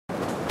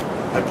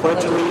I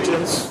pledge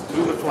allegiance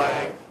to the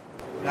flag of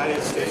the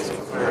United States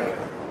of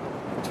America,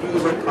 to the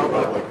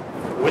republic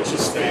for which it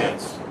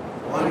stands,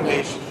 one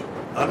nation,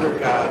 under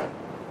God,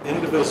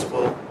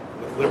 indivisible,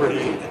 with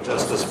liberty and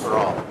justice for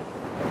all.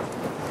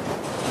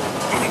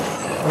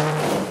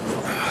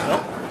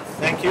 Well,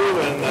 thank you,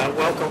 and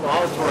welcome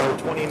all to our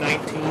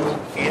 2019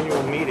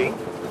 annual meeting.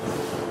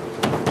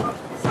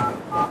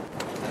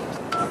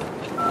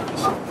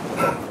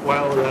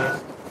 While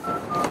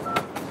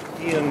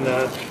Ian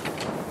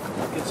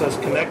gets us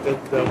connected,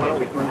 why don't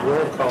we do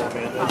roll call,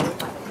 Amanda?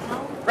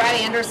 Brad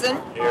Anderson.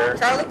 Here.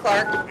 Charlie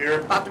Clark.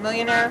 Here. Bob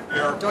DeMillionaire.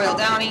 Here. Doyle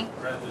Downey.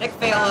 Nick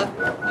Fala.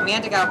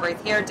 Amanda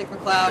Galbraith here. Dick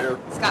McLeod. Here.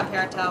 Scott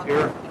Parenteau.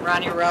 Here. And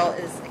Ronnie Rell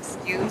is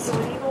excused.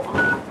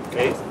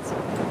 Okay.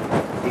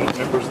 8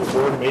 members of the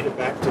board made it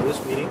back to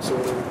this meeting, so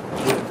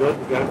we're good.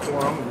 We got a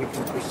quorum, and we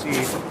can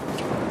proceed.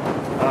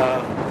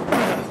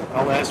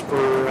 I'll ask for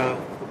the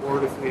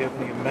board if we have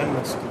any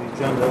amendments to the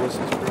agenda. This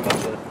is pretty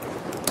much a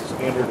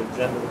standard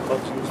agenda the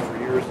club's used for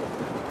years at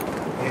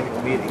the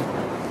annual meeting.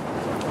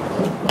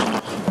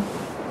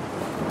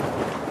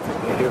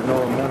 I hear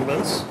no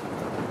amendments. So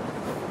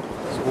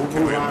we'll Can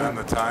move we on. amend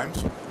the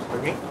times?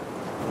 Pardon me?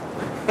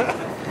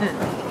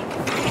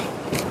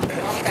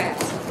 Okay.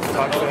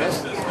 Talk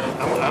fast.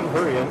 I'm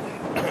hurrying.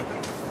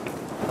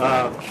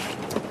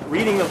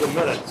 Reading of the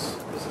minutes.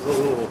 This is a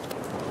little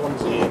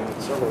clumsy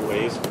in several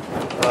ways.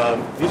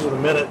 These are the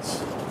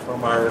minutes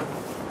from our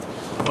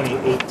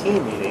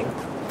 2018 meeting.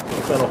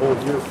 It's been a whole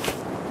year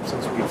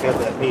since we've had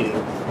that meeting.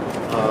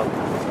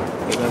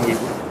 And then we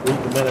read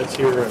the minutes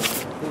here and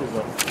approve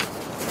them.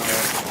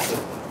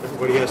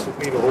 Everybody has to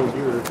wait a whole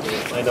year to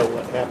find out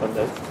what happened.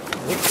 I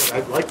think what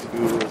I'd like to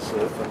do is,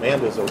 if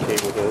Amanda's okay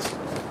with this,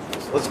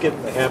 is let's get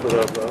in the habit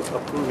of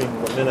approving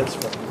the minutes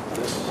from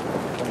this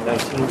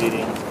 2019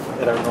 meeting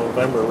at our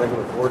November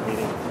regular board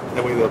meeting.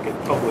 That way they'll get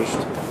published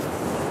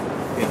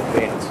in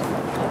advance.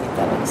 I think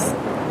that makes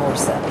more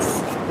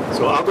sense.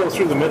 So I'll go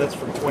through the minutes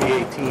from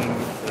 2018,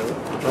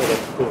 try to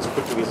go as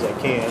quickly as I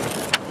can,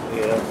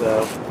 and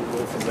we'll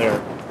go from there.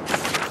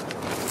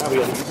 Probably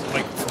ought to use the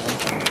microphone.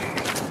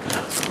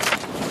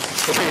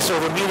 Okay, so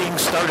the meeting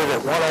started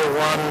at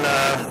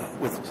 1:01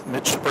 with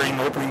Mitch Spring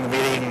opening the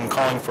meeting and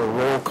calling for a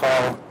roll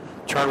call.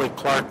 Charlie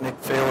Clark, Nick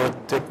Fala,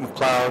 Dick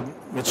McLeod,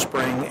 Mitch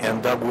Spring,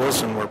 and Doug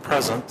Wilson were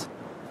present.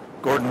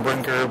 Gordon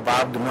Brinker,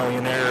 Bob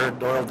DeMillionaire,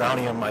 Doyle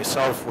Downey, and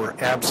myself were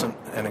absent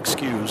and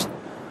excused.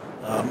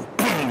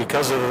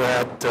 Because of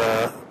that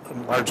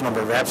large number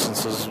of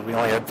absences, we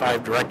only had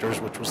 5 directors,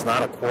 which was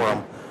not a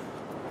quorum.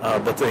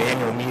 But the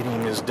annual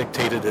meeting is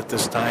dictated at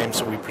this time,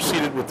 so we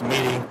proceeded with the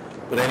meeting,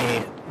 but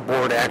any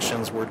board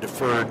actions were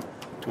deferred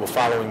to a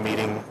following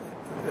meeting.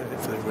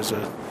 If there was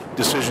a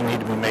decision need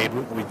to be made,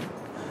 we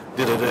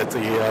did it at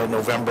the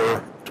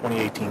November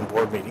 2018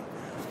 board meeting.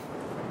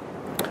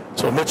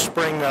 So Mitch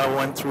Spring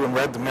went through and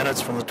read the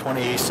minutes from the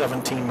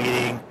 2017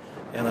 meeting,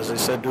 and as I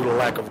said, due to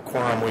lack of a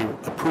quorum, we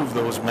approved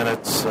those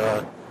minutes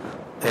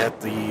at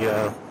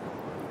the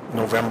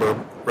November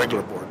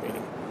regular board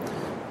meeting.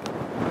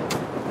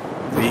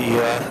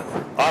 The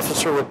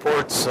officer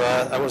reports,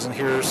 I wasn't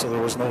here, so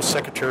there was no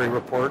secretary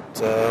report.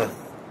 The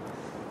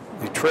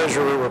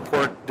treasurer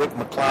report, Dick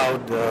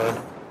McLeod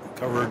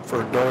covered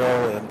for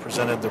Doyle and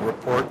presented the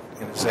report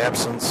in his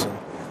absence. And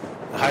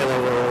the high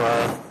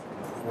level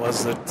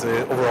was that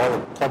overall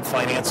the club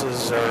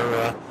finances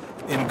are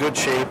in good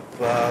shape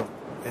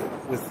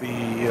with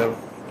the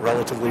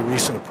relatively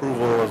recent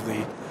approval of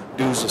the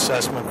dues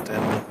assessment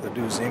and the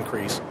dues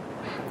increase.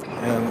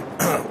 And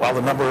while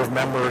the number of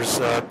members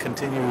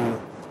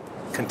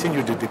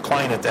continued to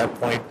decline at that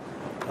point,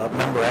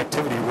 member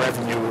activity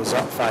revenue was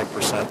up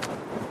 5%.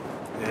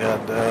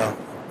 And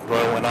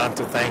Doyle went on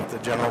to thank the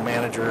general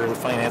manager, the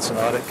finance and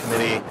audit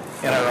committee,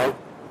 and our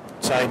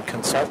outside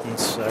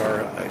consultants,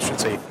 or I should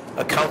say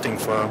accounting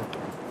firm,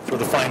 for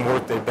the fine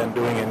work they've been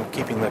doing in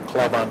keeping the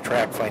club on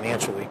track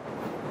financially.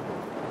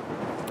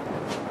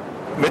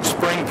 Mitch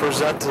Spring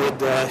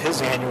presented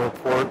his annual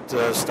report,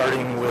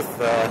 starting with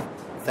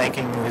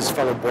thanking his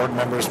fellow board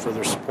members for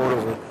their support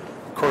over the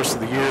course of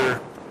the year.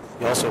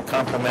 He also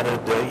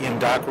complimented Ian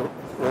Dockrell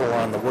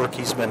on the work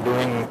he's been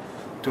doing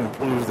to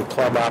improve the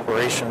club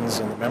operations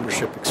and the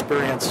membership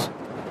experience.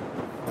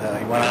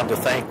 He went on to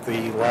thank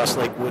the Lost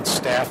Lake Woods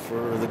staff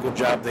for the good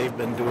job they've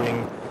been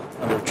doing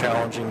under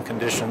challenging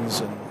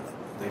conditions, and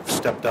they've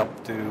stepped up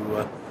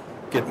to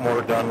get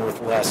more done with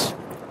less.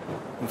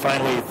 And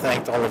finally, he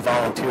thanked all the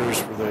volunteers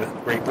for the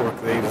great work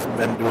they've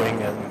been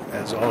doing, and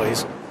as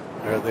always,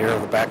 they are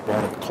the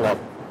backbone of the club.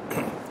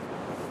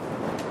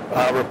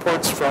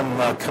 Reports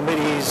from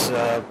committees,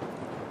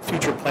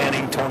 future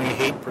planning, Tony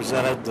Haight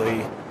presented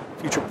the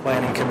future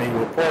planning committee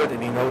report,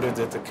 and he noted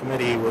that the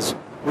committee was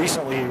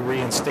recently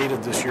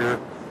reinstated this year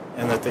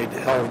and that they'd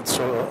held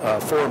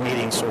 4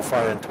 meetings so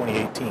far in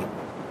 2018.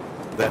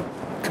 That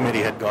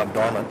committee had gone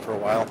dormant for a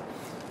while.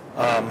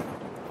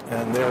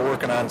 And they're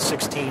working on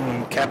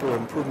 16 capital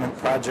improvement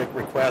project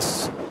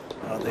requests.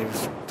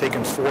 They've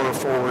taken 4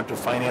 forward to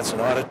finance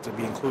and audit to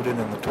be included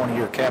in the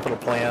 20-year capital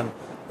plan.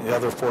 The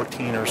other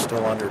 14 are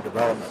still under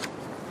development.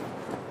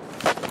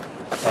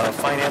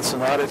 Finance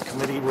and Audit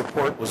Committee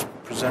report was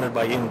presented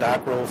by Ian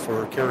Dockrell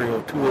for Kerry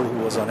O'Toole,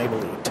 who was unable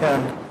to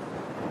attend.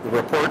 The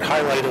report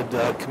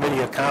highlighted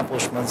committee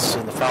accomplishments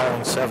in the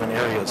following 7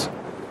 areas.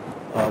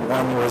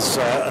 One was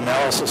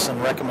analysis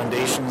and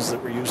recommendations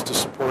that were used to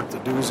support the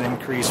dues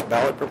increase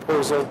ballot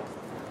proposal.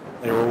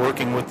 They were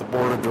working with the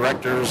Board of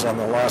Directors on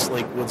the Lost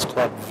Lake Woods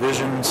Club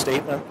vision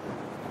statement.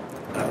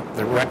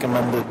 They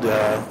recommended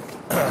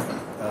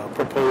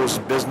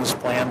proposed business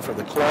plan for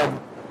the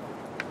club.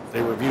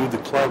 They reviewed the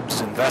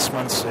club's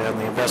investments and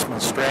the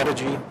investment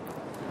strategy.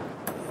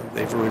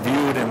 They've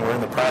reviewed and we're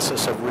in the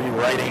process of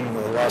rewriting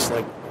the Lost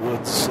Lake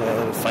Woods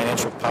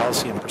Financial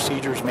Policy and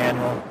Procedures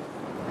Manual.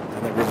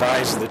 And they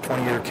revised the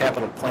 20-year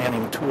capital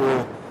planning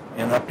tool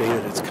and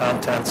updated its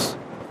contents.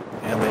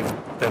 And they've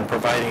been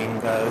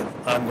providing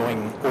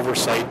ongoing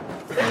oversight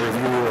and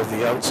review of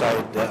the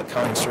outside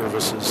accounting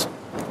services.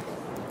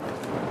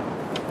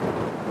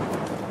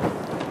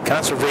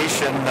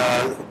 Conservation,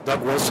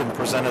 Doug Wilson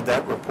presented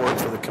that report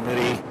for the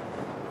committee.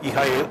 He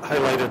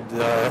highlighted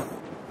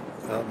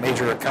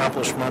major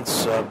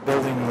accomplishments,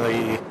 building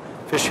the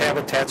fish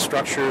habitat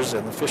structures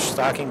and the fish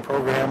stocking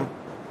program,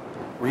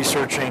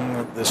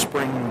 researching the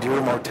spring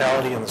deer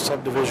mortality in the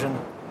subdivision,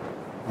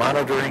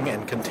 monitoring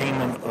and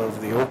containment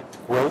of the oak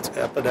wilt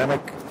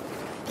epidemic,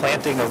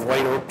 planting of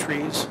white oak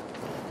trees,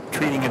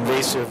 treating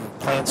invasive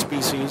plant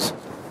species,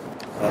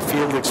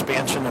 field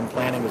expansion and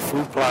planting of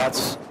food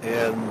plots,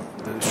 and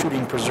the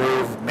shooting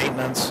preserve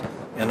maintenance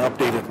and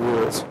updated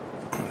rules.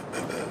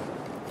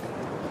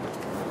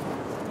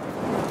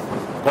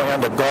 Going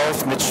on to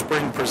golf, Mitch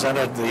Spring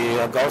presented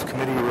the golf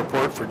committee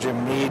report for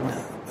Jim Mead.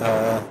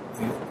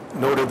 He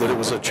noted that it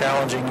was a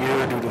challenging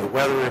year due to the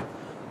weather.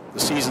 The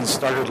season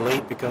started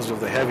late because of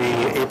the heavy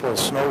April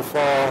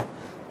snowfall,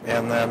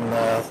 and then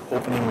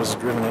opening was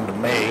driven into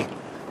May.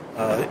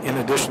 In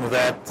addition to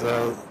that,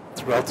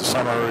 throughout the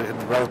summer, it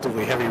had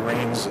relatively heavy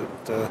rains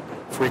that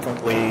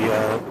frequently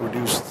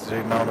reduced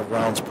the amount of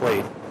rounds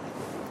played.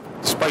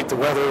 Despite the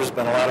weather, there's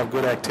been a lot of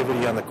good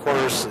activity on the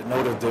course. It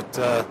noted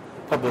that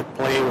public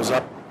play was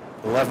up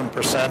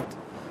 11%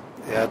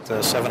 at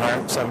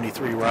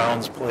 773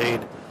 rounds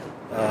played.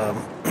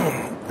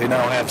 They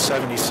now have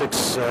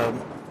 76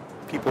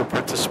 people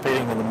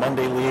participating in the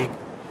Monday League,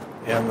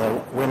 and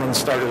the women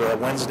started a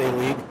Wednesday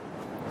League.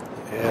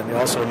 And he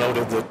also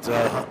noted that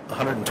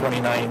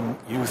 129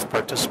 youth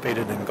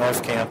participated in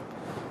golf camp,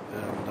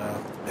 and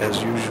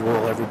as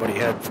usual, everybody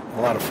had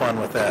a lot of fun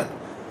with that.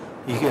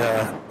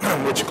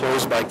 Mitch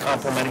closed by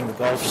complimenting the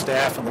golf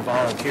staff and the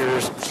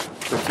volunteers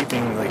for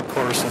keeping the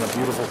course in a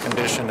beautiful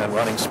condition and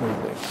running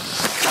smoothly.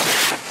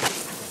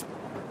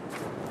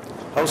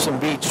 House and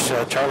Beach,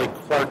 Charlie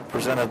Clark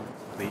presented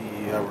the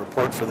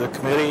report for the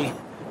committee.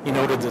 He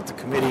noted that the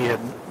committee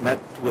had met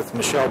with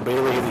Michelle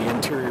Bailey, the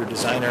interior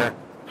designer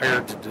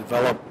hired to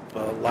develop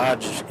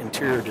lodge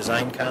interior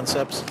design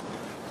concepts.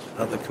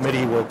 The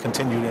committee will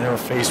continue to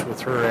interface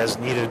with her as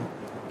needed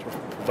to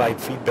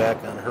provide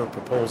feedback on her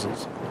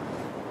proposals.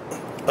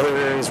 Other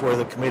areas where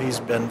the committee's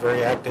been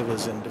very active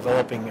is in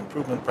developing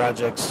improvement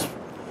projects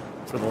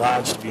for the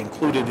lodge to be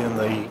included in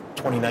the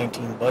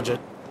 2019 budget.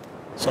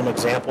 Some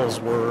examples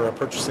were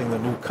purchasing the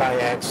new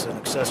kayaks and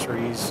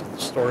accessories, and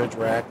the storage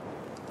rack,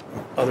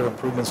 other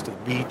improvements to the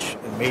beach,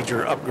 and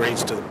major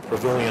upgrades to the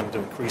pavilion to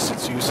increase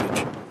its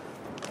usage.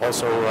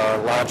 Also,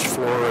 lodge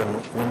floor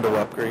and window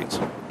upgrades.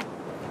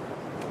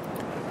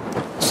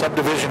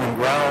 Subdivision and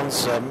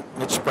grounds,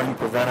 Mitch Spring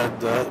presented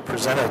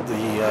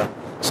the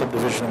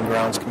Subdivision and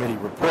Grounds Committee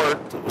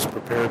report that was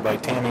prepared by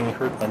Tammy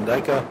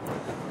Hurt-Van-Dyke.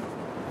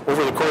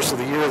 Over the course of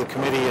the year, the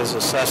committee has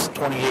assessed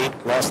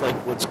 28 Lost Lake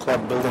Woods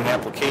Club building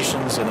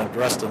applications and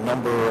addressed a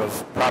number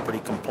of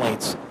property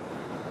complaints.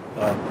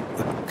 The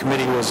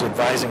committee was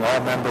advising all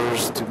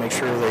members to make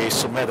sure they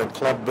submit a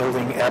club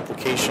building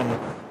application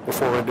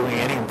before doing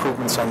any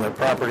improvements on their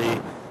property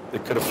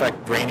that could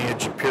affect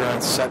drainage,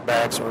 appearance,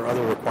 setbacks, or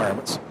other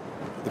requirements.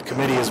 The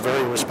committee is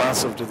very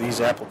responsive to these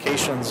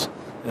applications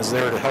and is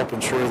there to help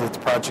ensure that the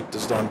project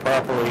is done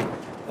properly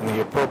and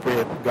the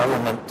appropriate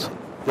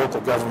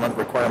local government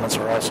requirements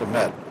are also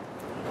met.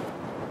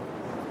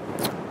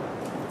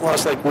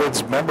 Lost Lake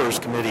Woods Members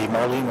Committee,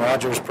 Marlene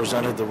Rogers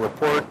presented the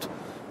report.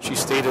 She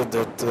stated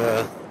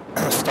that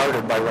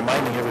started by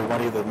reminding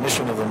everybody the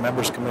mission of the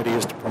Members Committee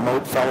is to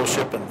promote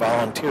fellowship and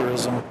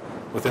volunteerism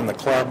within the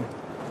club.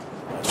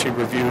 She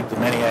reviewed the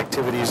many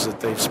activities that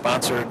they've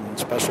sponsored and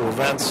special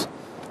events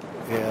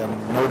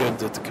and noted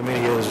that the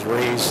committee has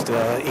raised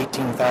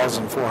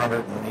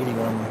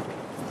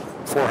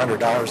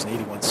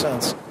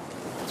 $18,481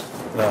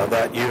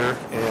 that year,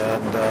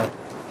 and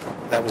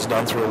that was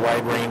done through a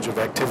wide range of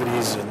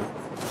activities, and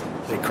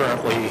they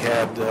currently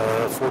had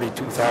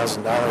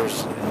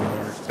 $42,000 in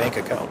their bank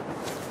account.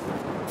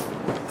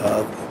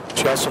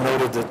 She also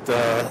noted that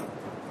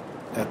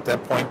at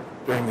that point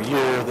during the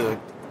year,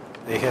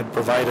 they had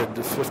provided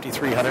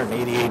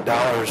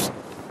 $5,388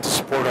 to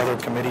support other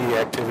committee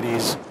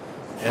activities,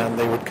 and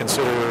they would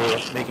consider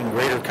making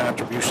greater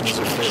contributions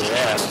if they were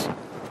asked.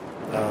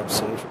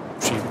 So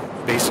she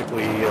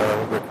basically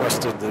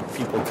requested that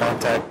people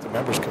contact the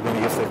members committee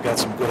if they've got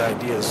some good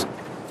ideas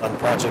on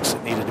projects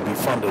that needed to be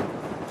funded.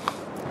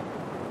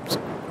 It's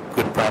a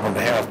good problem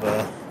to have,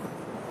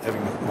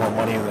 having more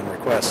money than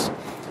requests.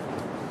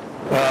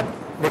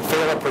 Nick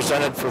Fala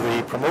presented for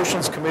the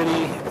promotions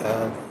committee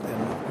and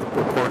the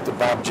report that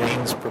Bob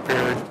Janes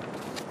prepared.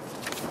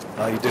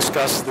 He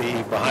discussed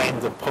the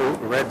Behind the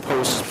Red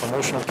Posts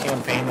promotional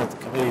campaign that the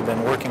committee had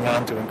been working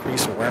on to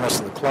increase awareness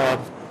of the club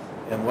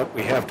and what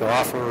we have to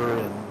offer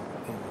in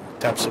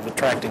terms of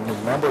attracting new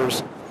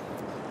members.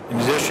 In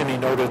addition, he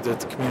noted that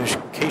the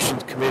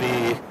communications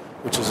committee,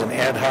 which is an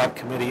ad hoc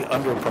committee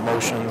under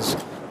promotions,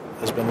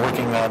 has been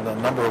working on a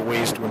number of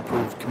ways to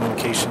improve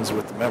communications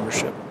with the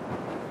membership.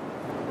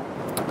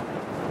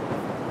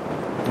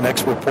 The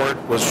next report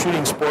was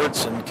shooting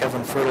sports, and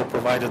Kevin Friddle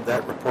provided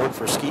that report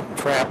for skeet and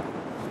trap.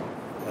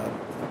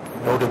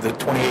 Noted that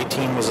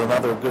 2018 was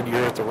another good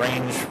year at the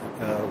range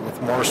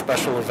with more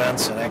special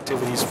events and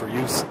activities for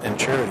youth and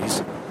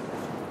charities.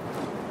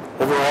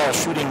 Overall,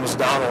 shooting was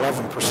down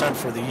 11%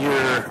 for the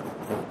year,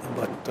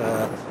 but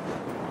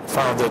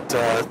found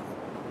that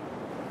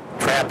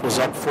trap was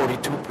up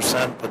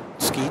 42%, but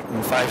skeet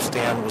and five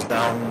stand was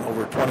down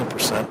over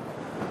 20%.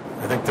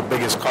 I think the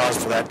biggest cause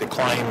for that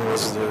decline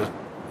was the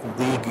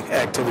league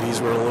activities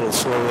were a little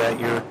slow that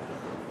year,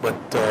 but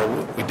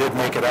we did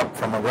make it up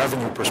from a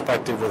revenue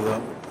perspective with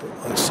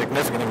a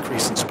significant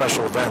increase in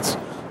special events,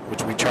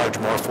 which we charge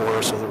more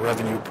for, so the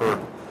revenue per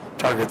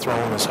target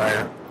thrown is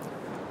higher.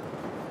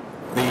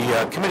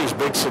 The committee's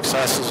big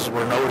successes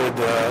were noted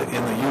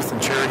in the youth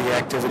and charity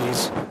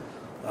activities.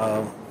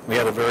 We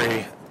had a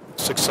very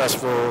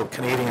successful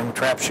Canadian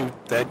trap shoot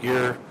that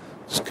year,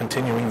 just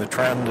continuing the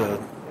trend,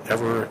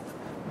 ever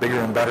bigger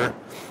and better.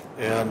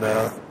 And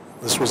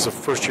this was the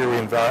first year we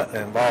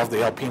involved the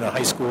Alpena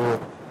High School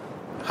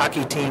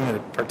hockey team to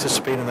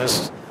participate in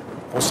this,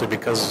 mostly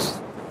because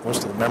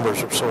most of the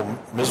members are so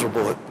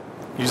miserable at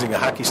using a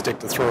hockey stick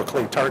to throw a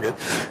clay target.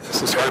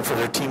 It's just hard for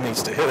their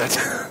teammates to hit it.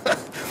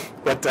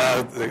 But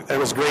it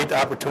was a great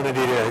opportunity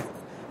to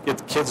get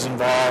the kids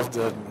involved.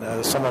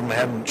 Some of them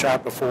hadn't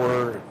shot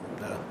before,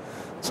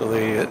 so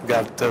they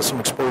got some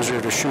exposure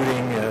to shooting,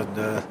 and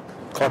the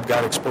club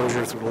got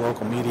exposure through the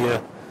local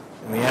media.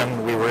 In the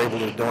end, we were able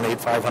to donate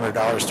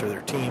 $500 to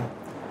their team.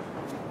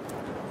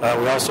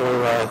 We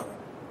also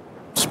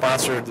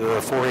sponsored the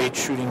 4-H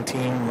shooting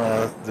team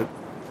that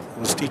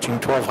was teaching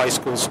 12 high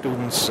school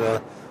students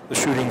the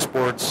shooting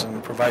sports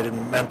and provided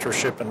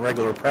mentorship and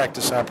regular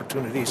practice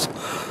opportunities.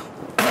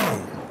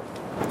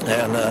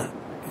 And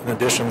in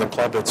addition, the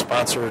club had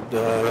sponsored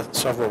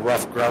several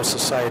Rough Grouse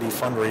Society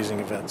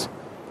fundraising events.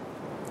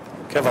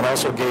 Kevin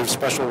also gave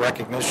special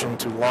recognition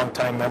to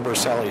longtime member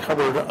Sally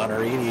Hubbard on her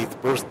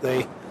 88th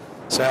birthday.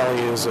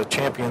 Sally is a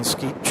champion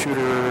skeet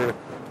shooter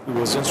who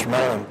was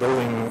instrumental in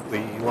building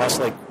the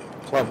Lost Lake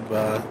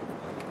Club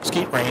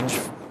skeet range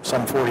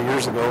some 40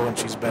 years ago, and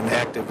she's been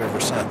active ever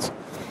since.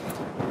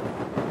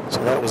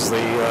 So that was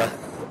the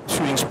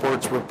shooting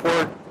sports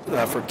report.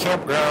 For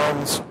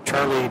campgrounds,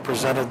 Charlie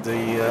presented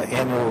the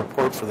annual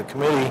report for the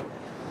committee.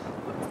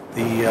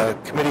 The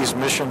committee's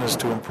mission is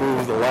to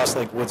improve the Lost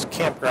Lake Woods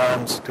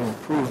campgrounds, to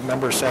improve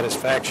member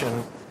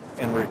satisfaction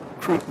and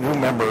recruit new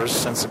members,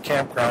 since the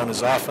campground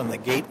is often the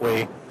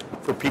gateway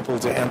for people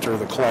to enter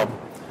the club.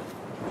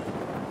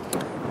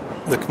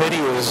 The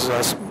committee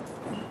was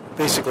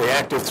basically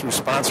active through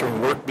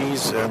sponsoring work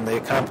bees, and they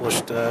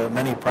accomplished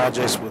many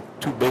projects, with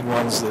two big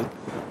ones that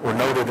were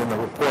noted in the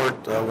report.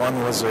 One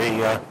was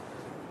a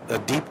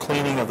deep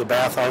cleaning of the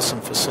bathhouse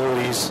and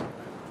facilities,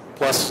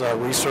 plus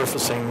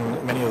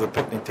resurfacing many of the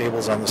picnic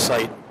tables on the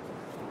site.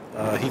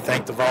 He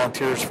thanked the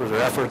volunteers for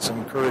their efforts and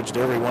encouraged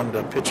everyone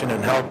to pitch in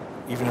and help,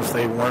 even if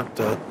they weren't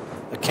a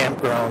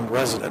campground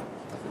resident.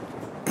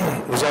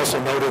 It was also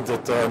noted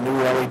that the new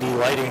LED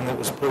lighting that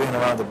was put in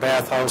around the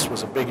bathhouse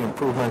was a big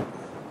improvement,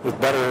 with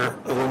better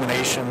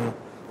illumination,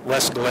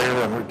 less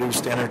glare, and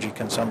reduced energy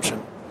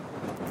consumption.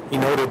 He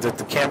noted that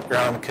the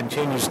campground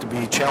continues to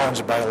be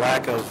challenged by a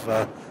lack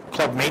of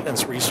club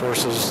maintenance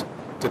resources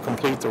to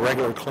complete the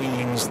regular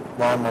cleanings,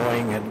 lawn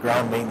mowing, and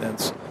ground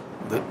maintenance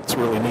that's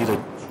really needed.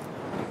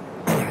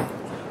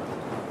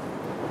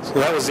 So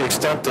that was the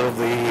extent of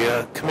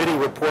the committee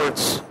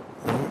reports.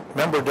 The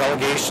member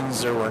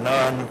delegations, there were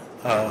none.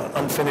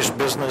 Unfinished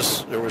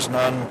business, there was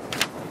none.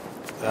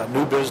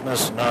 New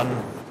business, none.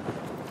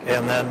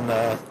 And then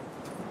the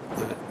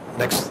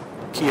next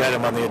key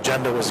item on the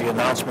agenda was the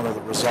announcement of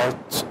the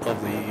results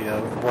of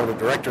the Board of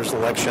Directors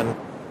election.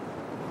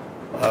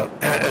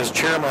 As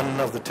chairman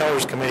of the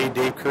Tellers Committee,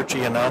 Dave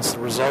Kirchie announced the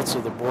results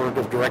of the Board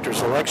of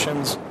Directors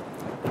elections.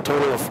 A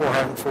total of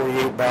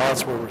 448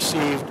 ballots were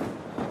received.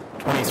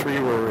 23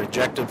 were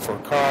rejected for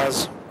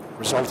cause,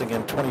 resulting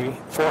in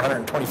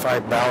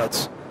 425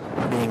 ballots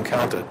being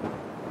counted.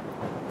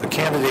 The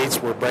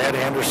candidates were Brad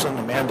Anderson,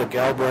 Amanda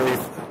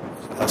Galbraith,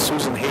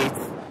 Susan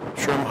Haith,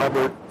 Sherm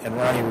Hubbard, and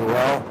Ronnie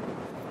Ruel.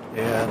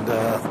 And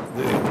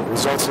the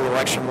results of the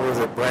election were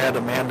that Brad,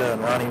 Amanda,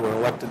 and Ronnie were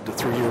elected to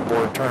 3-year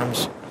board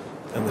terms,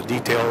 and the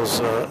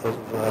details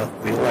of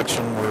the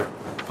election were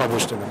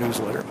published in the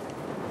newsletter.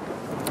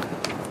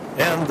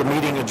 And the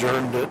meeting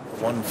adjourned at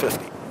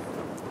 1:50.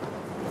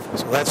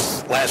 So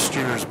that's last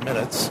year's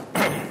minutes.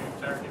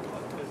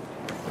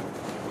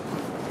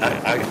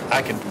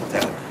 I can do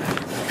that.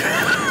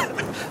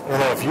 I don't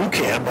know if you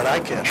can, but I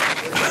can.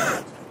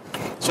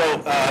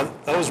 So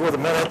those were the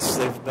minutes.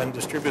 They've been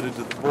distributed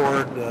to the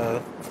board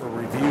for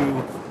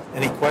review.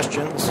 Any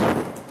questions?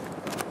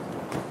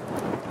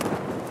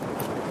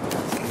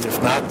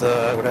 If not,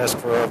 I would ask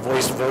for a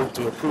voice vote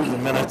to approve the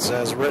minutes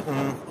as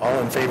written. All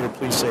in favor,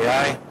 please say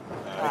aye.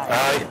 Aye.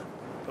 Aye.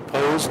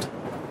 Opposed?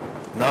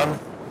 None?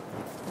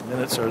 The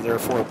minutes are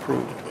therefore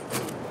approved.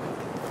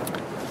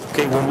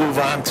 Okay, we'll move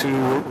on to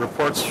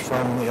reports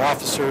from the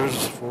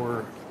officers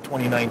for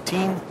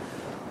 2019.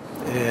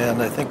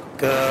 And I think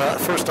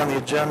first on the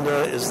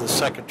agenda is the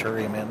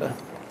secretary, Amanda.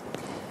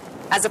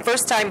 As a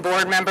first-time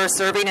board member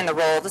serving in the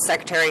role of the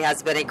secretary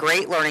has been a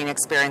great learning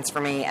experience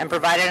for me and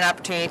provided an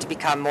opportunity to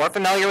become more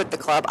familiar with the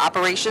club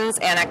operations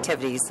and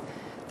activities.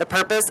 The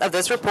purpose of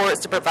this report is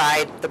to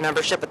provide the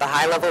membership with a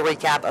high-level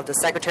recap of the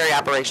secretary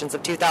operations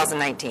of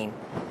 2019.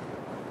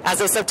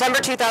 As of September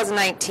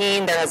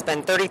 2019, there has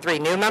been 33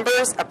 new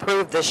members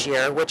approved this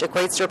year, which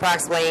equates to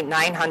approximately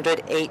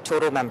 908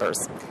 total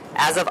members.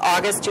 As of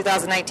August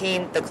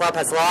 2019, the club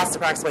has lost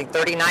approximately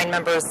 39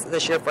 members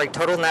this year for a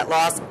total net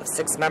loss of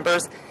 6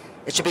 members.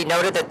 It should be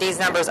noted that these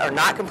numbers are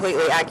not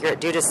completely accurate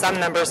due to some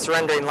members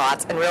surrendering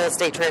lots and real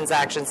estate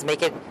transactions,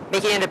 making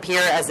it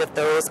appear as if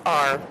those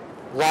are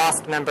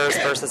lost members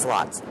versus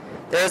lots.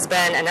 There has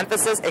been an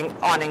emphasis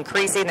on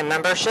increasing the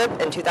membership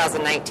in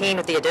 2019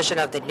 with the addition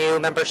of the new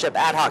membership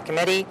ad hoc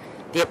committee,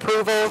 the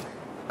approval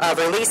of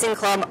releasing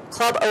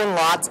club-owned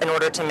lots in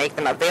order to make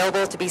them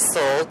available to be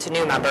sold to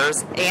new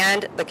members,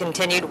 and the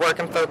continued work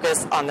and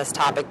focus on this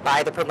topic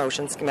by the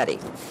promotions committee.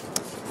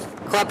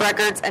 Club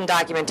records and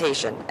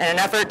documentation. In an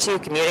effort to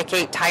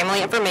communicate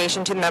timely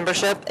information to the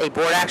membership, a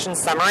board action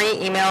summary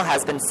email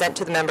has been sent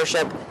to the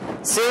membership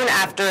soon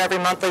after every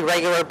monthly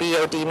regular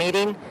BOD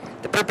meeting.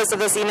 The purpose of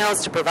this email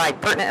is to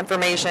provide pertinent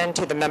information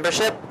to the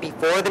membership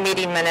before the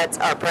meeting minutes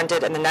are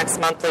printed in the next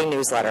monthly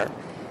newsletter.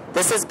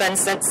 This has been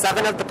sent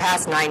 7 of the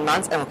past 9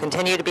 months and will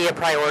continue to be a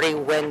priority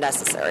when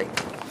necessary.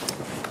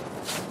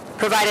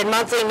 Provided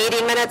monthly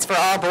meeting minutes for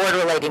all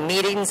board-related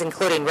meetings,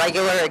 including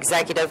regular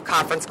executive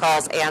conference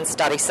calls and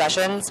study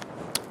sessions.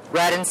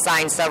 Read and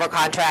signed several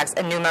contracts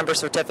and new member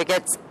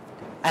certificates.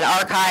 An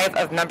archive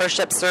of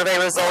membership survey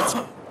results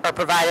are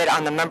provided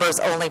on the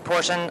members-only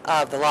portion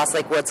of the Lost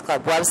Lake Woods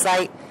Club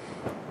website.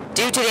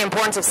 Due to the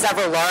importance of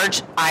several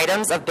large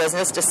items of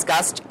business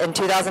discussed in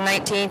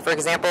 2019, for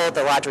example,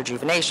 the Lodge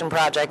Rejuvenation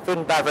Project, food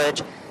and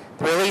beverage,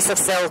 the release of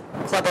sale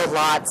club-owned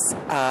lots,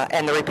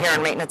 and the repair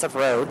and maintenance of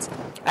roads,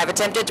 I've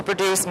attempted to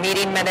produce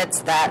meeting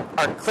minutes that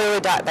are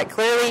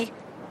clearly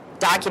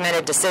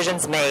documented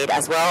decisions made,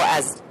 as well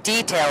as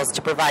details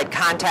to provide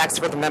context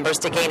for the members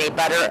to gain a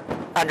better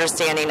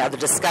understanding of the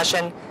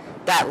discussion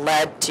that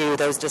led to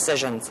those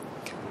decisions.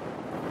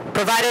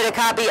 Provided a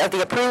copy of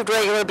the approved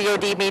regular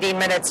BOD meeting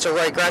minutes to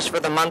Lori Grush for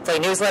the monthly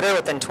newsletter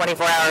within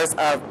 24 hours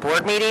of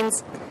board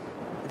meetings.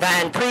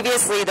 Then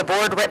previously, the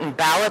board written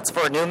ballots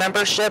for new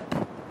membership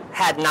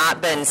had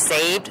not been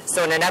saved.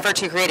 So in an effort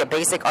to create a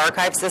basic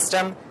archive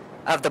system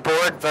of the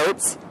board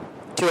votes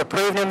to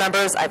approve new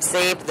members, I've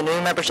saved the new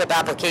membership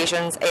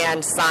applications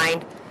and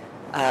signed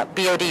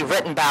BOD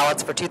written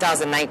ballots for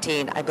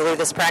 2019. I believe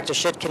this practice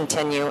should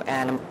continue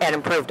and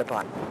improved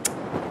upon.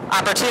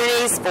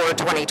 Opportunities for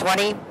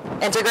 2020.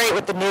 Integrate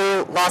with the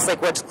new Lost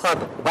Lake Woods Club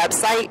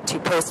website to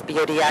post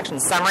BOD action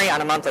summary on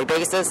a monthly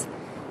basis.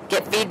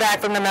 Get feedback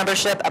from the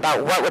membership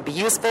about what would be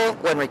useful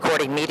when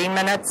recording meeting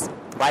minutes,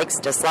 likes,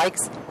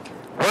 dislikes.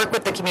 Work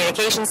with the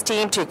communications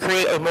team to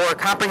create a more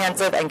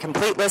comprehensive and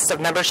complete list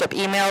of membership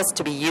emails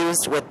to be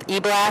used with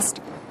eBlast,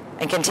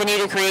 and continue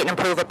to create and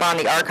improve upon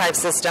the archive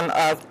system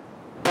of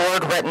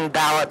board-written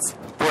ballots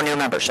for new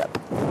membership.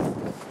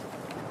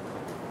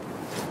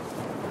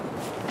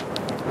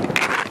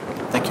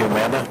 Thank you,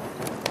 Amanda.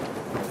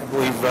 I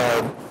believe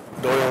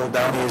Doyle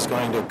Downey is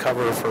going to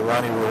cover for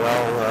Ronnie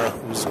Ruel,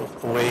 who's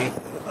away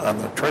on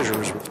the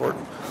treasurer's report.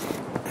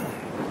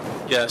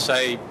 Yes,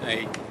 I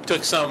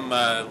took some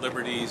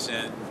liberties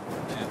and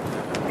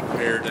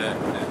prepared an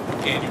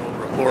annual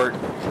report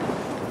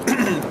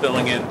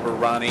filling in for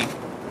Ronnie.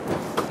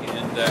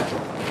 And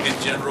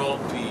in general,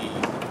 the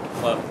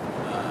club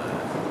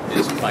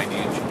is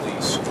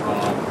financially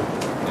strong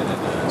and in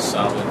a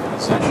solid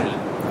position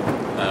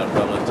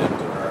relative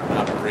to our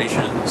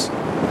operations.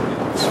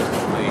 And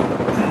certainly,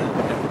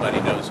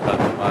 everybody knows about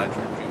the Lodge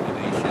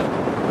Rejuvenation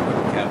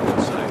on the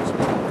capital side, so we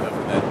won't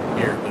cover that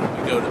here. But if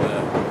we go to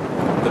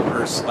the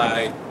first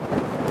slide,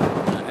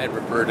 I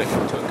referred to a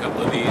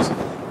couple of these in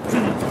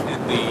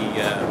the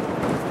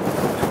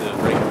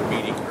regular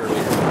meeting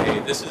earlier today.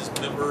 This is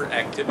member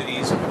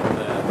activities for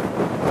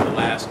the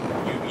last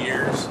few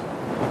years,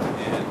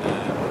 and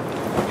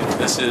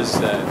this is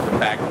the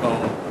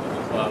backbone of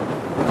the club,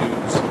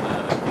 dues and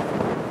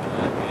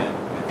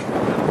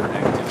member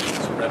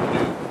activities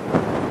revenue.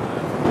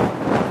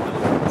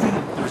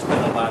 There's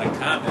been a lot of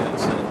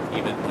comments, and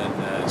even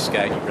when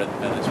Scott, you read the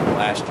minutes from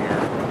last year,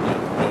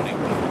 noting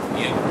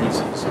the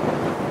increases.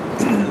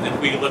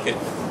 If we look at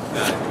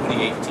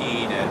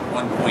 2018 at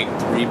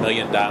 $1.3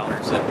 million that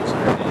was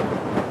earned in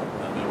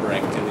member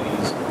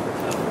activities,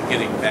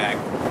 getting back,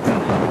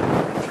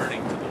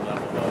 returning to the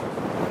level of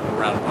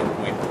around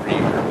 1.3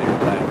 earlier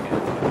back in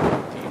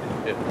 2014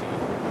 and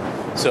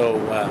 15. So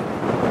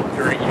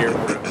current year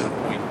we're at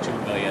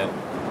 1.2 million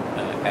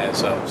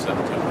as of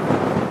September.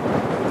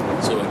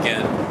 So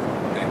again,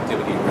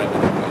 activity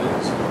revenue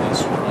is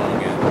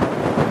strong and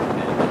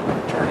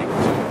returning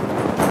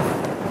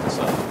to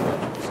some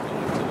levels.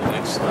 Going to the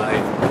next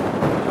slide.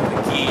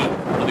 The key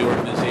for the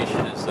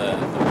organization is the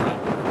profit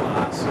or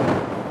loss. And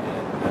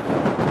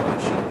what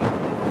is shown on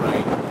the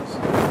right is the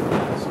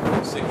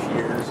last 6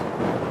 years,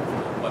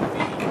 what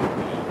the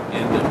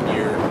end of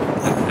year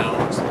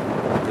accounts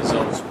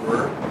results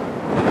were.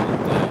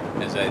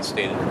 And as I had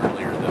stated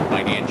earlier, the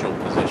financial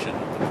position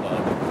of the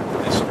club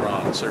is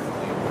strong, certainly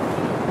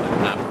from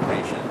an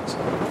operations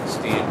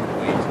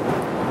standpoint.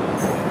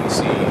 And we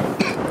see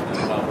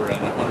while we're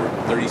at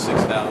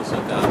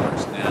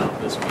 $136,000 now,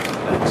 this was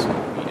that's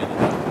we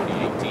ended up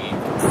 2018.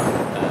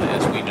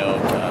 As we know,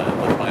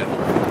 the final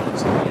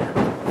months of the year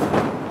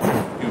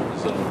do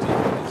result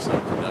in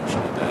some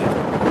reduction of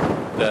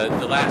that.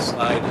 The last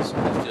slide is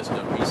just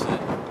a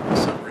recent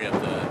summary of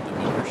the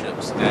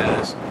membership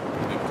status.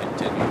 We've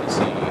continued to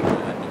see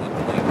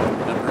dwindling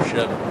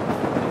membership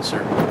in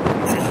certain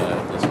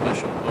the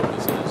special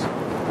focuses.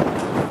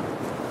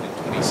 In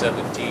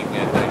 2017, we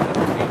had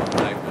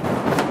 985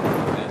 members.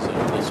 As of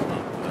this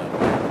month,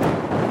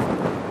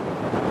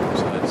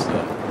 so that's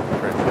the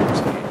treasurer's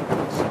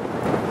statements.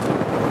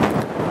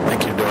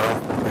 Thank you, Doyle.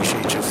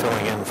 Appreciate you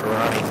filling in for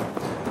Ronnie.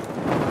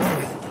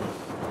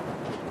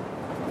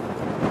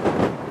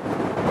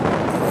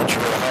 I'm not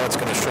sure how it's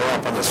going to show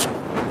up on this.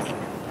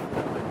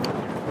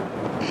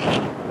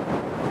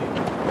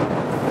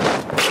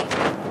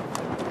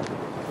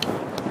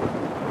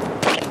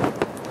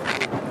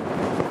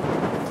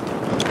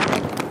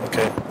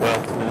 Okay, well,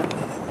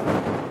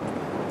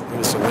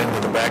 there's some wind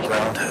in the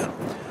background.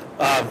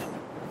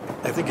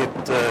 I think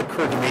it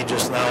occurred to me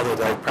just now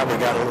that I probably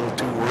got a little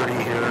too wordy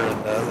here,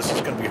 and this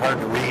is going to be hard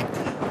to read.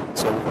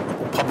 So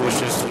we'll publish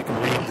this so you can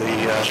read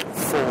the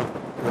full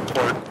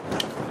report,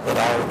 but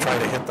I'll try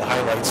to hit the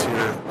highlights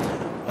here.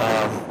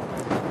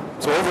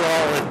 So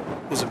overall, it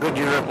was a good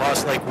year at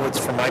Lost Lake Woods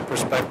from my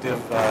perspective.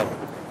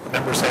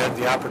 Members had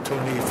the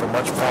opportunity for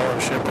much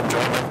fellowship,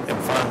 enjoyment, and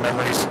fond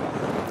memories.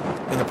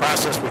 In the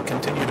process, we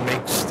continue to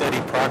make steady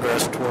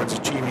progress towards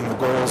achieving the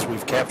goals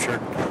we've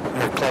captured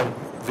in our club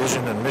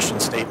vision and mission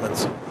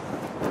statements.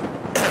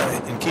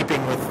 In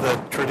keeping with the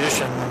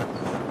tradition,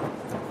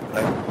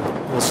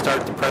 we'll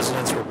start the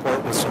President's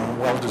report with some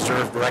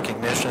well-deserved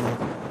recognition.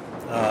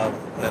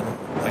 And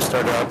I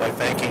started out by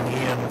thanking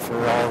Ian for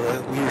all the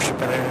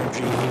leadership and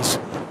energy he's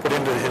put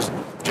into his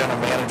general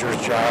manager's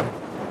job.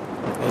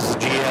 As the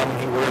GM,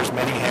 he wears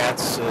many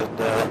hats,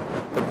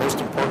 but most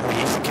importantly,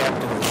 he's the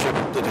captain of the ship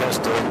that has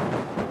to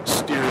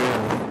steer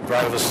and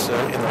drive us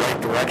in the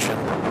right direction.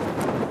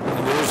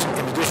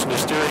 In addition to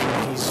steering,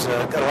 he's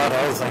got a lot of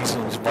other things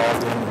he's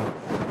involved in.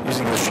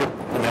 Using the ship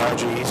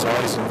analogy, he's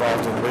always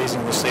involved in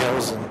raising the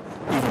sails and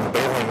even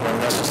bailing when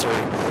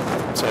necessary.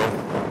 So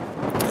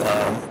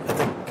I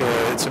think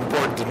it's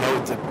important to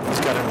note that he's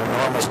got an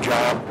enormous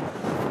job.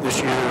 This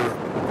year,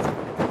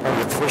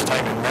 probably the first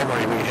time in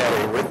memory, we had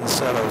a written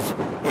set of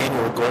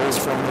annual goals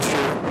from this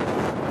year.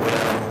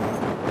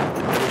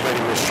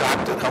 Everybody was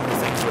shocked at how many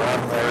things are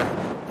on there.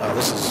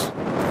 This is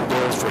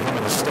goals for him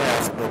and his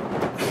staff, but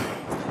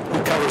he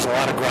covers a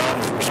lot of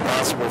ground, is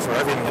responsible for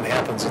everything that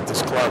happens at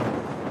this club,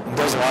 and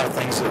does a lot of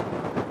things that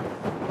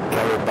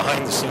are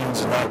behind the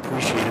scenes and not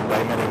appreciated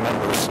by many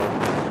members. So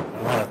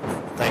I want to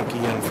thank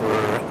Ian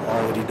for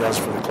all that he does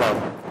for the club.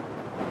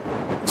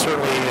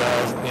 Certainly,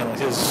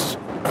 his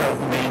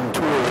main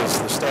tool is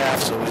the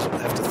staff, so we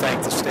have to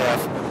thank the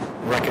staff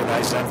and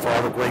recognize them for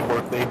all the great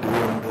work they do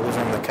in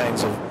delivering the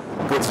kinds of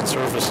goods and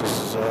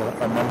services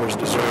our members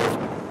deserve.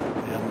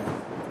 And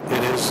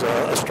it is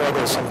a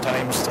struggle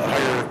sometimes to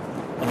hire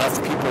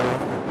enough people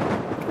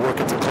to work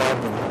at the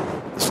club, and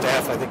the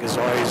staff, I think, is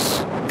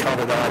always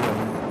counted on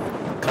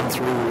and come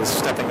through with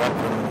stepping up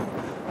and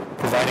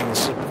providing the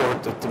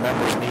support that the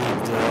members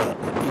need,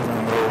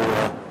 even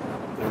though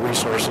the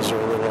resources are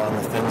a little on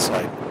the thin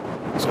side.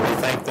 So we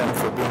thank them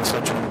for being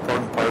such an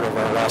important part of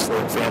our Lost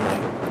Lake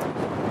family.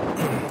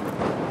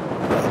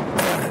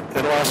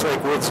 At Lost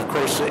Lake Woods, of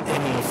course,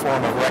 any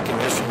form of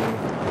recognition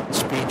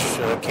speech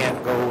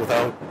can't go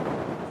without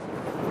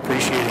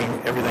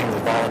appreciating everything the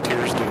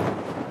volunteers do.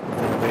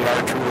 They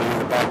are truly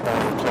the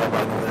backbone of the club. I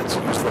know that's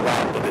used a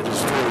lot, but it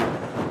is true.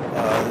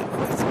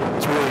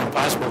 It's really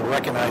impossible to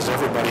recognize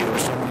everybody.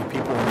 There's so many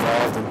people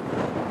involved in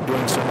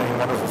doing so many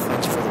wonderful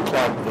things for the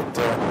club, but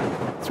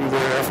through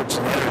their efforts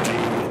and energy,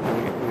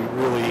 we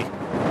really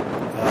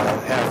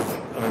have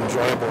an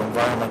enjoyable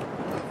environment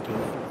to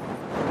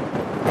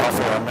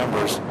offer our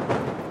members. And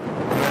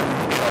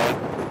then,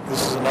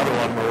 this is another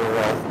one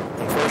where,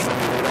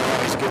 unfortunately, they don't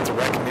always get the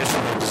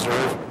recognition they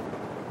deserve.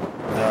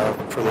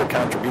 for their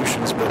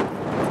contributions, but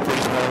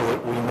please know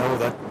that we know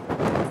that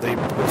they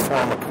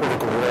perform a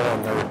critical role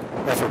and their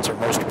efforts are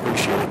most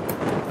appreciated.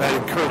 And I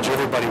encourage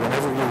everybody,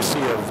 whenever you see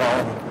a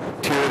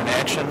volunteer in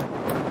action,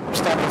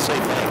 stop and say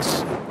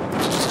thanks.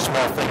 It's just a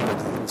small thing, but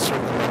it's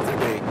certainly make their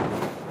day.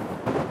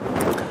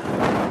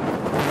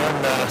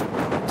 And then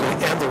to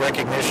end the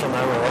recognition,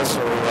 I will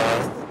also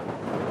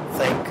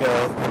thank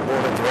the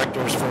Board of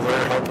Directors for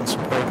their help and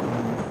support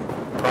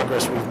and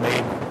progress we've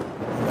made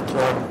in the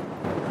club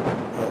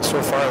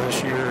so far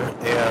this year,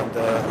 and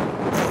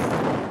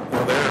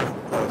they're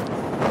a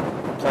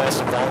class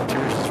of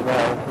volunteers as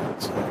well.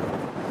 It's,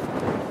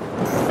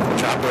 the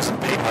job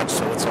doesn't pay much,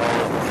 so it's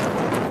all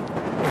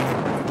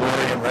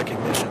glory and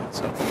recognition.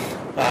 So,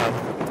 and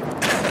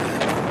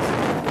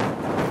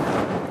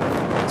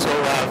as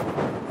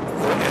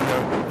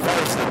far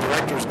as the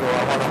directors go,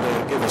 I wanted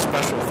to give a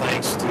special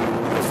thanks to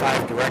the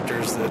 5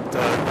 directors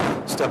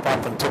that step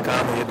up and took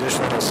on the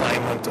additional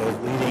assignment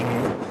of leading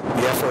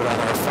the effort on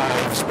our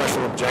 5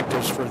 special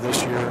objectives for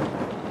this year.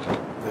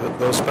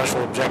 Those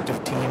special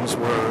objective teams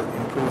were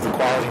improve the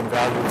quality and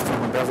value of food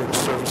and beverage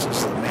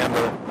services.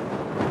 Amanda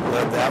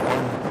led that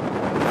one.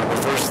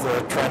 Reverse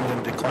the trend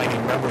in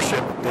declining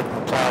membership. Dick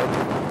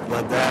McLeod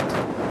led that.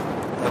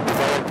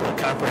 Developed a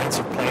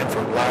comprehensive plan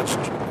for lodge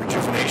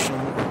rejuvenation.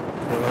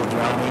 Will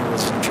Johnny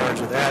was in charge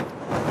of that.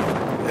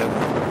 And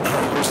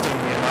hosting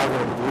the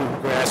inaugural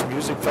Bluegrass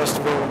Music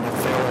Festival, Nick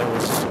Fela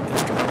was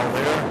instrumental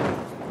there.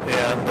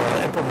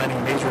 And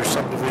implementing major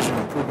subdivision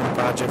improvement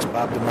projects,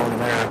 Bob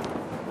DeMonaire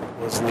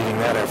was leading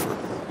that effort.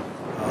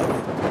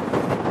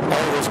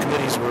 All of those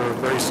committees were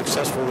very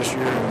successful this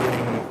year in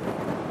getting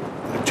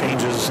the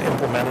changes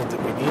implemented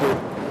that we needed,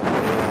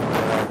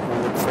 and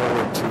we'll look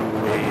forward to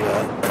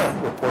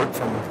a report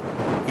from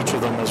each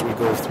of them as we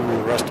go through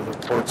the rest of the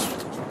reports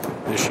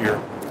this year.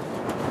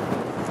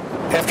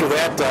 After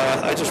that,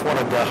 I just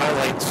wanted to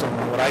highlight some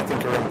what I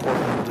think are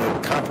important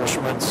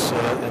accomplishments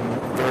in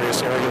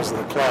various areas of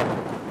the club.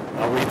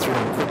 I'll read through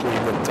them quickly,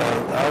 but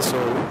I also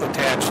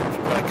attached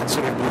what I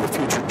consider to be the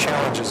future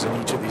challenges in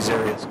each of these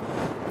areas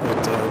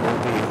that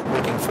we'll be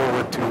looking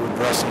forward to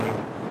addressing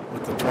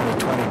with the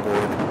 2020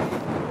 board.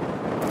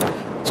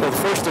 So the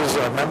first is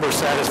member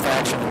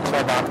satisfaction and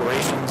club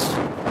operations.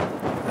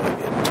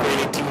 In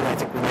 2018, I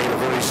think we made a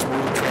very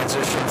smooth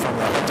transition from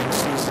the hunting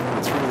season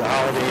through the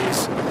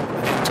holidays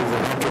and into the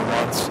winter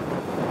months.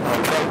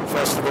 Trout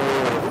Festival,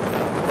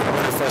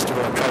 Winter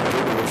Festival and Trout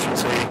Derby, I should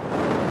say,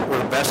 were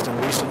the best in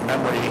recent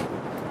memory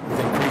with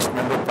increased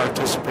member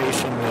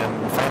participation,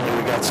 and finally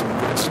we got some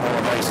good snow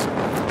and ice.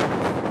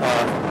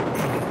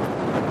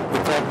 The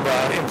club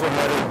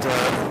implemented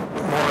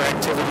more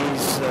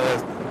activities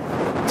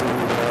to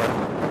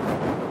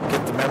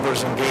get the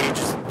members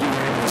engaged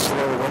during the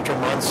slow winter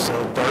months.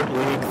 Dart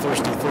League,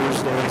 Thirsty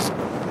Thursdays,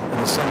 and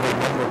the Sunday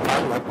member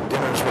potluck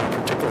dinners were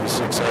particularly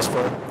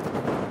successful.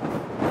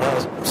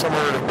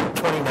 Summer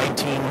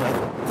 2019 I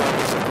thought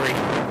was a great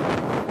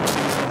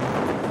season.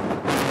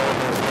 Even though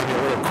it was maybe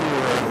a little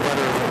cooler and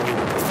wetter than we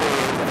would prefer,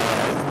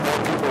 more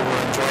people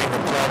were enjoying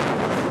the club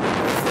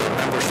with the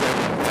membership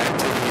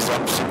activities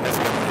up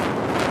significantly.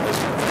 As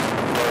you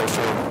know,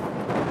 so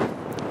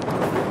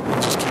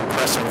we'll just keep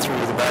pressing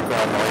through the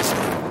background noise.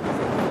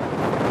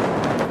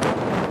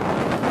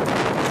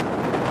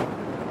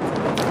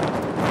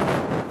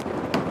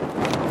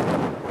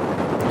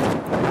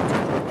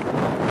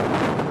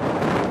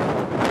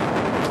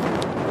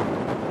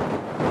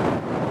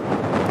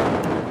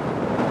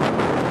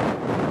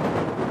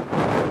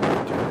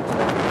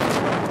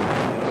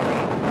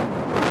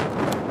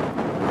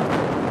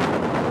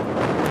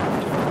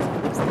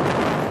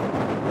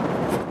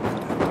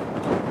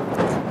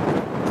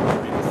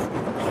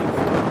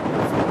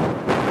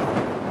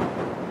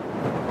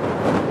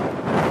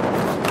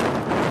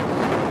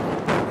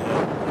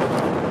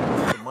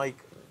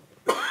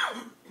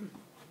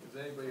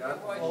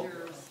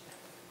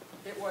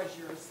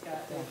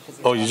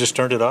 Oh, you just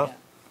turned it off?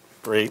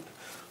 Great.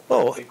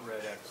 Well,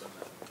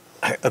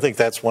 I think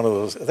that's one of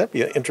those. That'd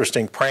be an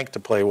interesting prank to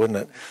play,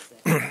 wouldn't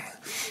it?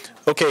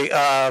 Okay,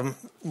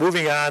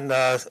 moving on.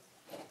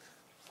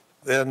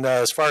 Then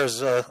as far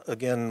as,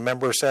 again,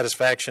 member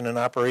satisfaction and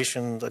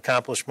operation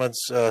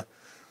accomplishments,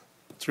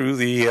 through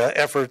the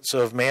efforts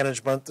of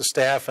management, the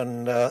staff,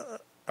 and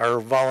our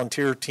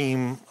volunteer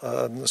team,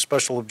 the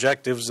special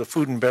objectives, the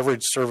food and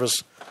beverage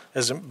service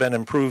has been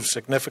improved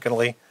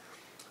significantly.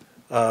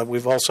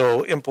 We've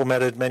also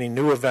implemented many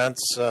new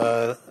events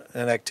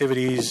and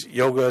activities,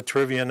 yoga,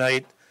 trivia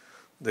night,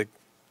 the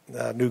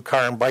new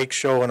car and bike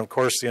show, and of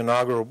course the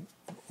inaugural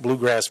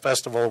Bluegrass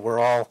Festival were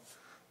all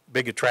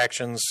big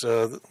attractions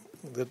that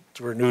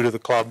were new to the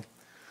club.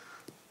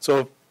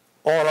 So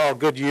all in all,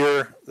 good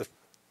year. The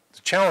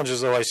challenges,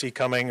 though, I see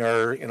coming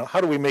are,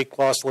 how do we make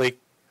Lost Lake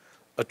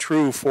a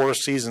true Four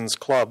Seasons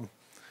club?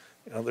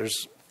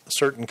 There's a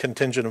certain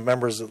contingent of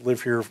members that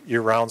live here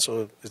year-round,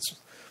 so it's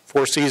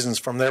Four Seasons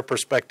from their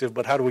perspective,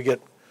 but how do we get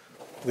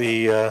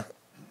the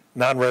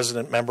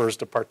non-resident members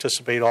to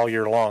participate all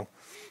year long?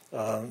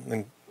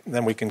 And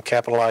then we can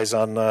capitalize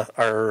on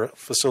our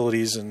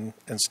facilities and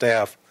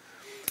staff.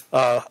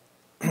 What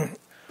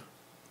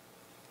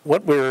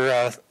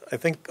we're, I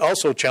think,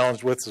 also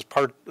challenged with as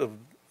part of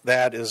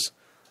that is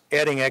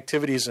adding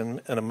activities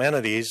and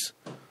amenities,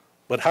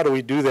 but how do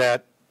we do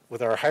that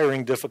with our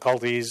hiring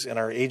difficulties and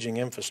our aging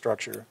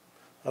infrastructure?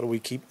 How do we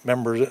keep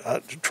members,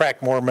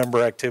 track more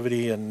member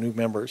activity and new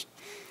members?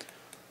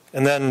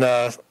 And then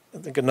I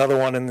think another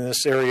one in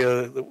this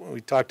area that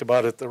we talked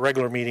about at the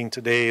regular meeting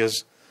today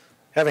is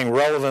having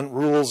relevant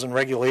rules and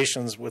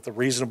regulations with a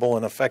reasonable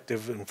and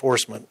effective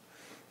enforcement.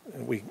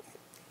 We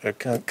are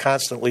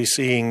constantly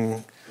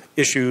seeing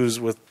issues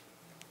with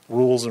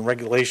rules and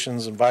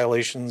regulations and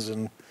violations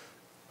and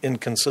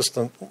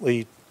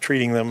inconsistently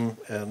treating them,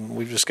 and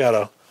we've just got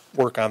to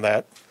work on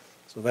that.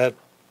 So that,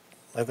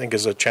 I think,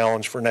 is a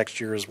challenge for next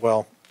year as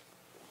well.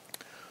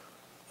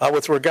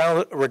 With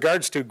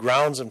regards to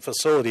grounds and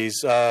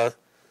facilities,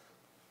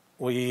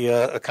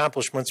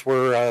 accomplishments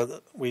were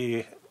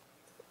we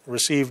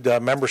received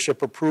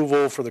membership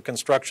approval for the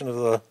construction of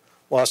the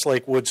Lost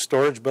Lake Woods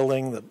Storage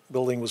Building. The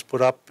building was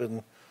put up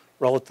in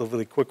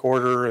relatively quick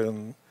order,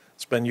 and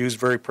it's been used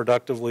very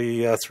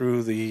productively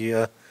through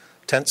the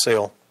tent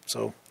sale.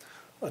 So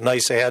a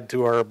nice add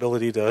to our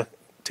ability to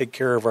take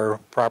care of our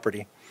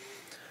property.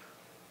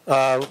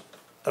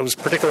 I was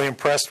particularly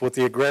impressed with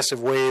the aggressive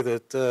way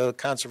that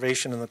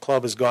conservation in the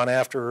club has gone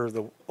after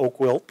the oak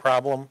wilt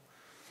problem.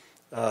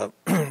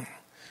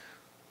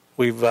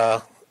 We've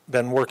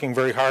been working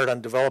very hard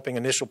on developing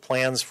initial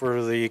plans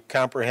for the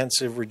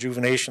comprehensive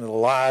rejuvenation of the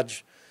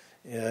lodge,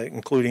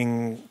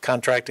 including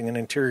contracting an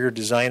interior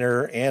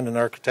designer and an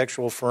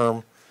architectural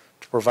firm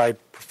to provide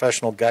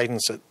professional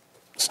guidance at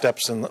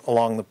steps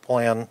along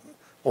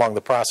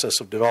the process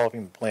of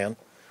developing the plan.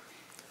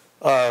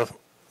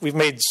 We've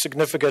made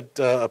significant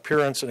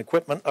appearance and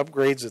equipment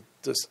upgrades at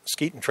the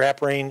skeet and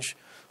trap range.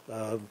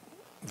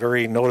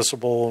 Very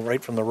noticeable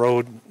right from the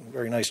road.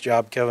 Very nice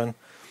job, Kevin.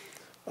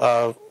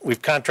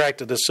 We've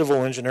contracted a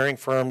civil engineering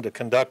firm to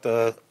conduct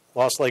a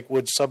Lost Lake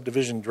Woods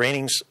subdivision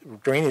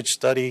drainage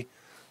study,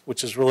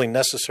 which is really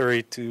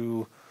necessary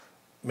to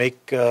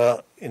make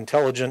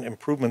intelligent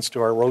improvements to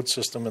our road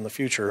system in the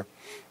future.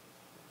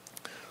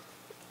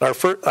 Our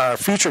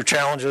future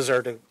challenges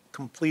are to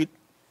complete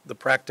the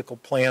practical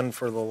plan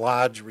for the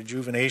lodge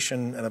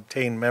rejuvenation and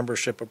obtain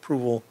membership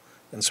approval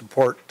and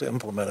support to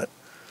implement it.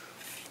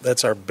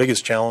 That's our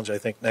biggest challenge, I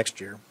think,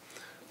 next year.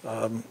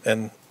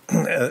 And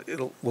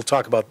we'll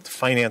talk about the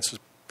finances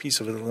piece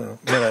of it in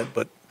a minute,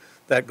 but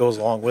that goes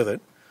along with it.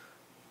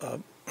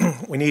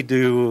 We need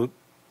to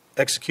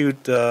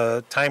execute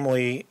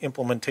timely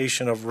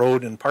implementation of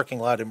road and parking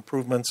lot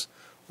improvements.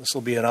 This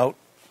will be an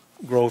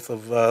outgrowth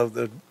of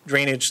the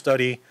drainage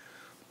study,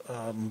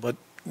 but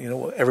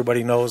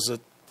everybody knows that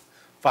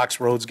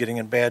Fox Road's getting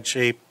in bad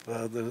shape.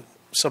 The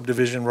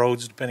subdivision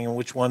roads, depending on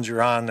which ones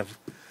you're on, have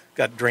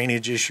got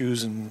drainage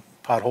issues and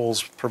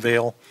potholes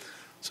prevail.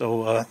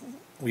 So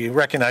we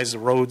recognize the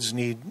roads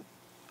need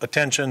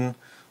attention,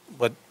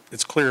 but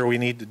it's clear we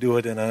need to do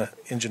it in an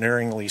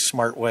engineeringly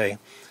smart way.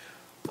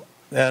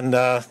 And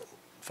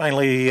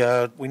finally,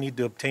 we need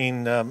to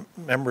obtain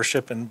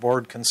membership and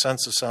board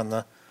consensus on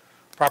the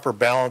proper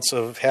balance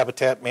of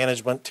habitat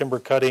management, timber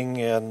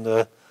cutting,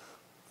 and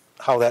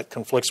how that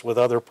conflicts with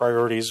other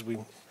priorities. We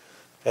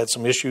had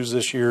some issues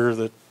this year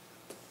that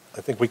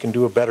I think we can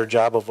do a better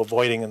job of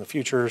avoiding in the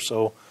future.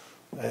 So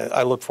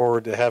I look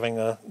forward to having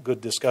a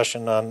good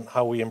discussion on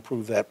how we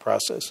improve that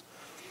process.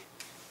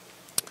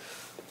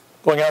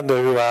 Going on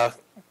to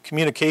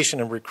communication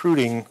and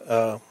recruiting,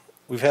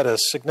 we've had a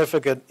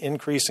significant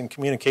increase in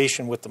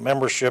communication with the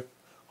membership.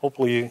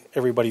 Hopefully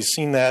everybody's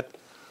seen that,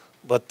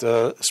 but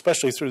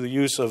especially through the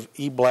use of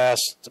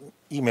e-blast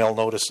email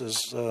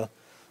notices.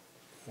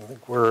 I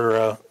think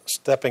we're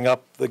stepping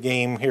up the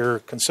game here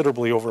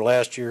considerably over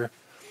last year.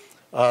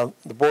 The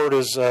board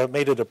has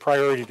made it a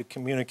priority to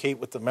communicate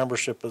with the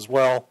membership as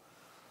well.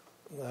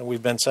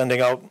 We've been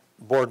sending out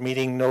board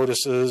meeting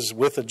notices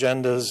with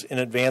agendas in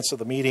advance of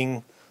the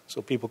meeting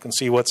so people can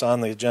see what's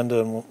on the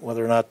agenda and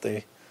whether or not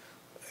they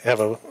have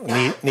a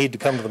need to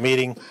come to the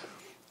meeting.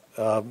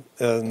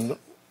 And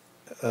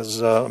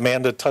as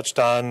Amanda touched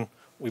on,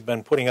 we've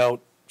been putting out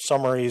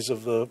summaries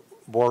of the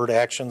board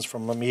actions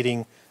from the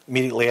meeting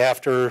immediately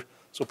after,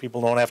 so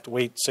people don't have to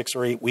wait 6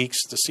 or 8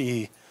 weeks to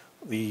see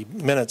the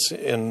minutes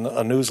in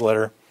a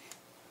newsletter.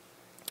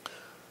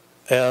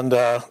 And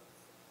I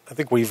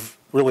think we've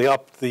really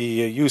upped the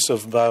use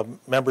of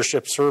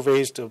membership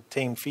surveys to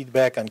obtain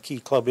feedback on key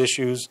club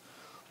issues.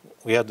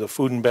 We had the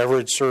food and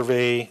beverage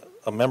survey,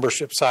 a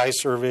membership size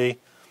survey,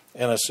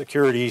 and a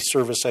security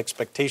service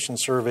expectation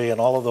survey, and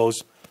all of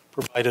those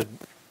provided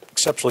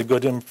exceptionally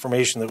good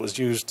information that was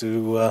used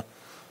to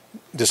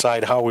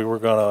decide how we were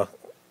going to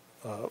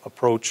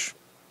approach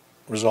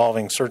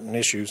resolving certain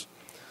issues.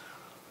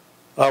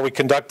 We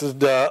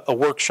conducted a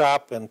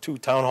workshop and 2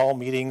 town hall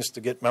meetings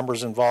to get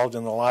members involved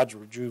in the lodge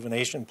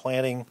rejuvenation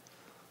planning.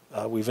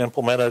 We've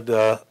implemented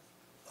a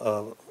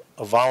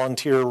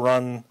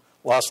volunteer-run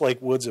Lost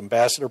Lake Woods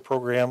Ambassador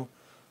Program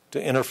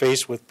to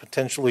interface with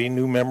potentially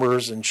new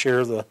members and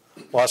share the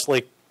Lost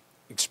Lake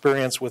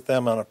experience with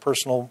them on a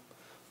personal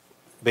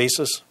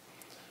basis.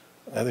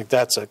 I think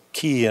that's a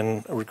key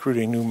in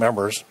recruiting new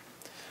members.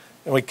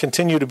 And we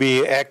continue to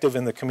be active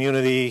in the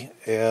community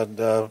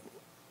and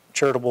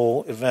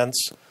charitable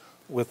events,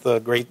 with a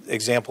great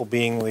example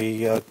being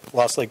the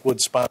Lost Lake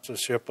Woods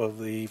sponsorship of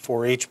the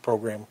 4-H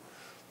program.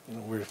 You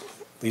know,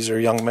 these are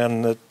young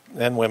men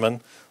and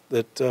women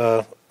that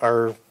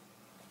are,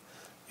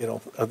 you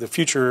know, the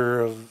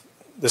future of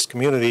this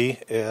community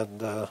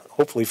and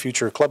hopefully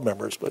future club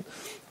members. But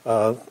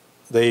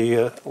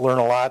they learn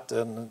a lot,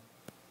 and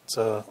it's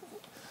a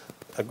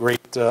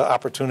great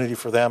opportunity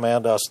for them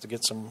and us to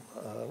get some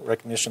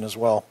recognition as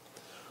well.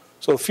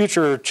 So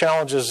future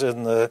challenges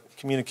in the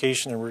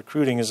communication and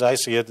recruiting, as I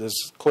see it,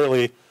 is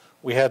clearly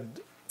we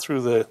had,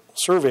 through the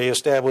survey,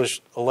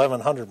 established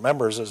 1,100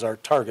 members as our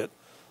target.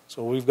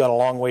 So we've got a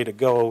long way to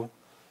go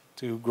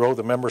to grow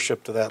the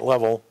membership to that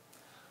level.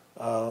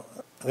 I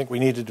think we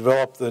need to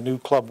develop the new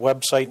club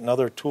website and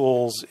other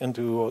tools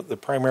into the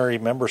primary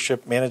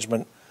membership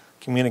management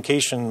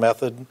communication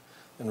method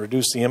and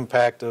reduce the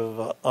impact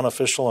of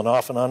unofficial and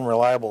often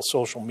unreliable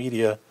social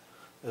media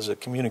as a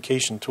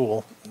communication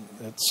tool.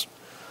 It's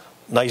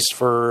nice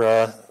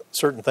for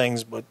certain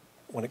things, but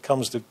when it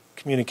comes to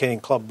communicating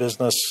club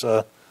business,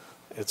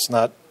 it's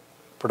not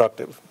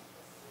productive.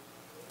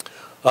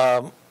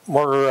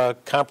 More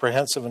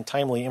comprehensive and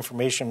timely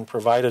information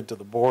provided to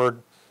the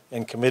board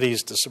and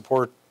committees to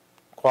support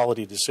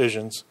quality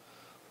decisions.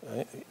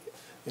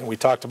 We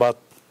talked about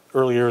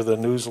earlier the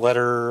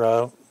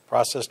newsletter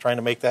process, trying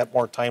to make that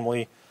more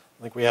timely.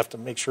 I think we have to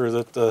make sure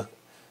that the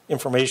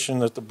information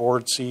that the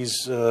board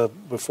sees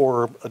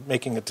before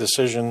making a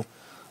decision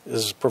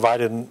is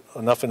provided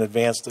enough in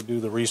advance to do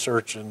the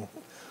research and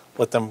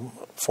let them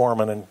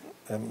form and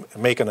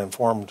make an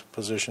informed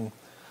position.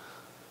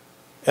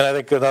 And I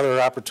think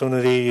another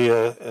opportunity,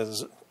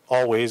 as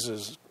always,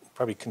 is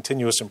probably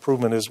continuous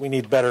improvement, is we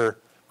need better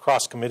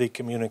cross-committee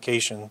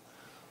communication.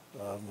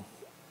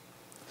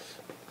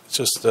 It's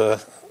just,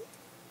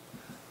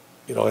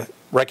 you know,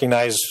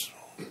 recognize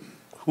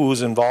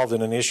who's involved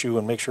in an issue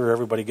and make sure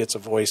everybody gets a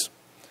voice.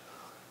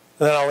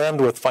 And then I'll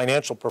end with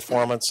financial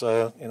performance,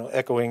 you know,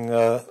 echoing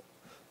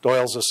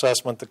Doyle's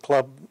assessment. The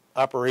club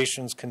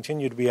operations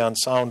continue to be on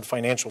sound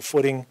financial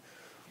footing.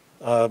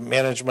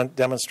 Management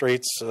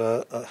demonstrates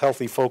a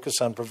healthy focus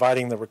on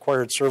providing the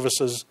required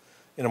services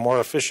in a more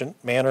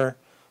efficient manner.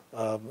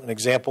 An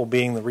example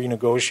being the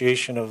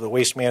renegotiation of the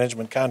waste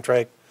management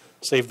contract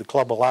saved the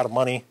club a lot of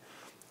money,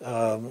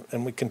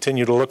 and we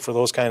continue to look for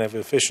those kind of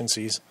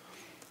efficiencies.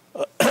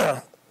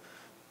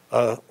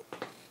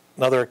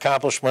 Another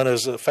accomplishment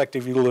is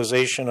effective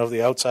utilization of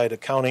the outside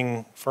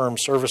accounting firm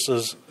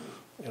services.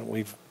 And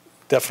we've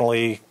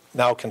definitely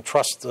now can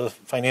trust the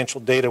financial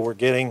data we're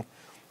getting,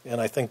 and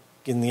I think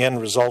in the end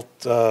result,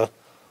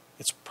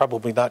 it's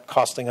probably not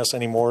costing us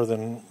any more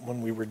than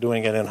when we were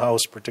doing it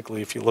in-house,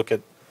 particularly if you look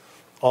at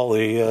all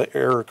the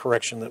error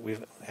correction that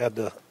we've had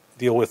to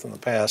deal with in the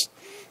past.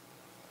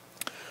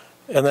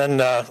 And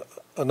then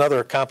another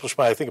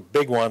accomplishment, I think a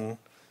big one,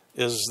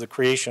 is the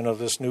creation of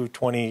this new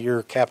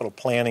 20-year capital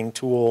planning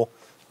tool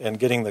and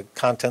getting the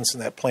contents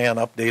in that plan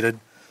updated.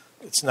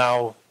 It's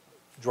now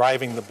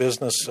driving the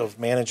business of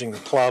managing the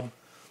club,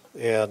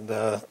 and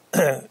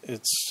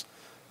it's,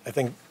 I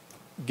think,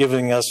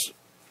 giving us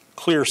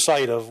clear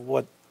sight of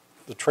what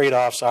the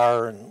trade-offs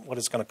are and what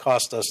it's going to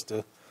cost us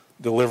to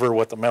deliver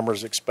what the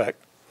members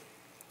expect.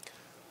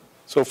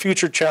 So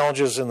future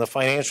challenges in the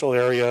financial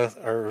area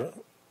are,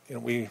 you know,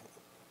 we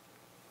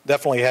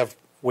definitely have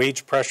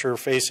wage pressure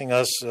facing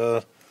us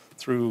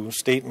through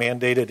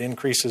state-mandated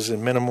increases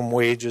in minimum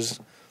wages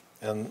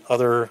and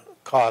other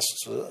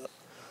costs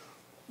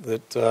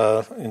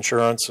that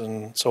insurance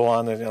and so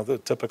on, and, you know, the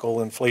typical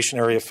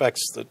inflationary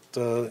effects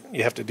that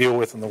you have to deal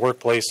with in the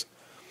workplace.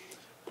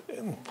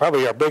 And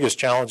probably our biggest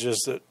challenge is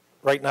that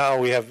right now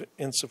we have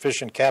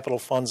insufficient capital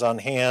funds on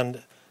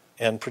hand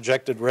and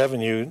projected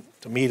revenue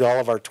to meet all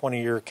of our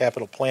 20-year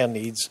capital plan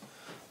needs,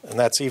 and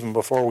that's even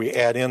before we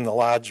add in the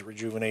lodge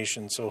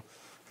rejuvenation. So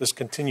this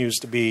continues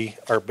to be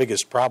our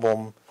biggest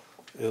problem,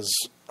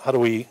 is how do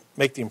we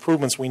make the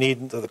improvements we need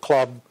into the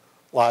club,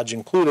 lodge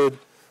included,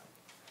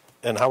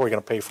 and how are we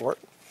going to pay for it?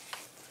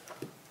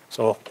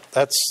 So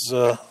that's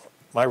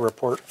my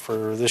report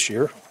for this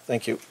year.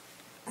 Thank you.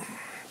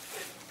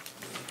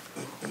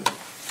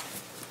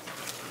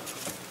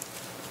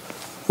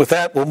 With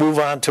that, we'll move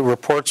on to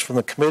reports from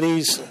the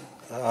committees.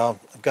 I've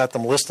got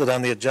them listed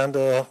on the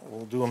agenda.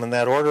 We'll do them in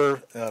that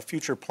order.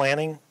 Future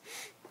planning.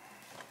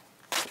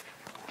 I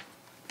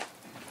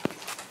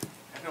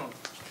don't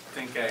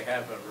think I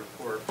have a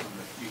report from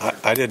the future.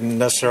 I didn't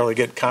necessarily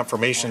get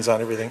confirmations on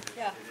everything.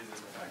 Yeah.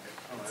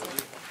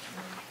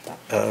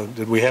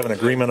 Did we have an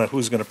agreement on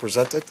who's going to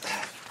present it?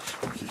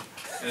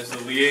 As the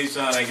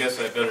liaison, I guess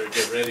I better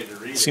get ready to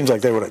read it. Seems like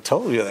they would have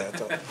told you that,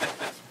 though. I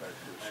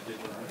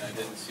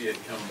didn't see it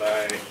come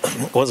by.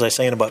 What was I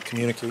saying about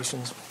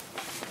communications?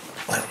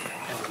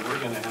 We're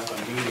going to have a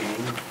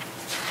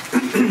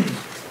meeting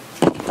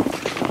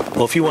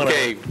Well, if you want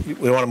Okay. to,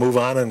 we want to move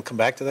on and come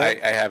back to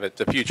that? I have it.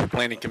 The Future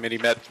Planning Committee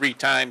met 3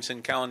 times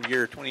in calendar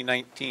year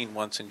 2019,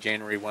 once in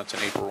January, once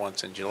in April,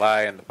 once in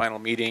July, and the final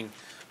meeting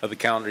of the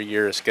calendar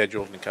year is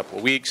scheduled in a couple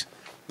of weeks.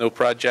 No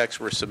projects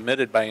were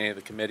submitted by any of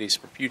the committees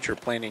for Future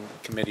Planning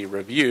Committee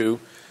review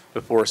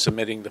before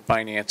submitting the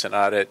Finance and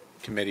Audit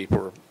Committee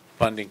for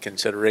funding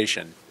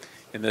consideration.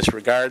 In this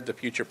regard, the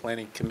Future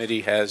Planning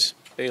Committee has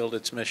failed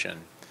its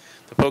mission.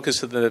 The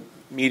focus of the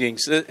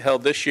meetings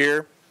held this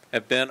year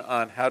have been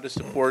on how to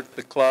support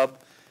the club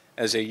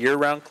as a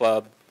year-round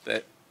club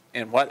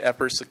and what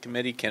efforts the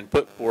committee can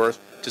put forth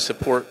to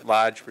support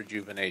lodge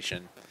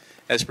rejuvenation.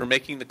 As for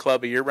making the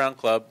club a year-round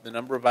club, the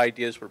number of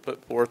ideas were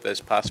put forth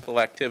as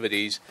possible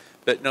activities,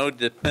 but no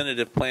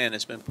definitive plan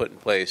has been put in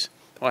place.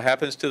 What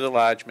happens to the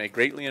lodge may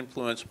greatly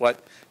influence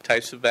what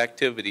types of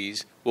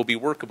activities will be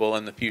workable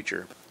in the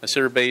future. A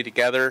survey to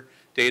gather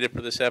data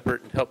for this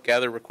effort and help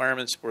gather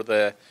requirements for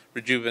the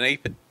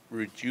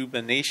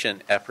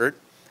rejuvenation effort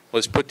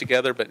was put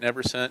together but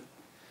never sent.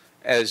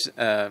 As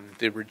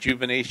the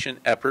rejuvenation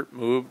effort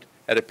moved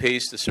at a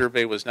pace the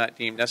survey was not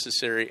deemed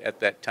necessary at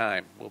that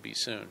time, will be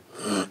soon,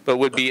 but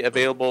would be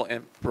available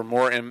for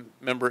more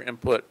member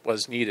input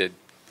was needed.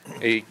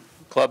 A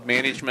club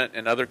management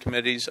and other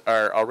committees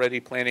are already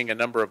planning a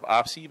number of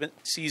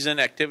off-season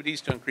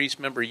activities to increase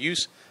member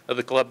use of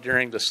the club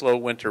during the slow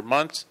winter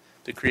months.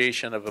 The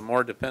creation of a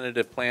more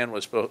definitive plan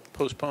was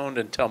postponed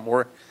until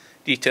more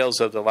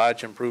details of the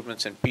lodge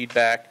improvements and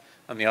feedback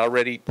on the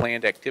already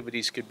planned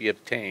activities could be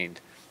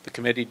obtained. The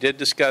committee did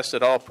discuss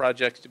that all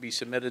projects to be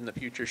submitted in the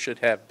future should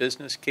have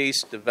business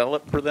case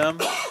developed for them.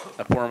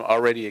 A form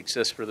already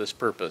exists for this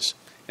purpose,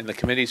 and the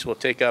committees will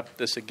take up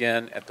this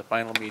again at the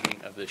final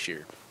meeting of this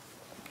year.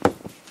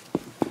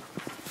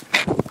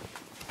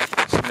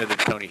 Submitted,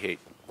 Tony Haight.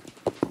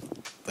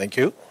 Thank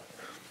you.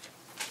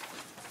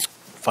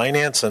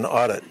 Finance and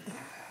Audit.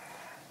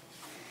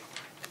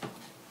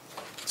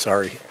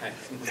 Sorry.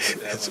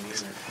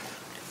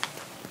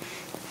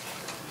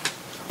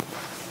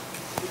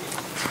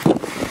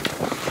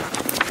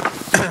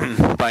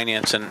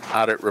 Finance and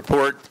Audit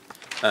Report.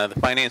 The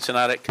Finance and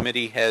Audit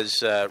Committee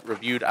has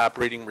reviewed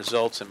operating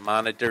results and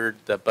monitored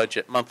the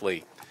budget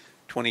monthly.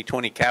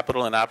 2020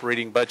 capital and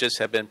operating budgets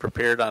have been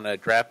prepared on a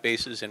draft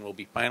basis and will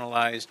be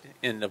finalized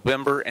in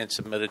November and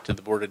submitted to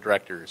the Board of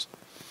Directors.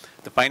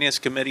 The Finance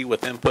Committee,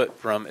 with input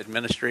from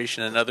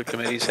administration and other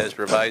committees, has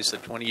revised the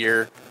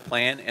 20-year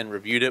plan and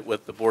reviewed it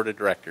with the Board of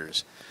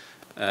Directors.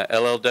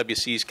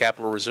 LLWC's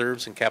capital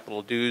reserves and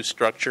capital dues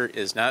structure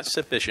is not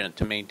sufficient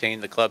to maintain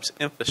the club's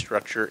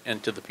infrastructure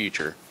into the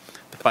future.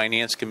 The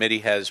Finance Committee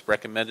has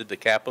recommended the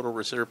capital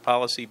reserve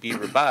policy be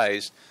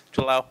revised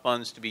to allow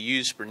funds to be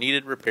used for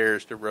needed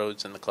repairs to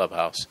roads in the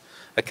clubhouse.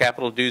 A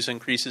capital dues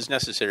increase is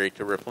necessary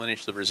to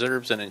replenish the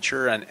reserves and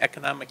ensure an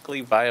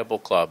economically viable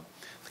club.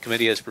 The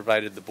committee has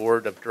provided the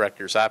Board of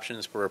Directors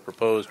options for a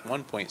proposed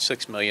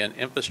 $1.6 million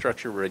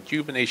infrastructure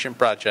rejuvenation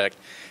project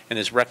and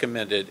has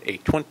recommended a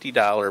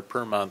 $20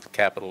 per month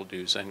capital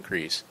dues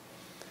increase.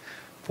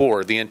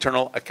 4, the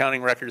internal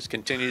accounting records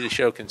continue to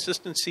show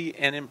consistency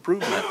and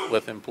improvement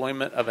with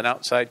employment of an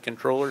outside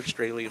controller,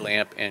 Straley,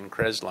 Lamp, and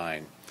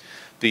Cresline.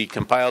 The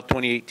compiled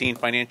 2018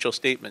 financial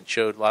statement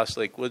showed Lost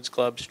Lake Woods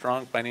Club's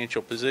strong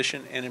financial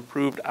position and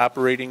improved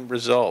operating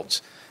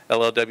results.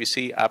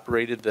 LLWC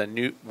operated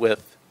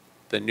with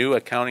the new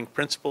accounting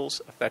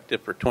principles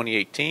effective for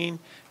 2018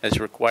 as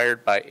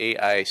required by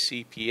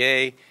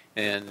AICPA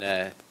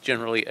and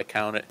generally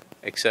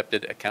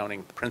accepted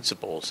accounting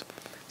principles.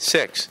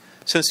 6,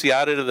 since the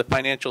audit of the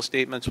financial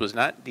statements was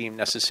not deemed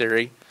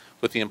necessary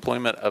with the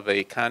employment of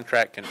a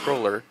contract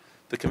controller,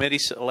 the committee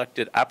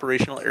selected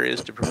operational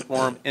areas to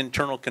perform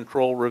internal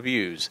control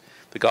reviews.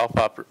 The golf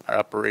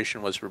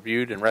operation was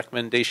reviewed and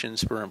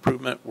recommendations for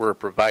improvement were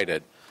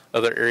provided.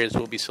 Other areas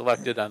will be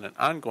selected on an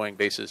ongoing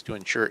basis to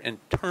ensure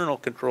internal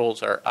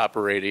controls are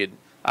operating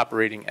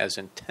as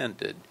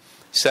intended.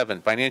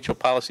 7, financial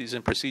policies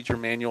and procedure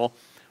manual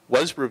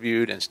was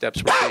reviewed and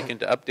steps were taken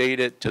to update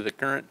it to the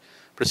current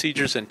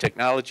procedures and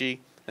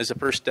technology. As a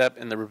first step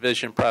in the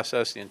revision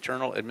process, the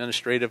internal,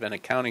 administrative, and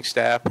accounting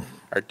staff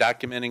are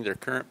documenting their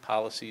current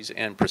policies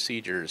and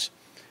procedures.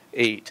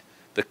 8,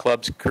 the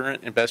club's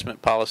current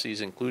investment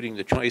policies, including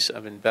the choice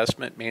of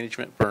investment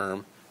management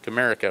firm,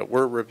 Comerica,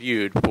 were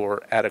reviewed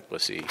for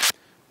adequacy.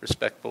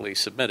 Respectfully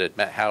submitted,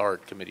 Matt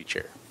Howard, Committee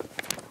Chair.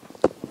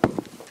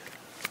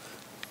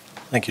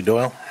 Thank you,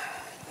 Doyle.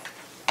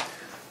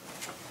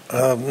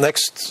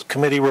 Next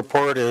committee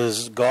report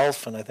is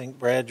golf, and I think,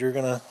 Brad, you're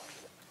going to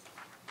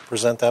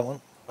present that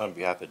one? On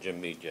behalf of Jim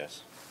Mead,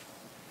 yes.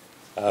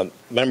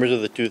 Members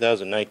of the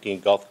 2019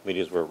 golf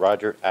committees were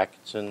Roger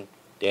Atkinson,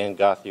 Dan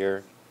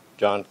Gauthier,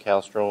 John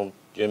Kallstrom,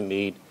 Jim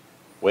Mead,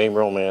 Wayne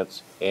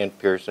Romance, Ann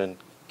Pearson,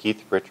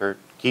 Keith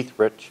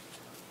Rich,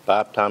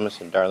 Bob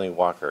Thomas, and Darlene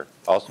Walker.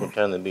 Also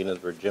attending the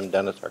meetings were Jim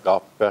Dennis, our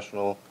golf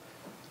professional,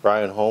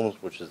 Brian Holmes,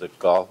 which is the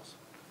golf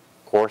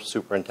course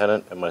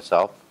superintendent, and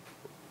myself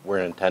were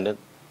in attendance.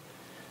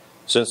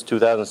 Since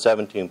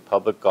 2017,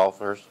 public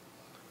golfers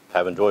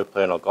have enjoyed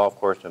playing on a golf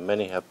course, and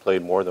many have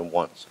played more than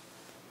once.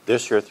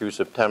 This year through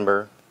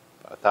September,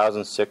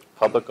 1,006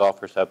 public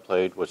golfers have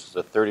played, which is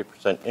a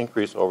 30%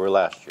 increase over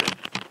last year.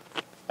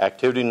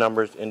 Activity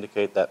numbers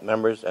indicate that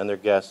members and their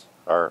guests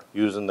are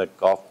using the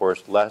golf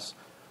course less,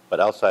 but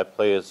outside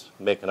play is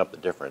making up the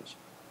difference.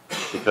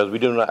 Because we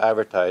do not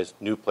advertise,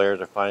 new players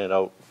are finding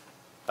out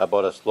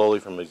about us slowly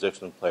from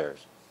existing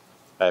players.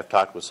 I have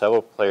talked with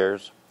several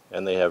players,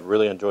 and they have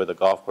really enjoyed the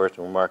golf course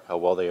and remarked how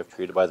well they are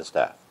treated by the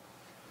staff.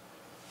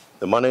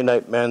 The Monday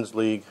Night Men's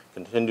League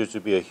continues to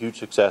be a huge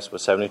success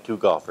with 72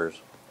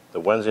 golfers. The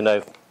Wednesday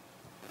Night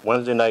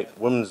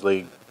Women's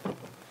League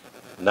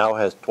now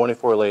has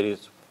 24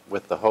 ladies,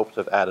 with the hopes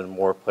of adding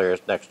more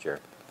players next year.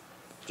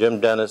 Jim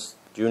Dennis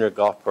Junior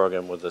Golf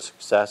Program was a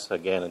success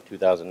again in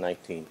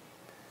 2019.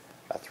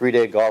 A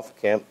 3-day golf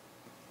camp,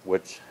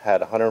 which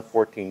had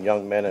 114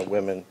 young men and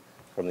women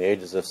from the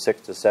ages of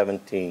 6 to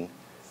 17,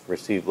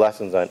 received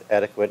lessons on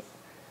etiquette,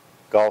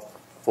 golf,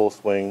 full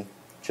swing,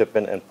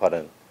 chipping, and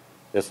putting.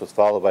 This was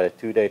followed by a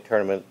 2-day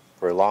tournament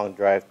for a long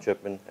drive,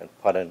 chipping, and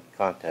putting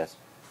contest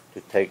to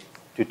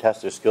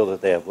test their skills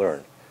that they have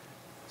learned.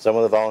 Some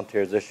of the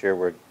volunteers this year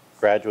were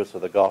graduates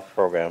of the golf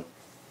program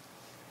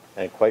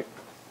and quite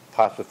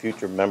possible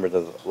future members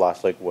of the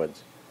Lost Lake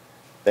Woods.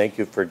 Thank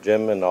you for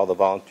Jim and all the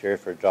volunteers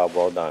for a job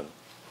well done.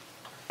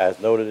 As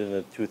noted in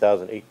the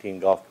 2018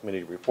 Golf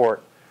Committee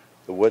report,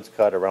 the woods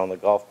cut around the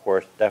golf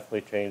course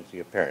definitely changed the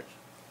appearance.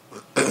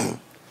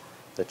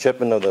 The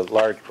chipping of the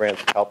large branch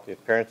helped the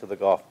appearance of the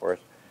golf course,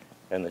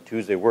 and the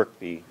Tuesday work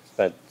bee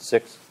spent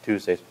 6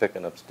 Tuesdays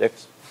picking up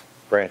sticks,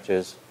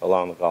 branches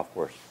along the golf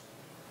course.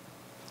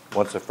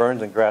 Once the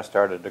ferns and grass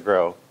started to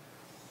grow,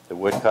 the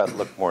woodcut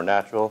looked more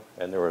natural,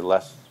 and there were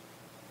less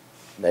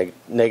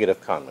negative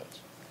comments.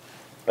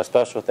 A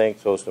special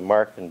thanks goes to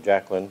Mark and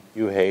Jacqueline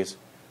Hayes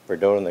for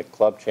donating the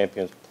Club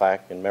Champions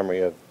plaque in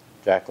memory of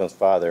Jacqueline's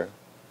father,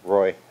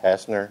 Roy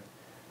Hassner,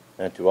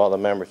 and to all the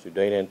members who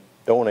donated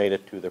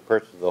to the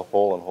purchase of the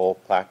hole-in-hole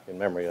plaque in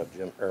memory of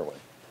Jim Irwin.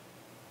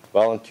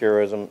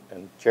 Volunteerism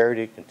and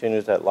charity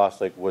continues at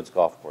Lost Lake Woods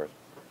Golf Course.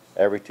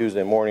 Every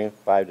Tuesday morning,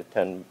 5 to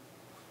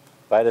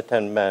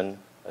 10 men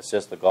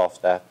assist the golf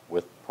staff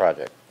with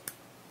projects.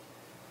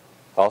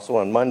 Also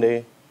on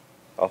Monday,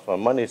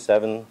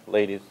 7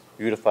 ladies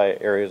beautify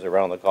areas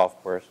around the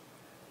golf course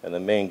and the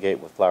main gate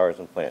with flowers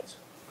and plants.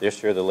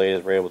 This year, the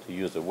ladies were able to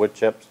use the wood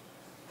chips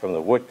from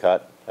the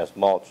woodcut as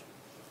mulch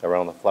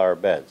around the flower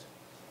beds.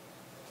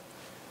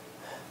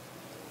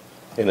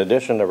 In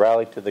addition, the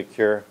Rally to the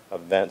Cure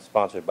event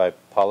sponsored by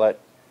Paulette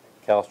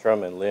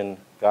Kallstrom and Lynn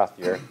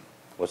Gauthier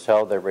was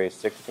held that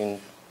raised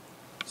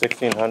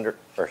 $1,600,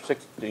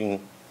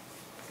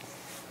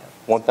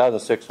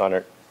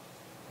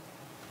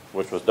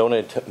 which was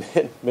donated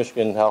to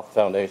Michigan Health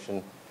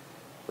Foundation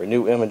for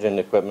new imaging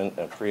equipment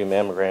and free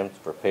mammograms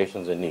for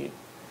patients in need.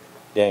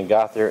 Dan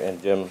Gauthier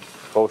and Jim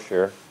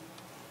Bosher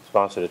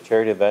sponsored a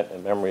charity event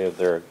in memory of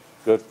their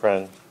good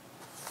friend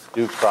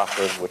Stu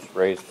Crawford, which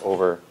raised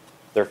over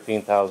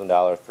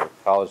 $13,000 for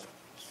college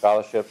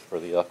scholarships for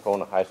the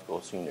Alcona High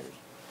School seniors.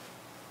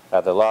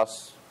 At the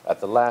last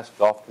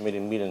Golf Committee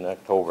meeting in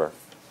October,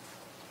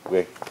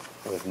 we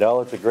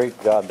acknowledge the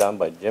great job done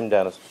by Jim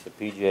Dennis, the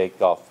PGA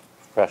golf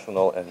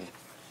professional, and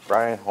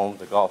Brian Holmes,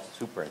 the golf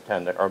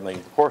superintendent, or the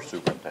course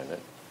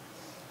superintendent.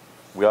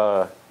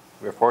 We're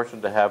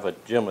fortunate to have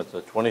Jim as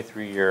a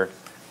 23-year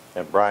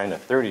and Brian a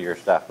 30-year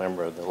staff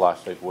member of the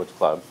Lost Lake Woods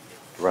Club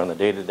to run the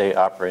day-to-day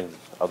operations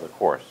of the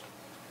course.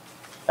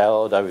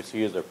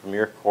 LLWC is a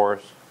premier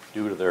course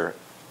due to their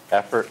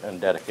effort and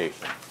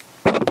dedication.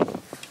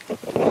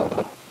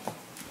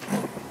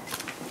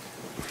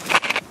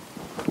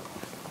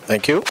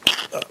 Thank you.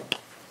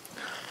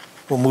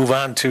 We'll move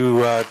on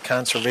to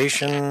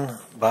conservation.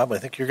 Bob, I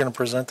think you're going to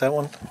present that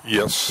one.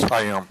 Yes,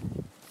 I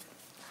am.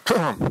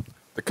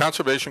 The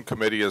Conservation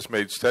Committee has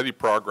made steady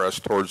progress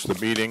towards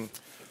meeting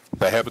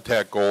the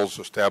habitat goals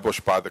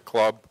established by the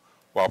club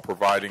while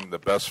providing the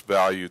best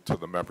value to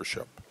the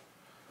membership.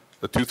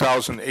 The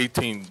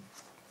 2018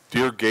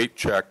 Deer Gate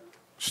Check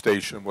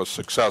Station was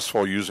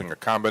successful using a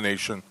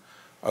combination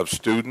of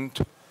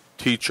student,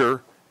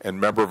 teacher, and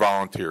member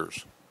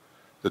volunteers.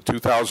 The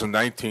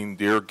 2019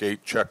 Deer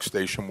Gate Check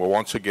Station will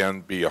once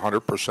again be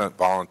 100%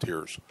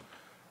 volunteers.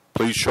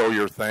 Please show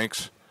your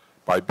thanks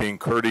by being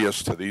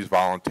courteous to these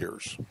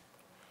volunteers.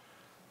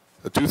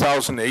 The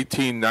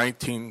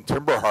 2018-19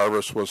 timber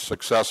harvest was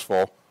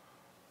successfully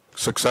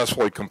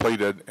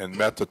completed and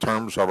met the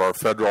terms of our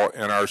federal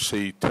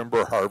NRC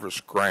timber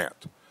harvest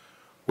grant,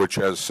 which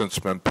has since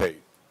been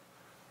paid.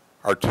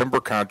 Our timber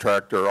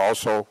contractor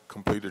also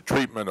completed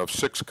treatment of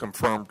 6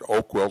 confirmed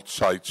oak wilt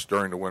sites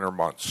during the winter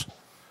months.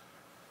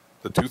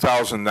 The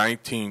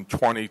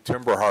 2019-20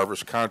 timber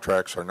harvest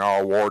contracts are now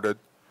awarded.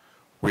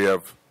 We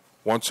have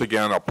once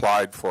again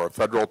applied for a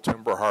federal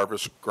timber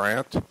harvest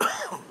grant.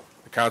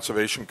 The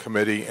Conservation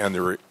Committee and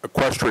the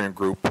Equestrian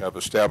Group have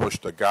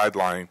established a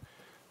guideline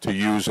to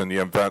use in the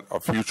event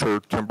of future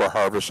timber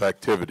harvest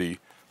activity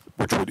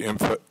which would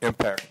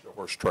impact the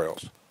horse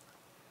trails.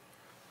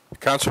 The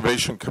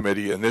Conservation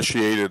Committee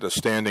initiated a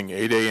standing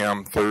 8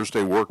 a.m.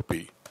 Thursday work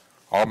bee.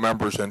 All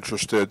members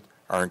interested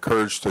are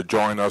encouraged to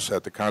join us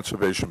at the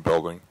Conservation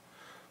Building.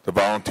 The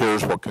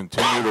volunteers will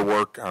continue to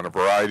work on a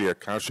variety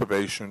of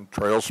conservation,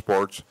 trail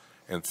sports,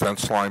 and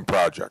fence line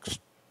projects.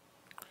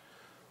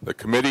 The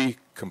committee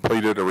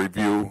completed a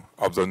review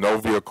of the no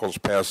vehicles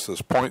past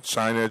this point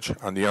signage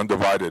on the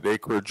undivided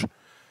acreage.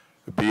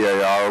 The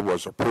BAR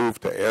was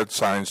approved to add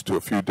signs to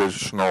a few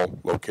additional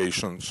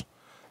locations.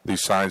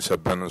 These signs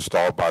have been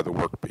installed by the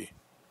work bee.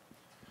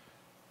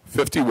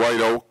 50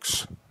 white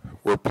oaks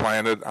were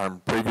planted on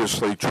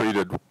previously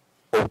treated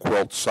oak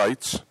wilt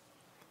sites.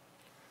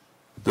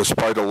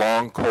 Despite a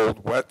long,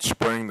 cold, wet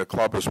spring, the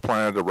club has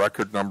planted a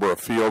record number of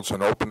fields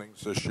and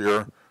openings this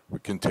year. We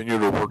continue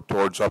to work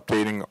towards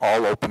updating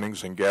all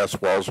openings and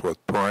gas wells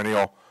with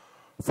perennial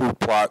food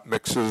plot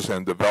mixes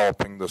and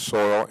developing the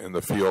soil in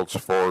the fields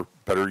for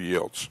better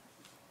yields.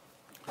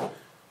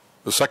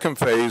 The second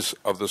phase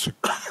of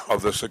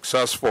the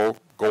successful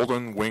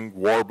golden winged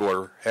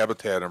warbler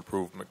habitat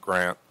improvement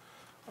grant,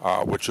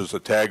 which is a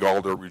tag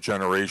alder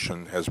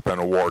regeneration, has been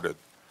awarded.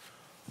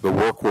 The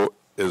work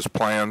is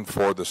planned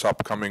for this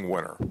upcoming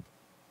winter.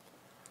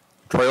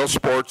 Trail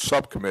Sports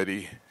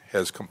Subcommittee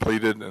has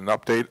completed an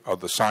update of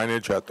the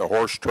signage at the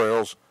horse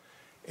trails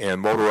and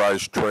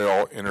motorized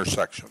trail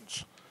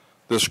intersections.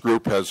 This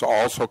group has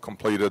also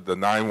completed the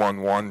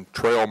 911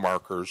 trail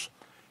markers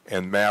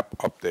and map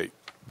update.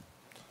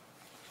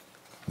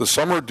 The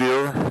summer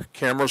deer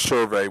camera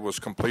survey was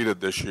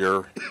completed this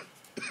year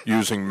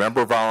using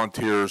member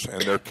volunteers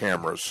and their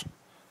cameras.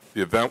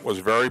 The event was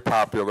very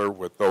popular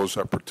with those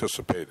that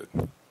participated.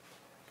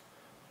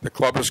 The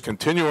club is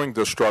continuing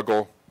to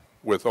struggle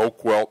with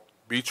oak wilt,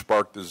 beech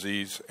bark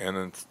disease, and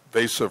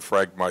invasive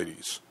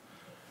Phragmites.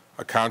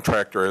 A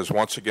contractor has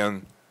once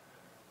again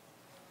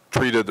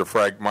treated the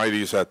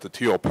Phragmites at the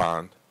teal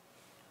pond.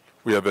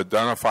 We have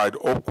identified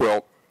oak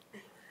wilt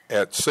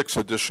at 6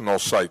 additional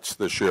sites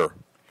this year.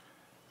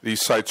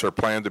 These sites are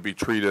planned to be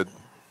treated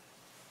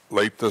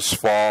late this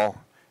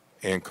fall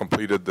and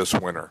completed this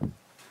winter.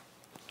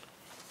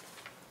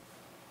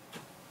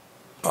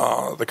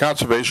 The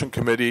Conservation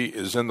Committee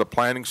is in the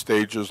planning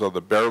stages of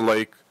the Bear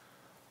Lake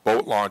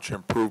Boat Launch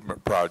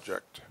Improvement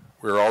Project.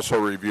 We are also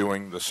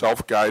reviewing the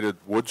self-guided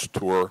woods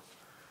tour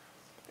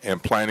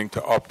and planning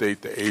to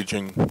update the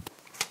aging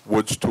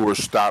woods tour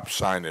stop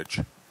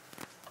signage.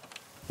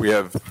 We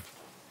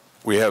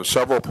have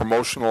several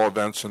promotional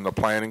events in the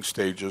planning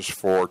stages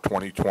for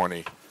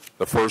 2020,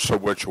 the first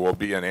of which will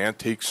be an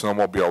antique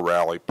snowmobile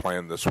rally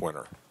planned this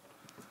winter.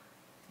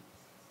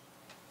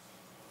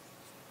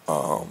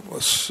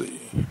 Let's see.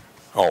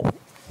 Oh,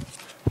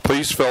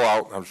 please fill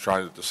out, I was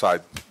trying to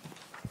decide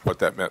what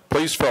that meant.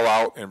 Please fill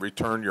out and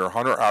return your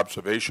hunter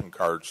observation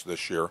cards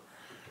this year.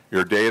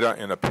 Your data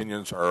and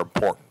opinions are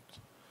important.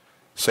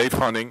 Safe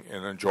hunting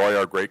and enjoy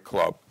our great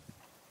club.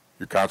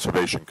 Your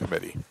Conservation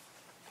Committee.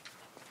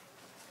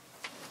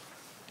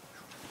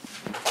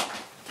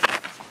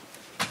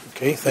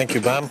 Okay, thank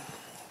you, Bob.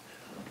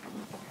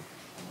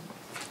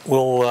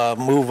 We'll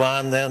move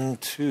on then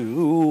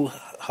to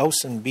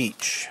House and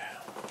Beach.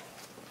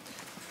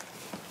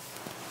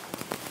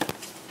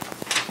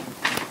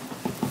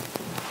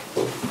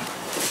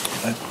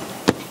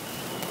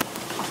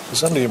 I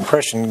was under the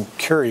impression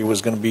Kerry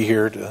was going to be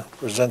here to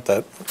present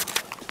that.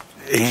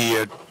 He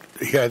had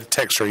a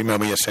text or email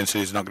me a sense that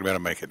he's not going to be able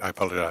to make it. I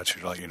apologize,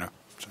 to let you know.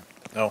 So.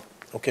 Oh,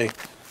 okay.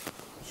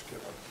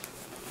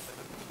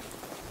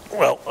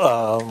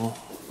 Well,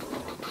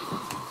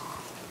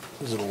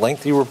 is it a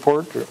lengthy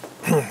report? Or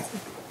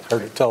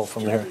hard to tell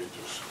from here.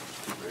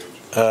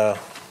 I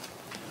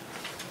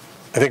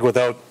think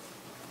without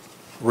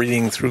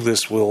reading through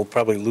this, we'll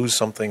probably lose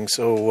something.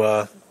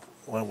 So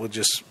we'll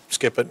just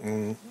skip it,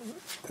 and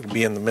it'll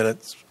be in the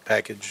minutes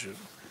package.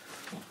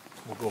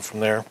 We'll go from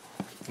there.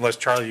 Unless,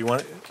 Charlie, you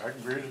want it? I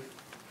can read it.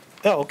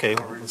 Oh, okay.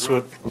 That's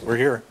what we're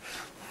here.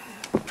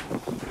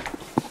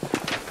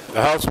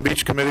 The House and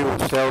Beach Committee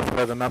was established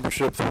by the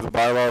membership through the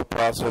bylaw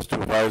process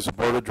to advise the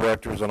Board of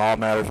Directors on all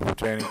matters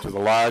pertaining to the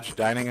lodge,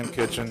 dining and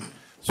kitchen,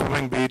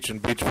 swimming beach,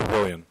 and beach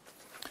pavilion.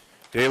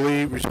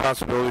 Daily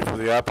responsibility for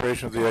the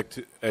operation of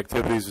the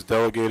activities is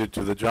delegated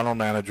to the General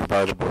Manager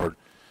by the Board.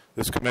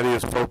 This committee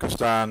is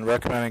focused on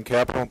recommending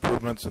capital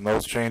improvements and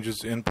those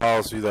changes in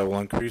policy that will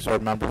increase our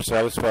members'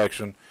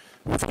 satisfaction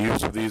with the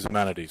use of these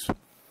amenities.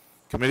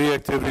 Committee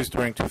activities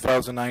during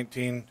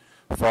 2019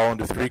 fall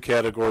into 3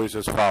 categories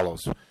as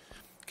follows: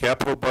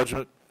 capital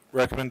budget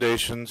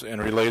recommendations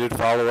and related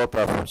follow-up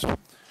efforts,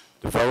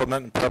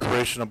 development and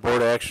preparation of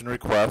board action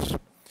requests,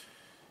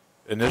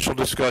 initial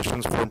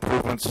discussions for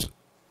improvements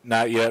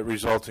not yet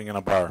resulting in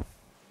a bar.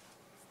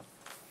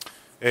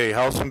 A,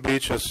 House and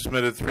Beach has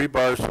submitted 3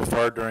 bars so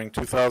far during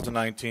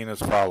 2019 as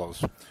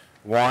follows.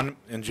 1,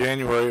 in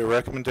January, a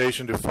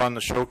recommendation to fund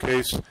the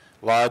Showcase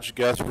Lodge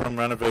guest room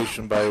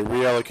renovation by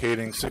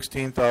reallocating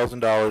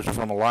 $16,000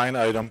 from a line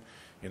item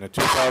in a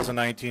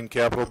 2019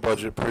 capital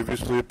budget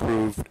previously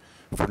approved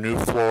for new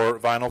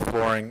vinyl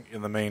flooring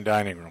in the main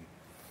dining room.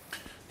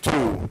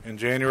 2, in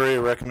January,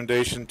 a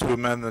recommendation to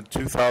amend the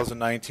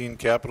 2019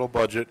 capital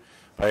budget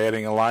by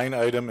adding a line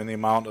item in the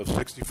amount of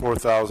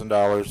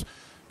 $64,000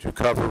 to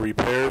cover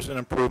repairs and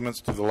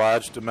improvements to the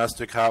lodge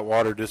domestic hot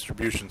water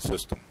distribution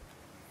system.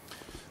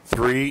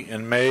 3,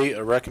 in May,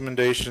 a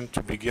recommendation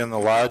to begin the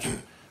lodge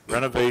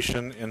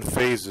renovation in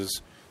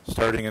phases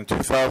starting in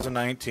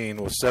 2019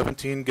 with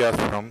 17 guest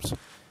rooms,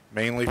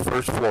 mainly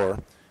first floor,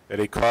 at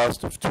a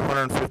cost of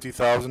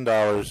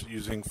 $250,000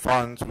 using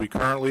funds we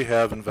currently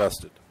have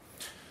invested.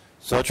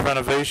 Such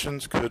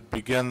renovations could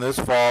begin this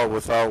fall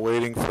without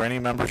waiting for any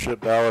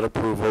membership ballot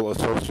approval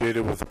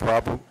associated with the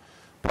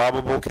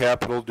probable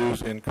capital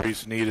dues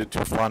increase needed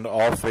to fund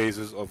all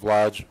phases of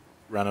lodge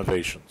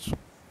renovations.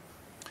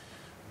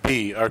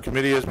 B, our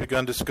committee has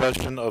begun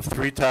discussion of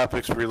 3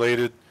 topics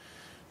related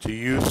to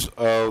use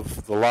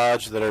of the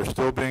lodge that are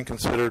still being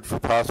considered for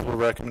possible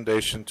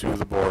recommendation to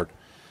the board.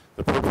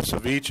 The purpose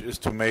of each is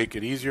to make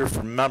it easier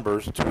for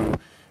members to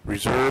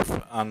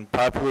reserve on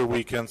popular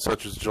weekends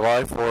such as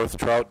July 4th,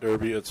 Trout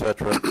Derby,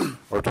 etc.,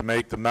 or to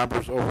make the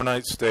members'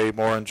 overnight stay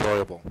more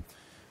enjoyable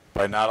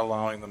by not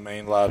allowing the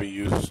main lobby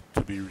use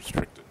to be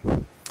restricted.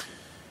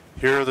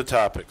 Here are the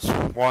topics.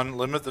 1,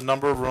 limit the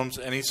number of rooms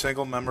any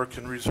single member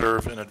can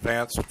reserve in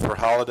advance for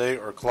holiday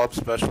or club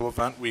special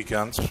event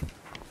weekends.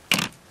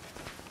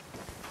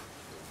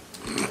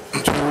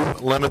 2,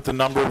 limit the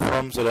number of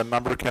rooms that a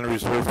member can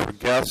reserve for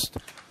guests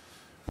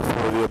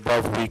for the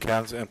above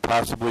weekends and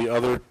possibly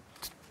other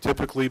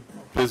typically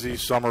busy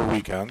summer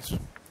weekends.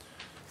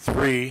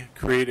 3,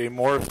 create a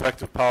more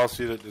effective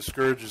policy that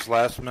discourages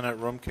last-minute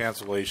room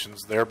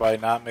cancellations, thereby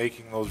not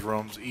making those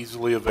rooms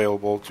easily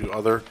available to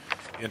other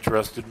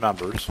interested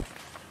members.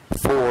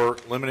 4,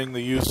 limiting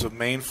the use of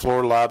main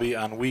floor lobby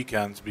on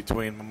weekends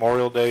between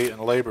Memorial Day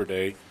and Labor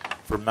Day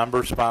for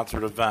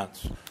member-sponsored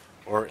events,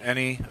 or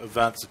any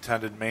events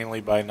attended mainly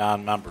by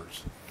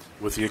non-members,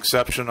 with the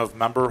exception of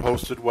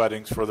member-hosted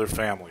weddings for their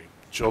family,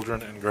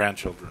 children, and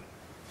grandchildren.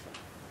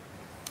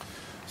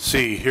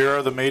 C, here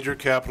are the major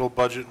capital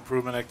budget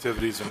improvement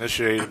activities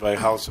initiated by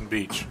House and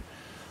Beach.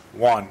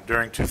 1,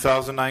 during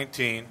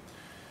 2019,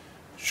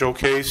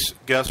 showcase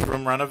guest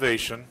room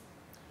renovation,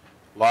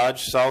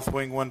 lodge south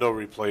wing window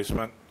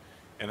replacement,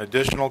 and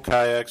additional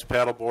kayaks,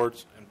 paddle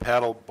boards, and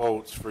paddle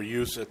boats for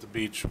use at the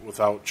beach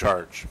without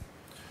charge.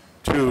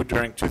 2,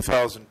 during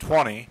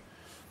 2020,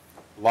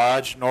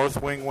 lodge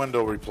north wing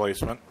window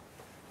replacement.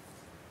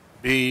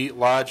 B,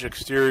 lodge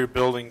exterior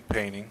building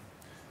painting.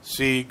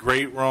 C,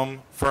 great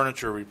room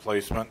furniture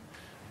replacement.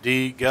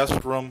 D,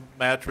 guest room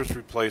mattress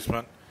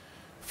replacement,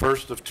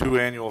 first of 2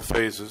 annual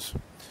phases.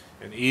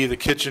 And E, the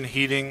kitchen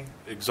heating,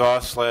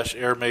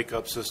 exhaust/air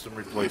makeup system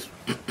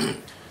replacement.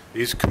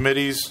 These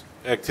committees'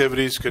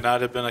 activities could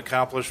not have been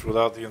accomplished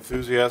without the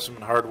enthusiasm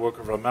and hard work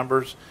of our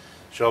members,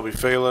 Shelby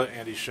Fela,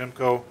 Andy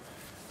Shimko,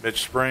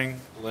 Mitch Spring,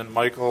 Lynn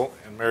Michael,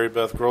 and Mary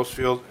Beth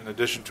Grossfield, in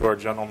addition to our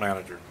general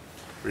manager.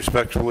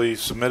 Respectfully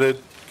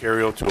submitted,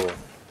 Carrie O'Toole.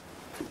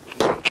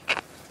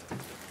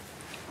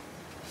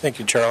 Thank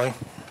you, Charlie.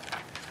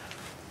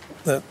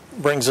 That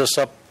brings us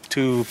up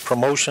to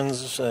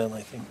promotions, and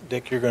I think,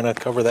 Dick, you're going to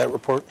cover that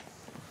report?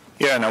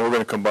 Yeah, now we're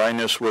going to combine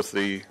this with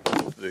the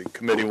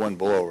committee one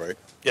below, right?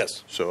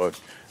 Yes. So, all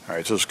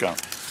right, so let's go. All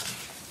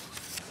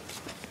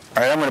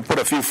right, I'm going to put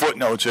a few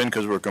footnotes in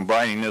because we're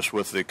combining this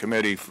with the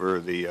committee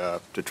for the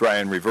to try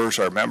and reverse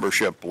our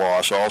membership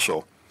loss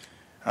also.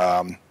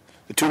 The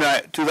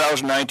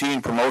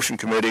 2019 promotion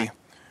committee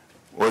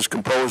was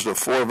composed of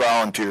 4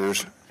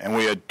 volunteers, and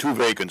we had 2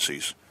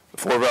 vacancies. The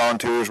 4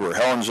 volunteers were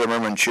Helen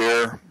Zimmerman,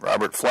 chair,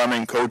 Robert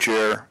Fleming,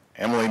 co-chair,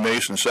 Emily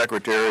Mason,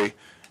 secretary,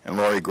 and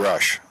Lori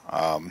Grush.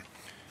 One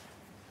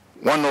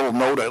little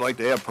note I'd like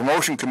to have,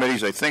 promotion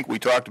committees, I think we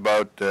talked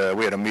about,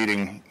 we had a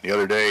meeting the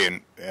other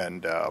day,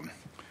 and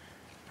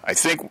I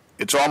think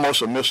it's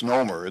almost a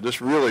misnomer.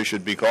 This really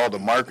should be called the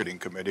marketing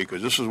committee,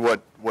 because this is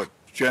what's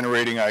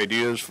generating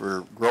ideas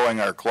for growing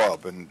our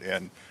club,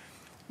 and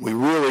we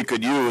really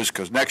could use,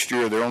 because next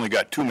year they only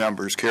got 2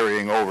 members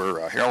carrying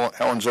over.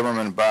 Helen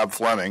Zimmerman and Bob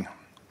Fleming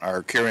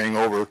are carrying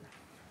over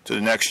to the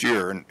next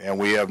year, and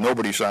we have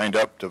nobody signed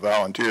up to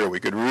volunteer.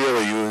 We could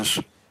really use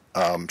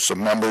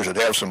some members that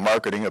have some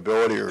marketing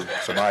ability or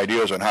some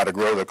ideas on how to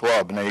grow the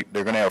club, and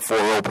they're going to have 4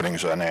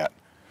 openings on that.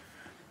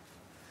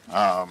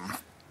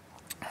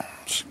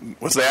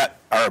 With that,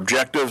 our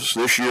objectives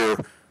this year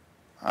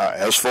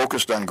has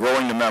focused on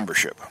growing the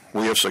membership.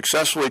 We have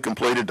successfully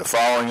completed the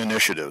following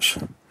initiatives.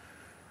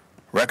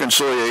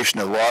 Reconciliation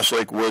of Lost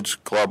Lake Woods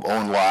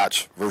Club-owned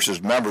lots versus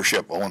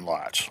membership-owned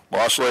lots.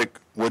 Lost Lake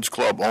Woods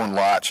Club-owned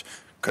lots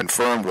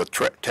confirmed with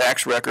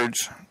tax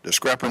records,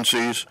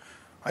 discrepancies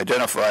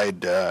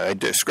identified,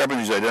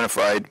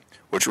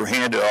 which were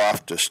handed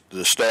off to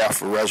the staff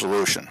for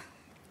resolution.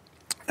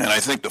 And I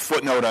think the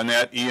footnote on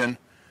that, Ian,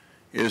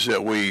 is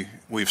that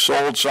we've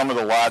sold some of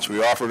the lots.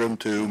 We offered them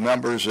to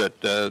members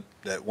that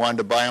wanted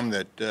to buy them,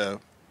 that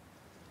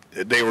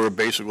they were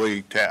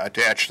basically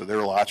attached to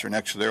their lots or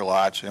next to their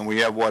lots. And we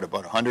have, what,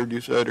 about 100, you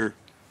said? Or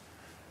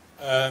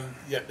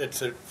yeah,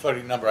 it's a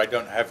floating number. I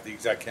don't have the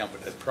exact count,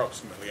 but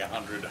approximately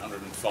 100,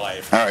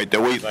 105. All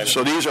right.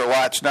 So these are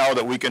lots now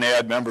that we can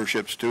add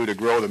memberships to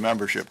grow the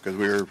membership, because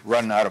we were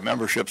running out of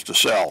memberships to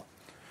sell.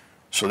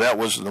 So that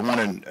was the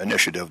one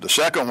initiative. The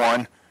second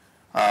one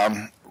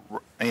the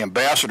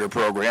ambassador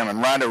program,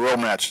 and Rhonda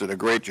Romance did a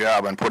great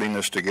job on putting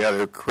this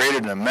together,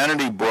 created an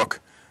amenity book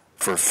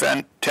for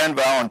 10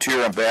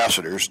 volunteer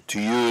ambassadors to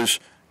use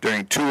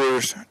during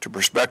tours to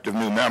prospective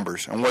new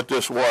members. And what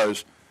this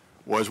was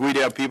we'd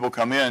have people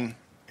come in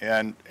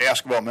and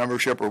ask about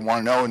membership or want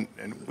to know,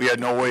 and we had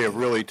no way of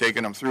really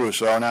taking them through.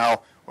 So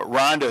now what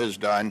Rhonda has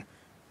done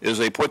is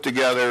they put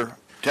together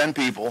 10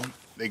 people.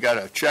 They got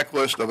a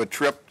checklist of a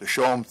trip to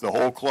show them the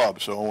whole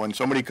club. So when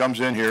somebody comes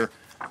in here,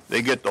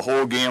 they get the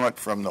whole gamut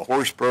from the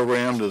horse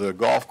program to the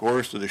golf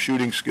course to the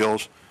shooting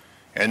skills.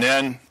 And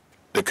then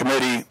the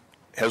committee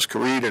has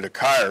created a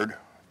card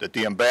that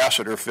the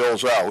ambassador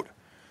fills out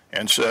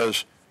and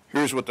says,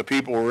 here's what the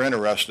people were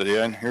interested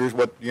in. Here's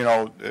what,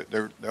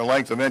 their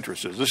length of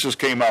interest is. This just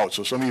came out,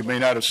 so some of you may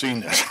not have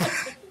seen this.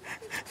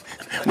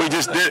 We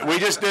just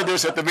did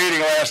this at the meeting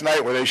last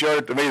night where they showed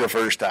it to me the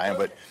first time.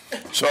 But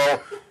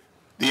so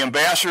the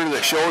ambassador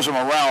that shows them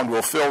around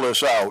will fill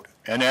this out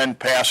and then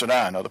pass it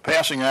on. Now, the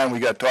passing on we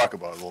got to talk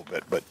about a little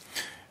bit. But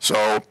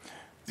so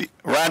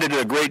Rhonda did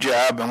a great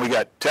job, and we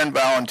got 10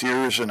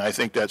 volunteers, and I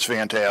think that's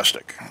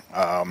fantastic.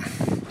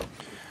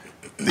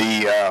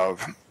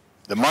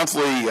 The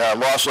monthly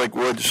Lost Lake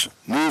Woods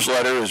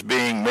newsletter is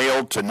being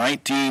mailed to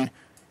 19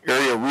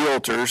 area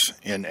realtors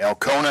in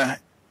Alcona,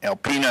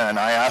 Alpena, and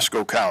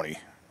Iosco County.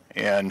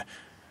 And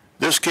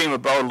this came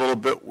about a little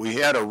bit. We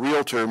had a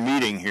realtor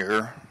meeting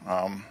here.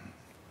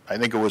 I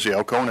think it was the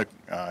Alpena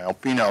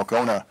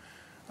Alcona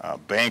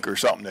bank or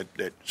something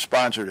that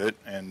sponsored it.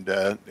 And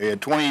they had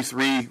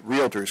 23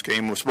 realtors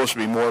came. It was supposed to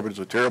be more, but it was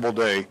a terrible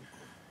day.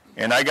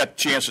 And I got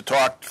the chance to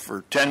talk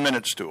for 10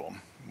 minutes to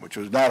them, which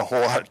was not a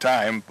whole lot of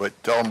time,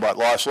 but tell them about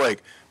Lost Lake.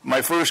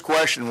 My first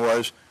question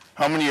was,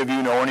 how many of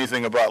you know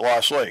anything about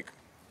Lost Lake?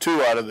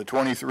 2 out of the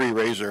 23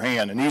 raised their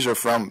hand, and these are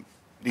from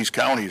these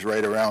counties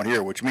right around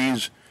here, which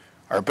means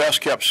our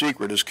best kept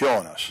secret is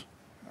killing us.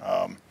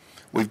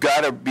 We've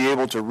got to be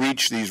able to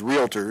reach these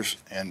realtors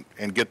and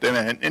get them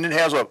in, and it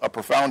has a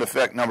profound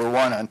effect, number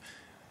one, on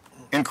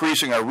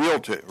increasing our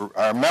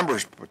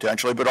members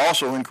potentially, but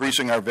also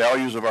increasing our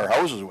values of our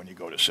houses when you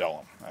go to sell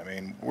them. I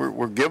mean,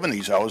 we're giving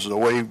these houses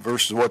away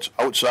versus what's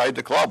outside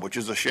the club, which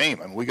is a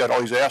shame. I mean, we got all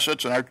these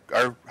assets, and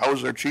our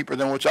houses are cheaper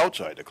than what's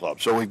outside the club.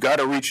 So we've got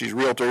to reach these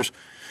realtors.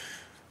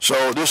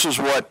 So this is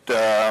what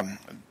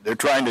they're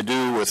trying to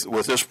do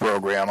with this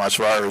program as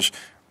far as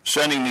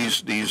sending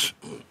these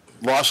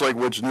Lost Lake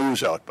Woods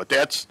news out. But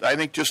that's, I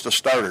think, just a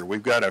starter.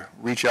 We've got to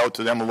reach out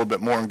to them a little bit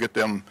more and get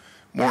them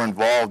more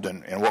involved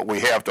in what we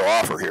have to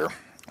offer here.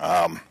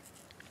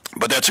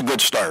 But that's a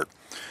good start.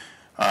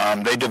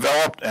 They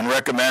developed and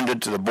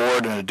recommended to the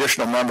board an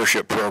additional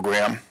membership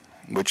program,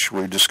 which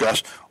we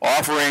discussed,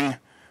 offering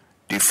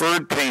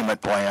deferred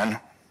payment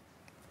plan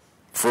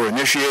for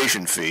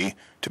initiation fee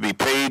to be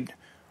paid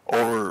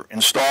over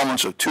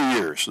installments of 2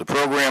 years. The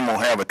program will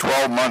have a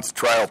 12-month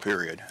trial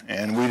period,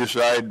 and we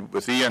decided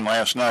with Ian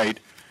last night,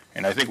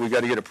 and I think we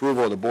got to get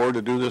approval of the board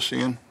to do this,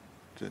 Ian,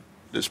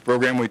 this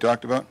program we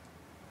talked about?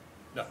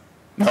 No.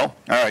 No? All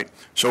right.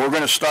 So we're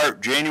going to start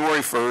January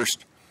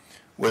 1st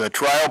with a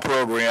trial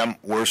program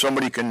where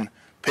somebody can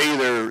pay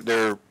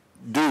their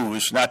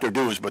dues, not their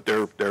dues, but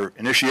their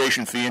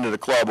initiation fee into the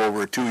club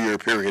over a 2-year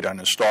period on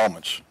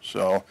installments.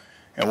 So,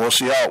 and we'll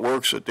see how it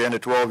works. At the end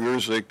of 12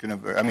 years, at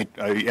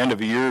the end of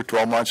a year,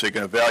 12 months, they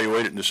can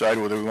evaluate it and decide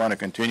whether we want to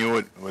continue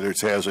it, whether it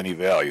has any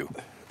value.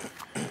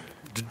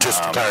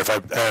 Just to clarify,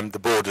 the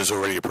board has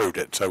already approved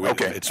it. So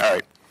okay, all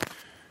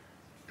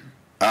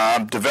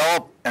right.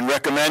 Develop and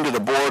recommend to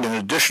the board an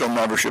additional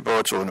membership. Oh,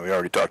 it's the one we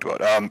already talked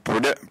about.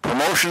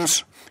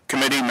 Promotions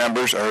committee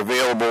members are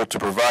available to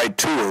provide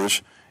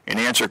tours and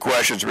answer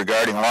questions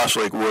regarding Lost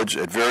Lake Woods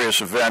at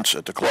various events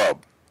at the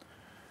club.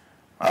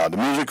 The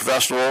music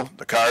festival,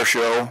 the car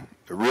show,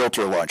 the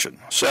realtor luncheon.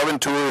 7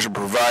 tours are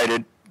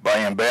provided by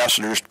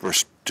ambassadors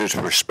to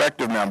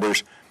prospective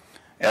members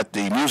at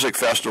the music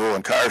festival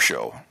and car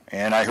show.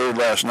 And I heard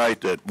last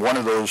night that one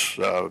of those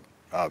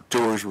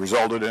tours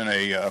resulted in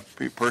a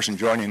person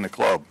joining the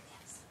club.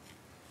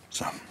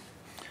 So,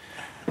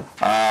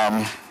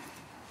 all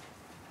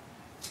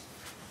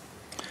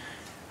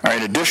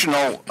right,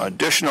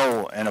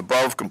 additional and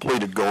above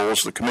completed goals,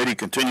 the committee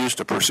continues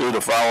to pursue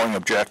the following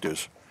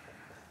objectives.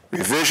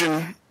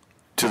 Revision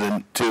to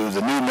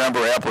the new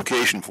member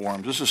application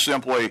forms. This is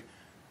simply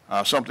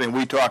something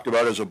we talked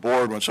about as a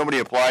board. When somebody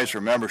applies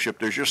for membership,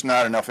 there's just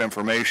not enough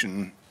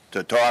information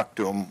to talk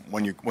to them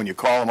when you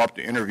call them up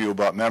to interview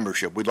about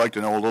membership. We'd like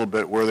to know a little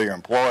bit where they're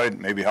employed,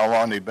 maybe how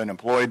long they've been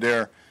employed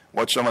there,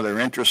 what some of their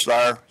interests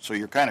are. So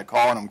you're kind of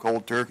calling them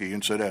cold turkey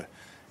instead of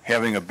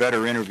having a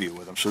better interview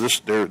with them. So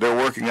they're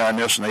working on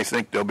this, and they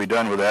think they'll be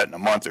done with that in a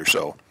month or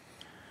so.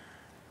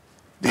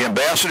 The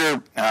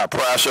ambassador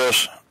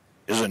process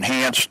is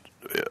enhanced.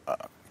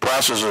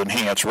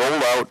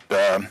 Rolled out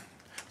the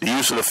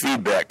use of the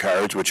feedback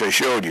cards, which I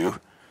showed you,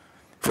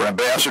 for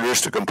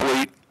ambassadors to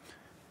complete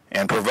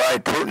and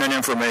provide pertinent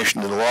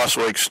information to the Lost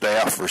Lake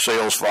staff for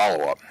sales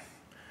follow-up.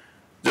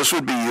 This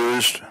would be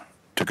used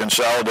to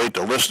consolidate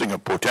the listing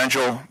of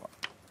potential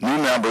new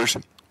members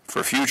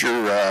for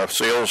future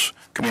sales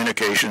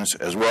communications,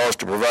 as well as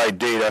to provide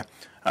data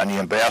on the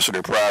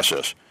ambassador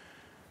process.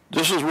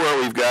 This is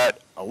where we've got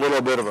a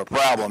little bit of a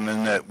problem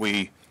in that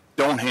we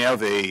don't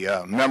have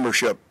a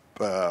membership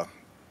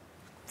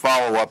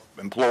follow-up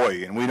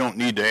employee, and we don't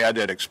need to add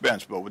that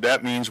expense. But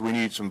that means we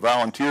need some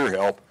volunteer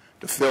help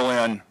to fill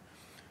in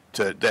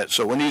to that.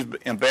 So when these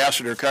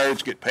ambassador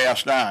cards get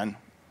passed on,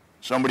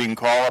 somebody can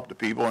call up to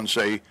people and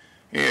say,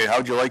 "Hey,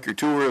 how'd you like your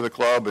tour of the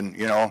club?" And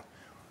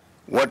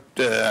what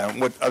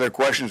other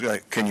questions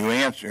can you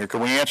answer? Or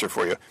can we answer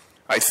for you?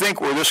 I think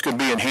where this could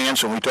be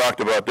enhanced, and we talked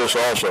about this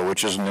also,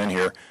 which isn't in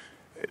here,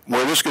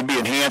 where this could be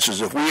enhanced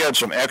is if we had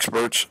some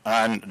experts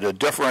on the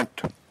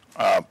different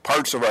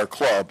parts of our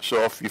club.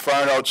 So if you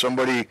find out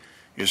somebody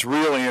is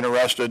really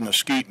interested in the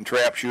skeet and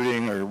trap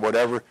shooting or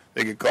whatever,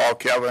 they could call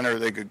Kevin or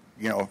they could,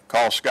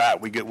 call Scott.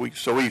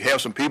 So we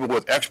have some people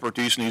with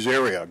expertise in these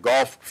areas,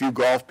 few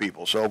golf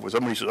people. So if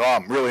somebody says, "Oh,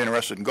 I'm really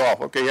interested in golf,"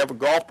 okay, you have a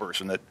golf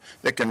person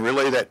that can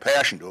relay that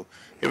passion to them.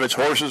 If it's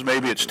horses,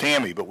 maybe it's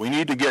Tammy. But we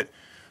need to get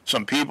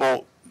some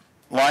people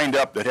lined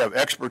up that have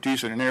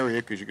expertise in an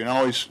area, because you can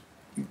always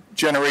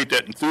generate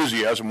that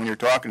enthusiasm when you're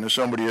talking to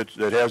somebody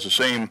that has the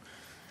same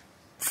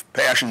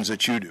passions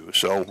that you do.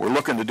 So we're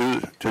looking to do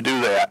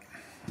that.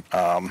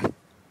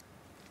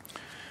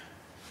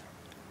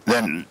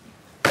 Then,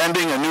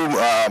 pending a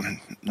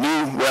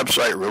new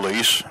website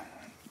release,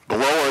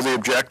 below are the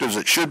objectives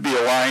that should be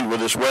aligned with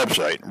this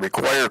website.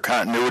 Require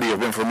continuity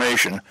of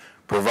information,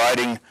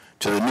 providing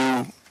to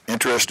the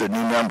interested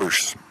new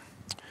members.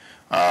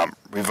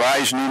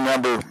 Revise new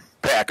member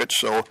packets.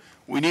 So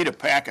we need a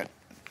packet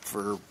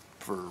for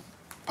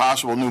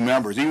possible new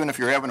members. Even if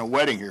you're having a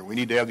wedding here, we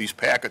need to have these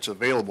packets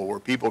available where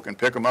people can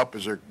pick them up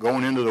as they're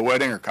going into the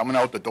wedding or coming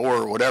out the door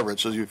or whatever. It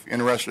says if you're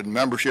interested in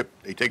membership,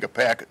 they take a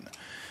packet,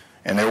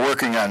 and they're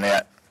working on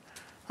that.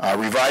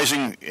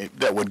 Revising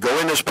that would go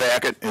in this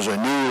packet is a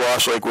new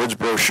Lost Lake Woods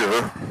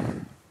brochure,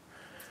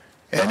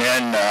 and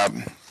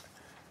then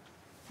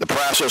the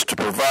process to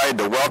provide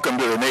the Welcome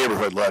to the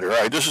Neighborhood letter.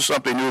 All right, this is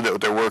something new that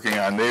they're working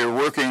on. They're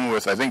working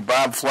with, I think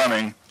Bob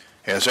Fleming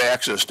has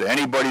access to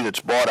anybody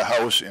that's bought a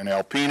house in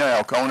Alpena,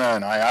 Alcona,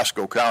 and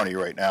Iosco County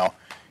right now.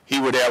 He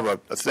would have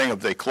a thing if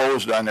they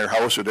closed on their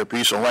house or their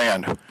piece of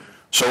land.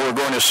 So we're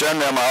going to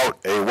send them out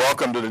a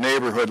Welcome to the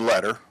Neighborhood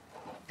letter.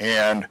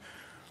 And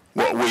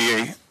what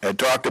we had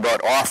talked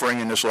about offering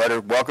in this letter,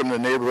 welcome to the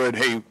neighborhood,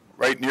 hey,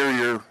 right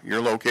near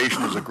your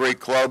location is a great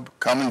club,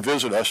 come and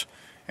visit us.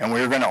 And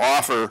we're going to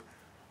offer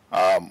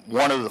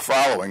one of the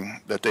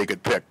following that they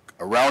could pick: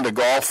 a round of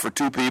golf for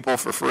 2 people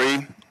for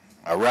free,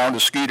 a round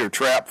of skeet or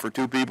trap for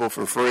 2 people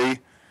for free,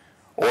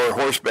 or a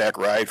horseback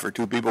ride for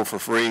 2 people for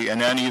free,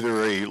 and then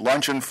either a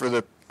luncheon for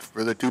the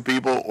 2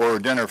 people or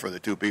a dinner for the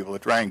 2 people to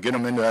try and get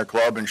them into our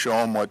club and show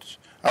them what's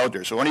out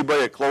there. So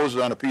anybody that closes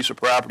on a piece of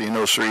property in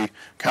those 3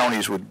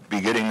 counties would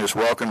be getting this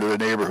Welcome to the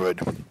Neighborhood.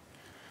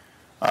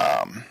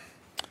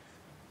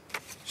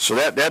 So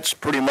that's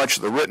pretty much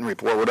the written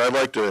report. What I'd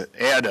like to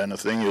add on the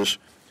thing is,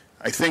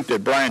 I think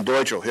that Brian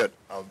Deutsch will hit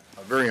a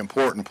very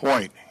important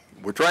point.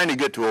 We're trying to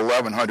get to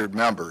 1,100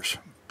 members,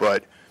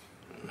 but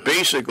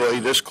basically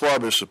this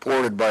club is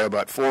supported by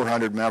about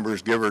 400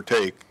 members, give or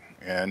take.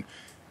 And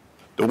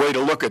the way to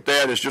look at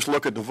that is just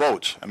look at the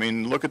votes. I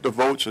mean, look at the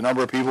votes, the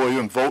number of people who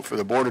even vote for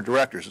the board of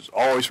directors. It's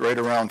always right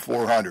around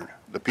 400.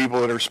 The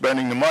people that are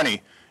spending the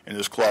money in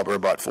this club are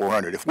about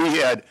 400. If we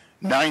had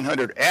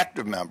 900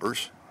 active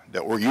members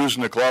that were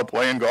using the club,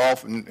 playing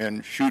golf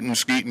and shooting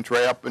skeet and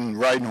trap and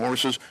riding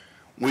horses,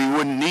 we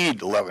wouldn't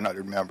need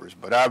 1,100 members,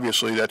 but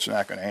obviously that's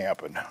not going to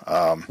happen.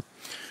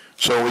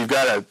 So we've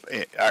got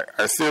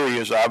our theory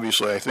is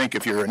obviously, I think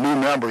if you're a new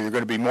member, you're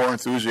going to be more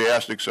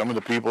enthusiastic. Some of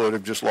the people that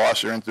have just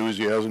lost their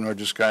enthusiasm are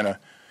just kind of,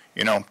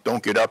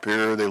 don't get up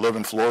here. They live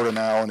in Florida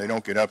now and they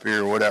don't get up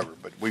here or whatever.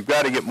 But we've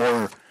got to get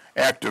more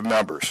active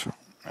members.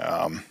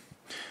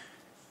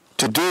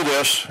 To do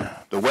this,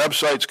 the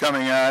website's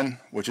coming on,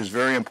 which is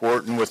very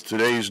important with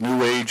today's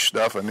new age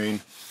stuff. I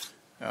mean,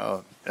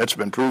 that's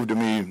been proved to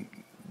me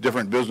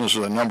different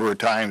businesses a number of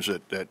times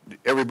that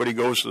everybody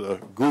goes to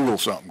Google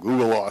something,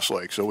 Google Lost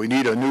Lake. So we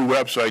need a new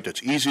website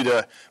that's easy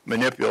to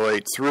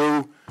manipulate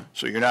through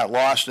so you're not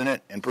lost in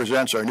it, and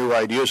presents our new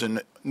ideas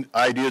and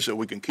ideas that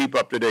we can keep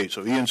up to date.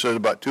 So Ian said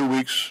about 2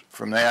 weeks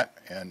from that,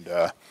 and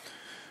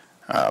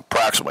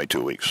approximately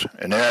 2 weeks.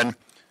 And then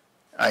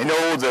I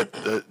know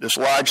that this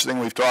lodge thing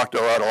we've talked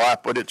about a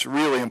lot, but it's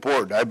really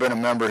important. I've been a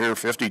member here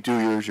 52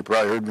 years. You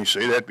probably heard me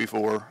say that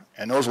before.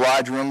 And those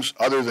lodge rooms,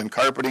 other than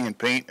carpeting and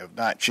paint, have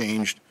not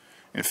changed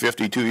in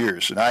 52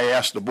 years. And I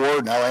asked the board,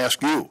 and I'll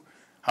ask you,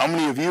 how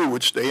many of you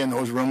would stay in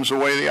those rooms the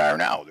way they are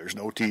now? There's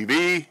no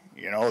TV.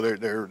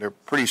 They're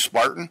pretty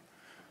Spartan.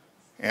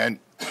 And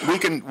we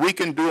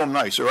can do them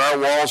nice. There are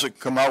walls that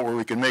come out where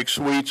we can make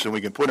suites, and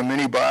we can put a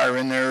mini bar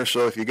in there.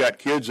 So if you got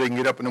kids, they can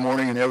get up in the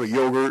morning and have a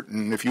yogurt.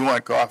 And if you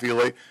want coffee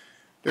late,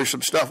 there's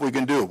some stuff we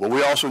can do, but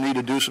we also need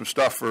to do some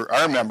stuff for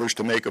our members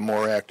to make them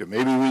more active.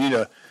 Maybe we need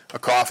a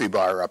coffee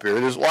bar up here.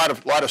 There's a lot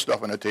of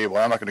stuff on the table.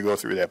 I'm not going to go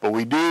through that, but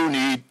we do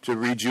need to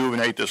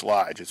rejuvenate this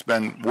lodge. It's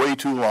been way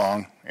too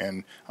long,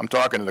 and I'm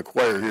talking to the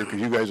choir here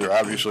because you guys are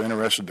obviously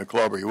interested in the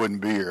club or you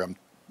wouldn't be here. I'm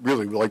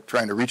really like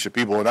trying to reach the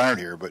people that aren't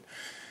here, but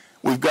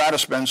we've got to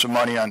spend some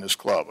money on this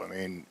club. I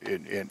mean,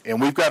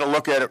 and we've got to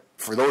look at it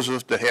for those of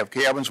us that have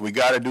cabins. We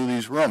got to do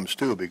these rooms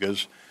too,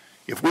 because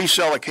if we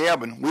sell a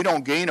cabin, we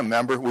don't gain a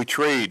member, we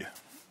trade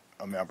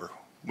a member.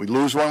 We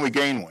lose one, we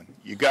gain one.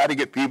 You got to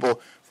get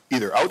people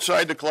either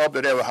outside the club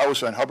that have a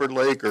house on Hubbard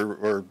Lake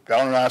or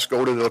down in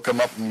Oscoda that'll come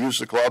up and use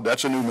the club.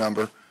 That's a new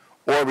member.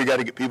 Or we got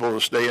to get people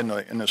to stay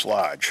in this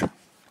lodge.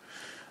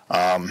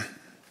 And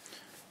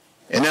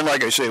then,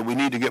 like I say, we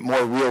need to get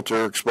more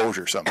realtor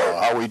exposure somehow.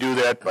 How we do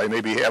that? By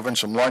maybe having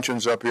some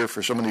luncheons up here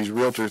for some of these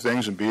realtor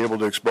things and be able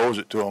to expose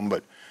it to them.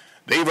 But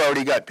they've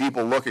already got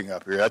people looking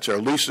up here. That's our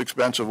least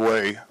expensive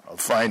way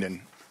of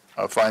finding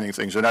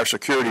things, and our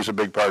security is a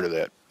big part of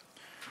that.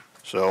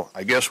 So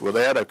I guess with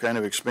that, I've kind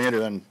of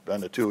expanded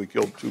on the two. We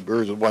killed two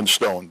birds with one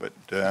stone. But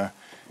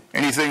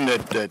anything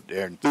that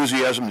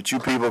enthusiasm that you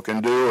people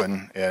can do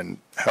and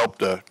help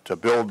to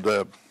build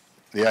the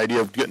idea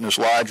of getting this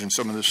lodge and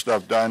some of this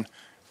stuff done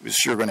is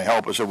sure going to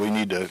help us if we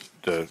need to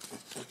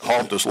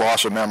halt this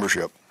loss of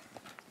membership.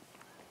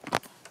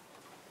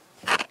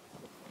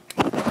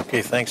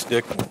 Okay, thanks,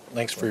 Dick.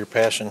 Thanks for your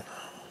passion.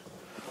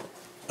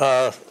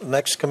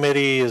 Next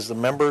committee is the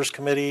members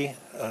committee.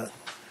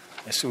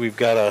 I see we've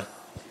got a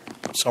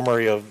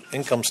summary of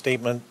income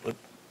statement. But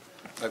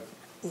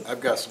I've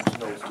got some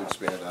notes to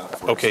expand on.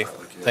 Okay,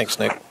 thanks,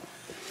 Nick.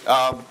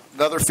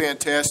 Another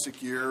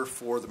fantastic year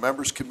for the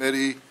members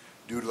committee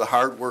due to the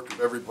hard work of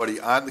everybody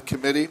on the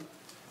committee.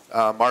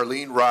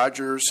 Marlene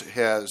Rogers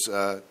has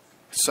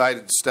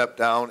decided to step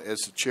down as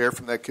the chair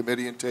from that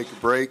committee and take a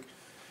break.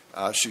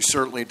 She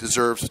certainly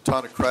deserves a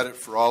ton of credit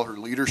for all her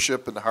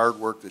leadership and the hard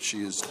work that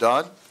she has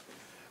done,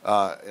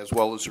 as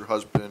well as her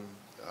husband,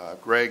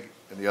 Greg,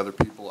 and the other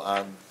people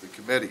on the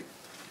committee.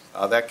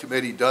 That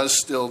committee does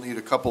still need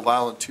a couple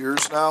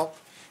volunteers now.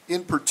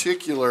 In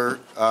particular,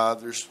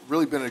 there's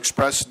really been an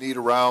expressed need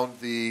around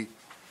the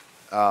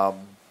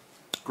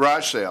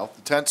garage sale,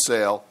 the tent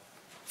sale,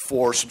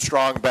 for some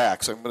strong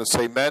backs. I'm going to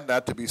say men,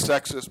 not to be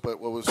sexist,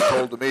 but what was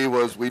told to me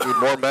was we need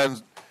more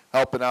men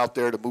helping out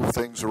there to move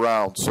things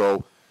around.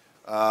 So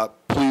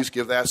please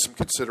give that some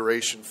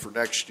consideration for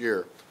next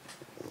year.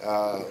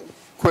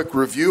 Quick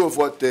review of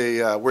what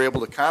they were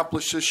able to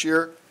accomplish this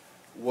year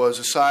was,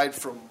 aside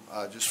from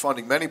just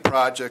funding many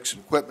projects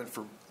and equipment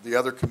for the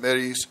other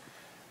committees,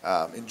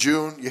 in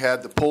June you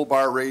had the pole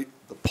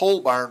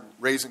barn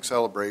raising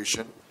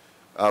celebration,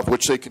 of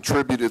which they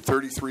contributed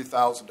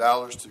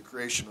 $33,000 to the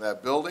creation of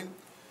that building.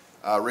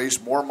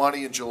 Raised more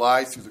money in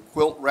July through the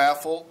quilt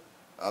raffle.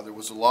 There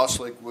was a Lost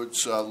Lake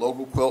Woods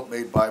logo quilt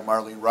made by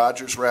Marlene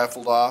Rogers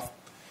raffled off.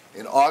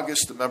 In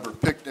August, the member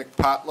picnic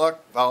potluck.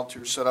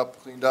 Volunteers set up,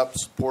 cleaned up,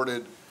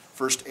 supported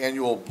first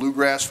annual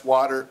Bluegrass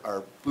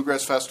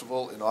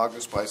Festival in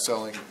August by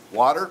selling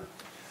water.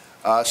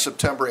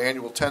 September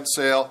annual tent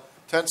sale.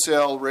 Tent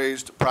sale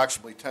raised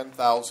approximately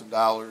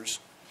 $10,000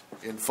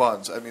 in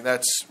funds. I mean,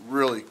 that's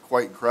really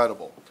quite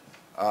incredible.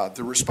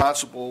 They're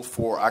responsible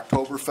for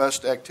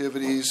Oktoberfest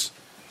activities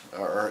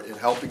in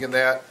helping in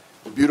that.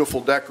 The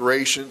beautiful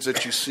decorations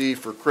that you see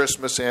for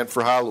Christmas and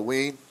for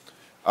Halloween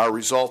are a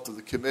result of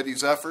the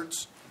committee's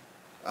efforts.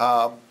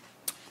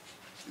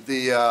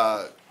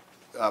 The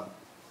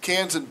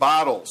cans and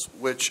bottles,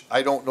 which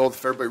I don't know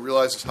if everybody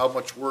realizes how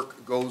much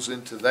work goes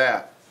into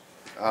that.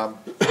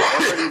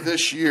 Already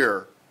this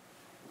year,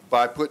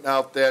 by putting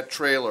out that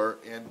trailer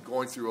and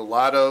going through a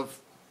lot of,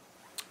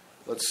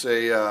 let's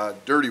say,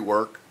 dirty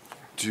work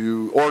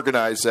to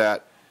organize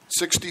that,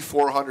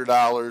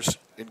 $6,400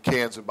 in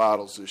cans and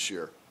bottles this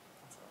year.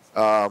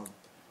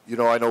 You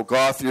know, I know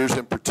Gothiers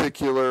in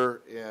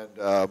particular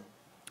and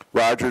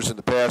Rogers in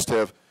the past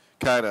have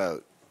kind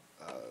of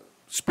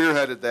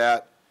spearheaded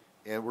that,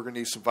 and we're going to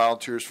need some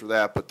volunteers for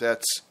that. But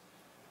that's,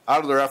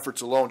 out of their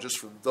efforts alone, just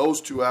from those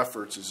two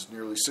efforts, is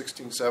nearly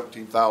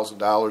 $16,000,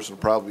 $17,000, and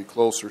probably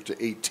closer to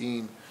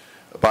 $18,000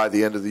 by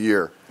the end of the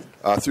year.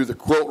 Through the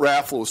quilt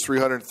raffle was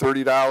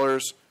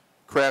 $330,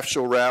 craft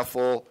show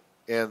raffle,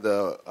 and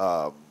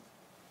the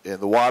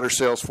water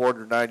sales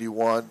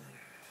 $491.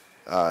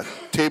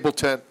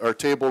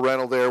 Table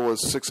rental there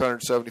was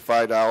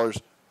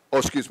 $675. Oh,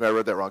 excuse me, I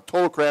read that wrong.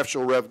 Total craft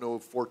show revenue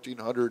of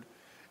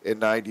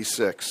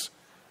 $1,496.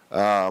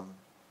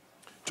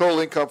 Total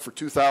income for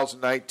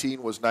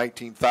 2019 was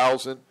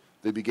 $19,000.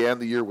 They began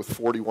the year with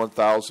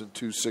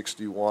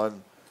 $41,261.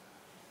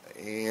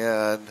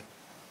 And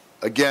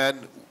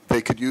again,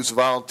 they could use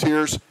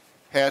volunteers.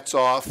 Hats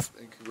off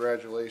and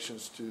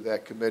congratulations to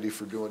that committee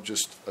for doing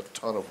just a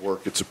ton of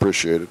work. It's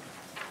appreciated.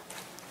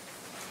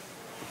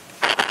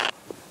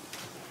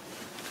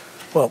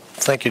 Well,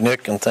 thank you,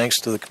 Nick, and thanks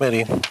to the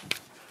committee.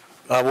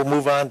 We'll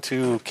move on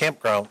to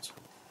campgrounds.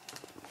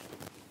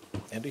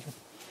 Andy?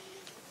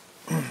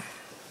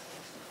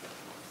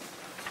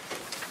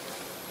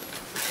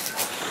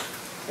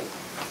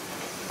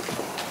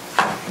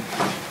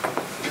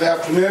 Good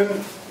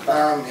afternoon.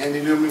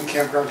 Andy Newman,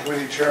 Campground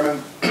Committee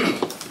Chairman.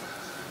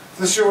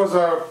 This year was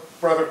a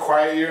rather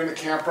quiet year in the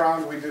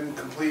campground. We didn't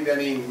complete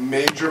any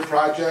major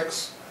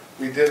projects.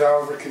 We did,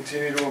 however,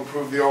 continue to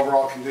improve the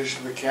overall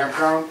condition of the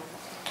campground.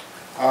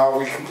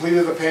 We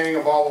completed the painting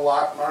of all the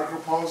lot marker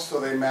posts so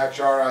they match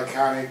our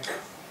iconic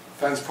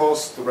fence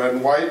posts, the red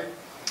and white.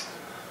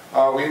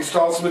 We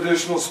installed some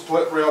additional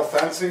split rail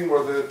fencing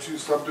where the two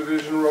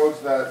subdivision roads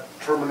that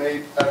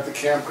terminate at the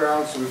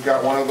campground, so we've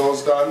got one of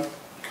those done.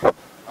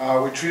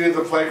 We treated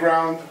the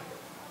playground,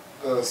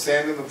 the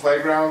sand in the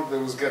playground, it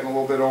was getting a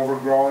little bit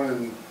overgrown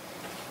and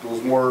there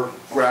was more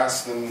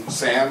grass than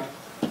sand.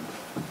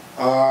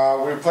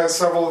 We replaced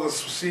several of the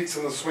seats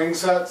in the swing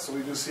set, so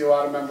we do see a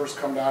lot of members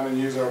come down and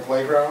use our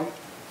playground.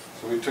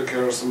 So we took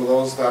care of some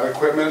of that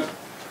equipment.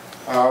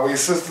 We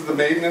assisted the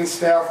maintenance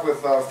staff with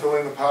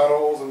filling the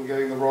potholes and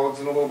getting the roads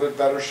in a little bit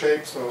better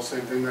shape, so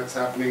same thing that's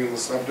happening in the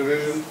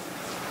subdivision.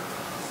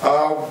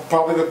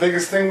 Probably the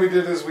biggest thing we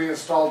did is we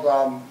installed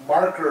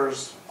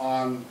markers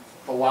on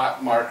the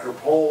lot marker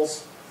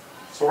poles.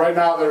 So right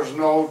now there's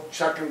no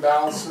check and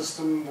balance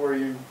system where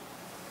you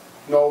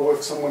know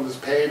if someone is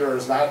paid or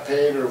is not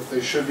paid, or if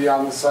they should be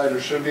on the site or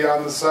should be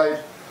on the site.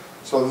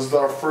 So this is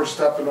our first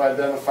step in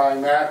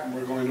identifying that, and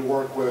we're going to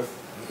work with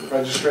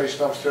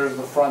registration upstairs at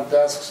the front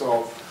desk.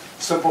 So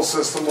simple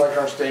system like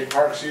our state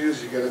parks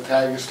use. You get a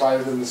tag, you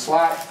slide it in the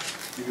slot.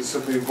 You can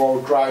simply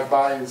go drive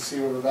by and see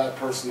whether that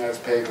person has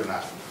paid or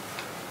not.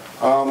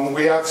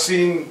 We have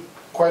seen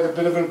quite a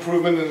bit of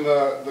improvement in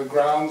the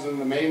grounds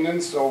and the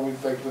maintenance, so we'd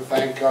like to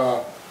thank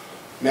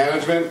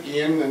management.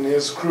 Ian and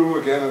his crew,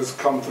 again, has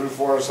come through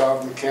for us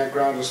out in the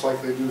campground just like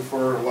they do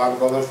for a lot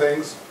of other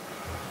things.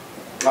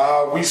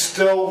 We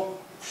still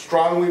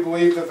strongly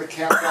believe that the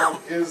campground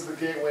is the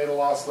gateway to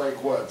Lost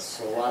Lake Woods.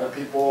 So a lot of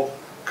people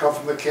come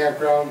from the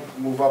campground,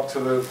 move up to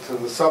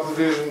the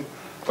subdivision,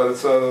 but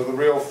it's the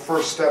real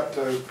first step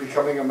to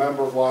becoming a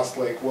member of Lost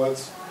Lake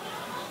Woods.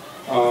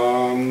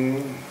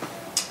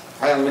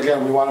 And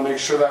again, we want to make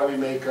sure that we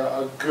make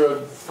a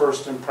good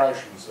first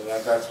impression, so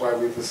that's why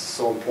this is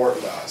so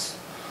important to us.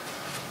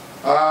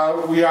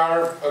 We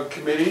are a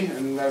committee,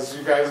 and as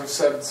you guys have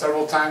said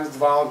several times, the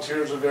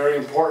volunteers are very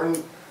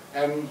important,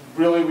 and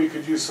really we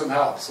could use some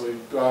help. So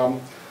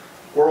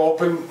we're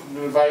open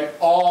to invite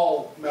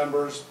all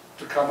members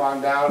to come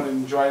on down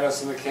and join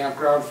us in the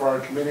campground for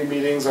our committee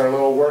meetings, our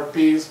little work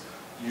bees.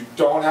 You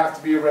don't have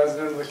to be a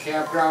resident of the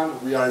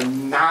campground. We are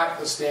not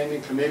a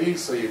standing committee,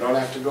 so you don't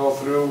have to go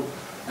through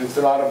and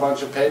fill out a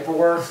bunch of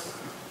paperwork.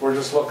 We're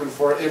just looking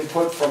for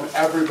input from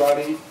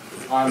everybody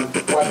on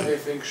what they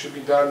think should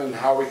be done and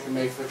how we can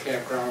make the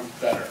campground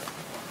better.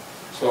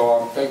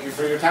 So thank you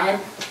for your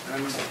time,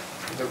 and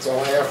that's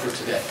all I have for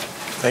today.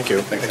 Thank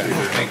you. Thanks, Andy.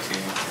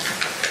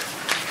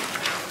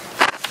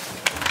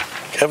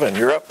 Kevin,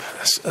 you're up.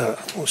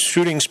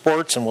 Shooting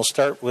sports, and we'll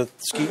start with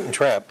skeet and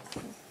trap.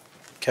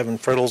 Kevin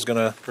Friddle's going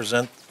to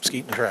present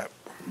skeet and trap.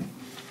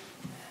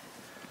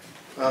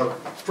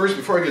 First,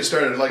 before I get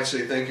started, I'd like to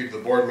say thank you to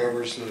the board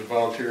members that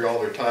volunteer all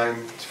their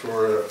time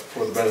for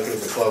the benefit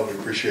of the club. We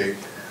appreciate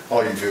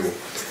all you do.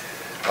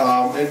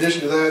 In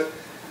addition to that,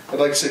 I'd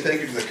like to say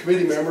thank you to the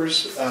committee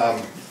members,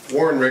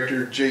 Warren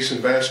Richter,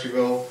 Jason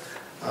Baskerville,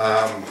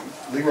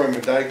 Leroy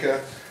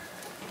Mendyka,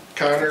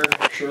 Connor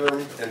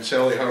Sherm, and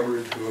Sally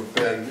Hubbard, who have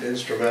been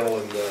instrumental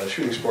in the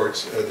shooting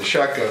sports, the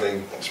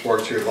shotgunning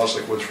sports here at Lost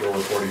Lake Woods for over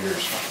 40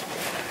 years.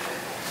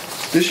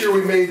 This year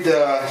we made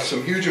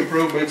some huge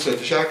improvements at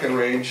the shotgun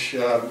range,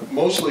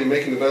 mostly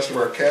making the best of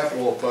our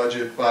capital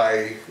budget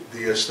by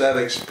the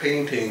aesthetics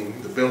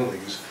painting the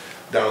buildings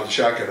down at the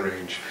shotgun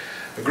range.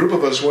 A group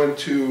of us went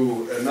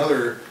to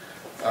another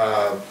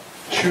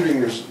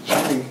shooting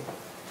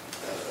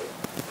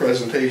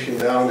presentation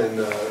down in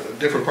a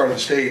different part of the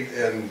state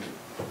and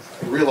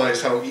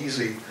realized how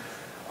easy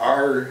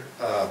our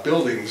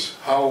buildings,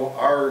 how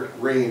our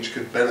range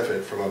could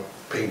benefit from a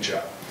paint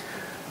job,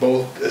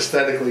 both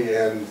aesthetically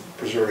and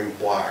preserving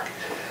block.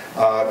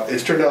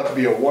 It's turned out to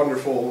be a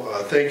wonderful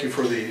thank you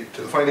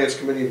to the Finance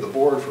Committee and the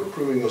board for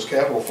approving those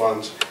capital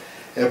funds,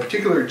 and in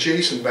particular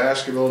Jason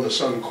Baskerville and his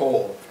son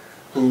Cole,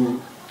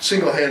 who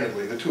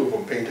single-handedly, the two of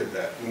them painted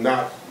that.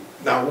 Not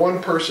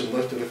one person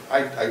lifted it.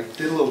 I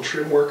did a little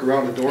trim work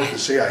around the door to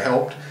say I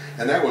helped,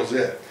 and that was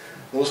it.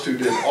 Those two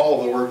did all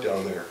of the work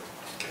down there.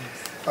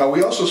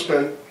 We also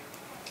spent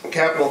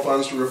capital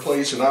funds to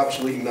replace an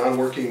obsolete and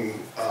non-working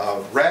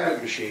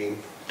rabbit machine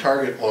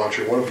target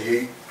launcher, one of the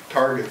 8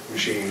 target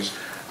machines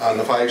on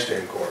the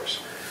 5-stand course.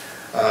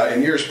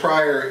 In years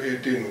prior,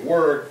 it didn't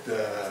work.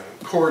 The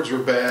cords were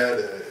bad.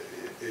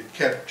 It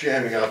kept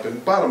jamming up.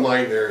 And bottom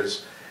line there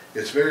is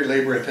it's very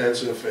labor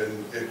intensive,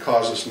 and it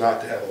caused us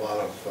not to have a lot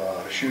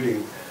of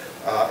shooting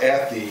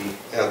at the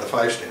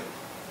 5-stand.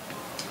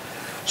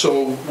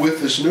 So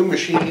with this new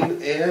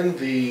machine and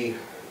the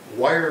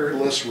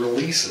wireless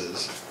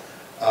releases,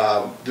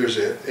 there's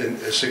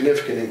a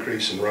significant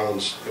increase in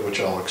rounds,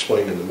 which I'll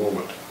explain in a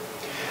moment.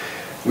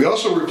 We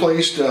also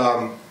replaced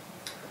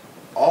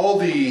all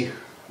the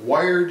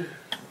wired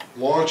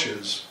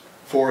launches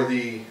for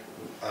the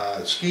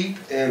skeet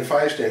and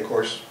 5-stand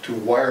course to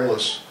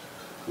wireless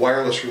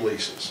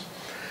releases.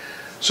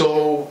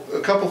 So a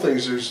couple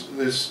things.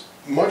 There's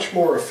much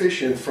more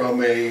efficient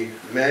from a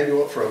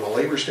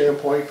labor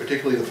standpoint,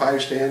 particularly the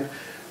 5-stand.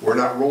 We're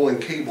not rolling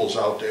cables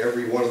out to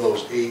every one of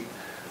those 8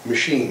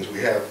 machines. We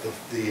have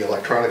the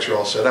electronics are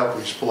all set up.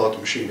 We just pull out the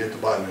machine, hit the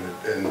button,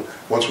 and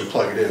once we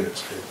plug it in,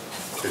 it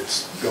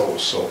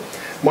goes. So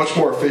much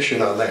more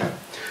efficient on that.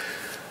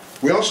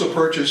 We also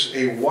purchased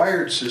a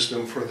wired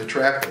system for the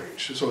trap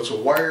range. So it's a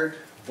wired,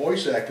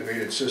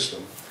 voice-activated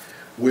system,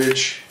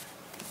 which,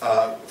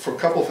 for a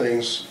couple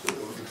things, a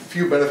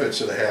few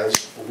benefits it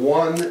has.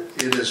 One,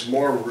 it is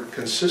more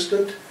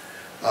consistent.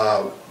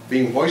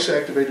 Being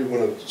voice-activated,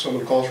 when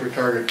someone calls for a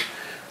target,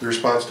 the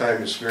response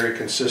time is very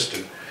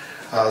consistent.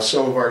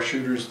 Some of our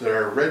shooters that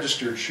are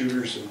registered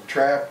shooters in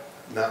trap,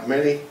 not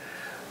many,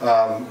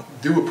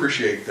 do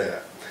appreciate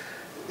that.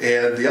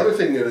 And the other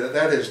thing that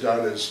has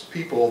done is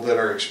people that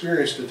are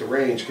experienced at the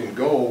range can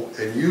go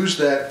and use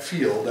that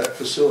field, that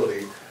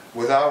facility,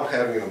 without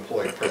having an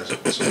employee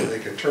present. So they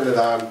can turn it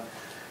on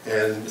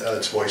and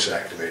it's voice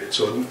activated.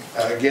 So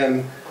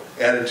again,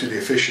 added to the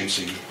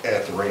efficiency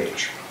at the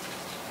range.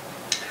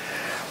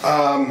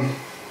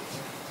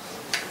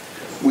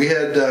 We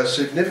had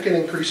significant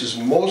increases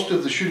in most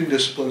of the shooting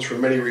disciplines for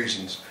many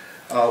reasons.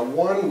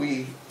 One,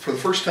 for the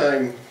first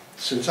time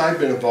since I've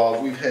been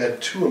involved, we've had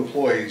 2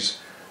 employees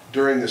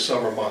during the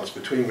summer months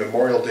between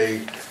Memorial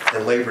Day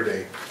and Labor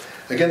Day.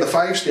 Again, the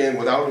 5-stand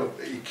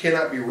it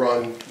cannot be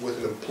run with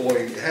an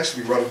employee. It has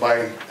to be run by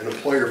an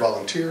employer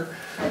volunteer.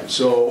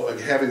 So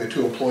having the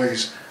 2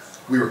 employees,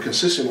 we were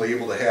consistently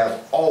able to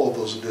have all of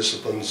those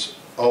disciplines,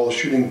 all the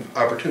shooting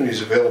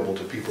opportunities available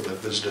to people that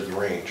visited the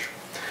range.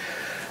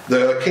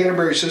 The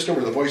Canterbury system,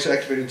 or the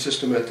voice-activated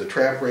system at the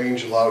trap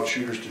range, allowed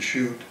shooters to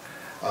shoot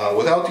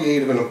without the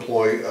aid of an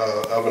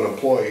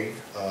employee.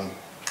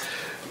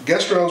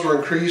 Guest rounds were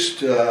increased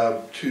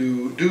due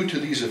to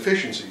these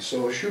efficiencies.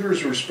 So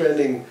shooters were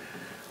spending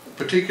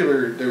time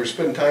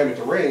at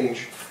the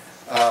range,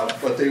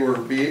 but they were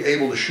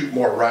able to shoot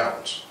more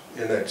rounds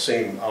in that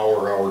same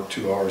hour,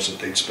 2 hours that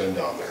they'd spend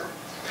down there.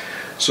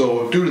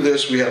 So due to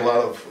this, we had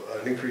an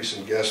increase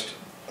in guest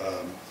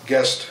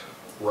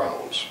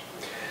rounds.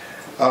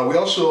 We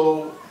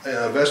also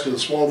invested a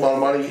small amount of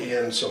money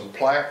in some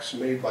plaques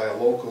made by a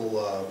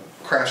local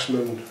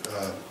craftsman,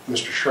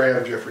 Mr.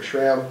 Schramm, Jeffrey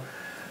Schramm.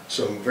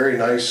 Some very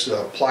nice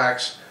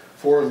plaques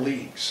for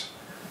leagues.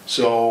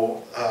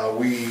 So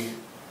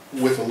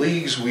with the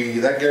leagues,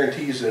 that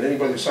guarantees that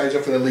anybody that signs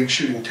up for that league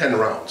shooting 10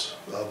 rounds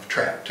of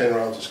trap, 10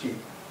 rounds of skeet,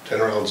 10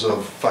 rounds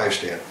of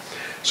 5-stand.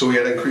 So we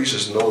had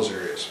increases in those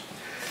areas.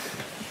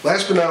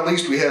 Last but not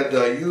least, we had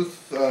youth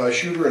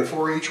shooter and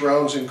 4-H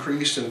rounds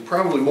increased, and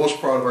probably most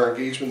proud of our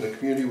engagement in the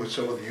community with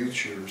some of the youth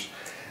shooters,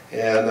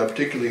 and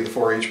particularly the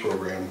 4-H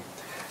program.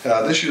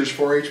 This year's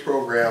 4-H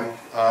program,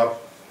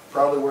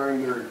 proudly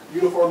wearing their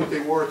uniform that they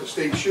wore at the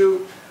state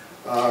shoot.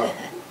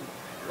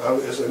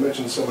 As I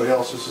mentioned to somebody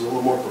else, this is a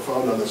little more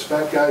profound on the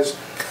Spec guys,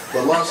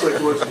 but Lost Lake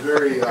Woods is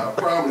very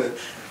prominent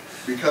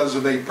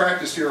because they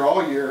practiced here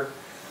all year,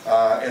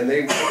 and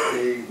they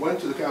went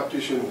to the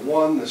competition,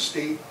 won the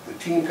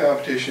team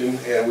competition,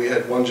 and we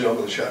had one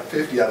gentleman that shot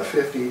 50 out of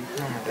 50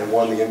 and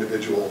won the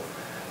individual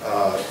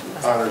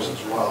honors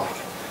as well.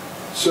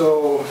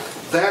 So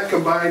that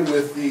combined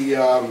with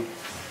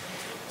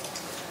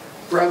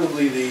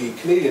probably the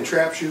Canadian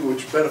Trap Shoot,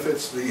 which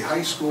benefits the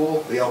high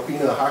school, the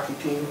Alpena hockey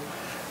team,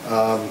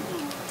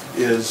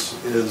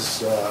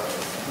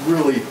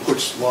 really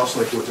puts Lost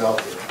Lake Woods out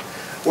there.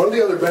 One of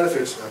the other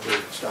benefits, I'm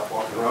going to stop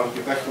walking around and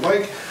get back to the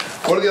mic.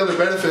 One of the other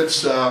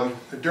benefits,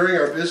 during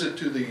our visit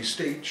to the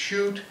state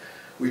shoot,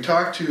 we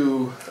talked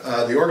to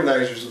the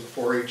organizers of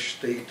the 4-H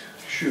state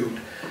shoot.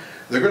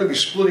 They're going to be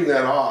splitting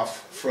that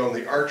off from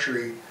the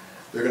archery.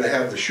 They're going to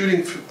have the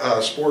shooting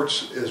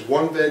sports as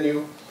one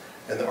venue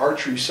and the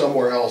archery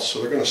somewhere else,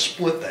 so they're going to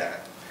split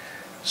that.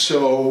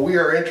 So we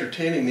are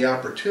entertaining the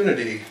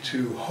opportunity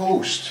to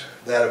host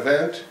that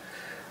event,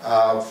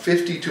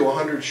 50 to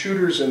 100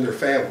 shooters and their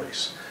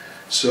families.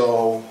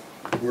 So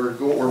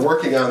we're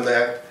working on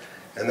that,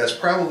 and that's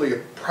probably a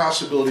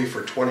possibility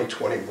for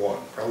 2021,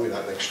 probably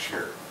not next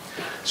year.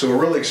 So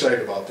we're really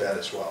excited about that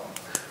as well.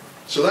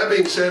 So that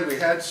being said, we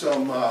had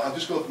some, I'll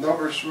just go with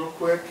numbers real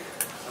quick.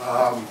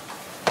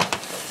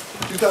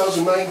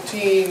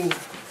 2019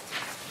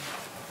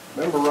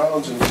 member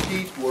rounds and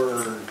skeet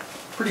were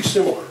pretty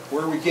similar.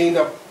 Where we gained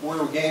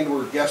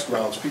were guest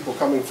rounds, people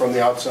coming from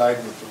the outside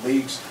with the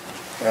leagues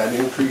and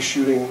increased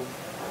shooting.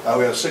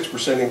 We had a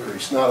 6%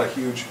 increase, not a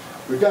huge.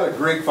 We've got a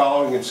great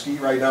following in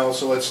skeet right now,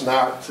 so it's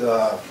not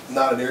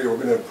an area we're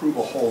going to improve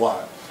a whole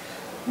lot.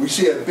 We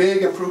see a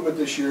big improvement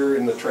this year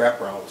in the trap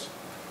rounds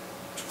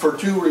for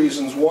 2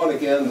 reasons. One,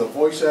 again, the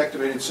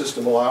voice-activated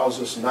system allows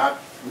us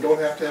we don't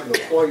have to have an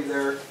employee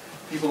there.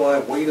 People don't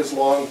have to wait as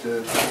long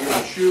to be able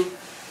to shoot.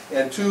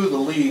 And 2, the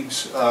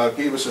leagues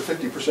gave us a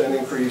 50%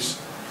 increase,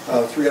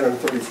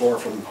 334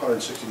 from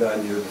 169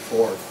 the year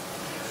before.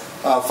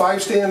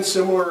 5-stand,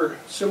 similar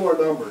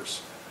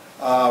numbers.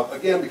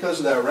 Again, because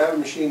of that rabbit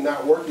machine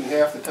not working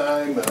half the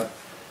time,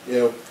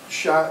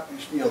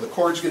 the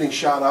cord's getting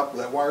shot up,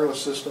 that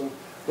wireless system.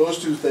 Those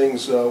two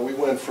things, we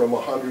went from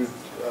 100,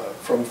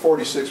 from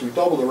 46, we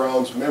doubled the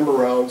rounds, member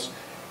rounds,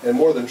 and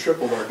more than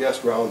tripled our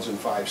guest rounds in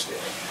 5-stand.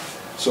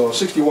 So a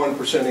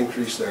 61%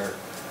 increase there.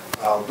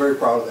 Very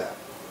proud of that.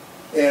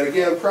 And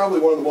again, probably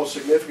one of the most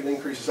significant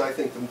increases, I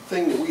think the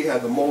thing that we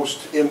had the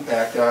most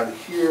impact on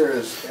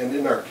here and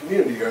in our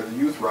community are the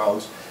youth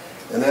rounds,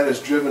 and that is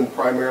driven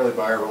primarily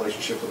by our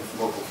relationship with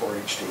the local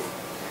 4-H team.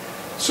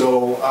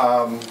 So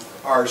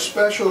our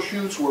special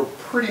shoots were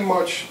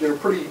they're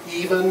pretty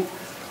even.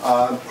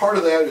 Part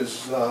of that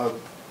is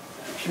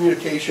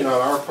communication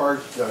on our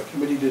part. The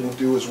committee didn't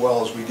do as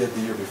well as we did the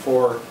year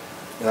before,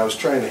 and I was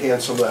trying to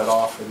hand some of that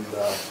off, and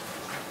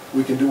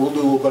we'll do a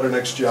little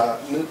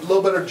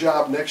better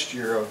job next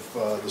year of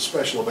the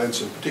special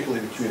events, and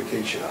particularly the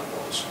communication on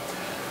those.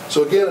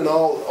 So again, an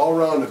all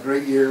around a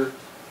great year,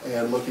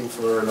 and looking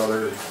for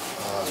another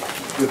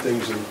good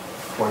things in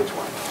 2020.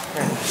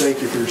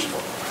 Thank you for your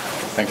support.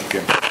 Thank you,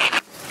 Kim.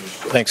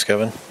 Thanks,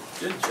 Kevin.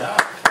 Good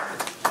job.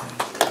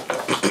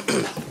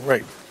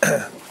 Right.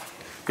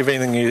 You have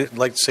anything you'd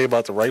like to say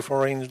about the rifle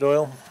range,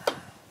 Doyle?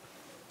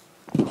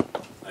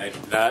 I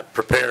did not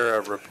prepare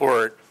a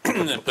report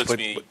that puts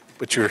me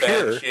but you're in bad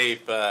here.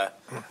 shape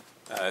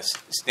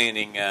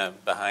standing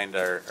behind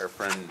our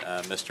friend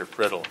Mr.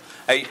 Friddle.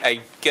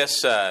 I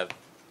guess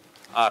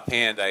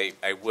offhand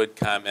I would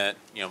comment,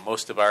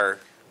 most of our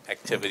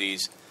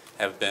activities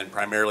have been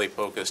primarily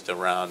focused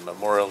around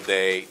Memorial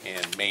Day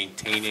and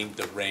maintaining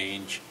the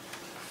range.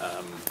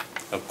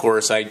 Of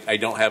course, I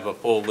don't have a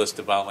full list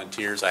of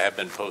volunteers. I have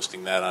been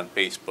posting that on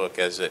Facebook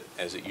as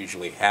it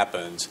usually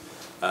happens.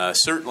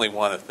 Certainly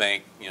want to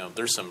thank,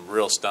 there's some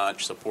real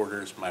staunch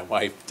supporters. My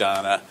wife,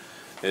 Donna,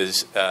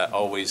 is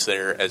always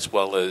there, as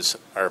well as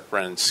our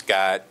friend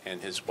Scott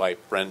and his wife,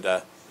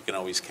 Brenda. You can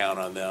always count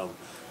on them.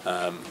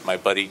 My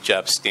buddy,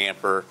 Jeff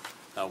Stamper.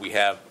 We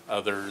have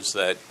others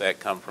that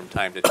come from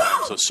time to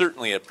time. So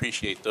certainly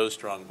appreciate those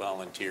strong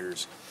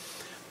volunteers.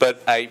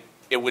 But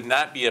it would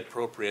not be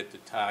appropriate to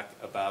talk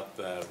about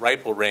the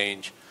rifle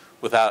range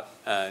without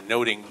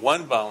noting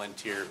one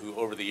volunteer who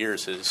over the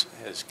years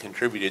has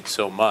contributed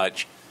so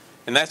much,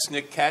 and that's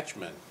Nick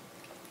Catchman.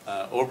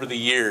 Over the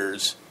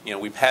years,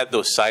 we've had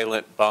those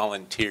silent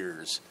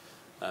volunteers.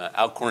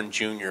 Alcorn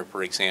Jr.,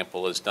 for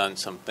example, has done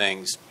some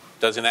things,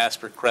 doesn't ask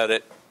for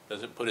credit,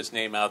 doesn't put his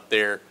name out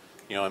there,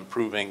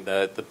 improving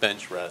the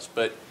bench rest.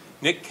 But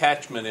Nick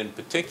Catchman in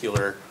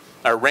particular,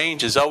 our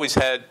range has always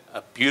had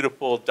a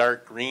beautiful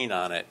dark green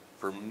on it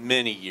for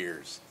many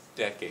years,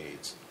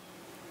 decades.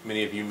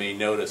 Many of you may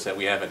notice that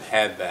we haven't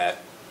had that,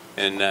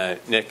 and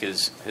Nick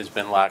has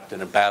been locked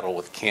in a battle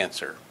with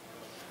cancer.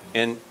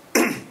 And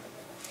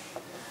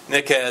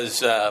Nick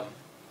has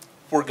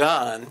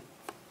foregone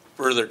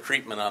further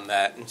treatment on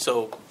that, and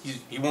so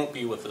he won't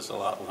be with us a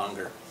lot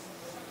longer.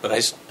 But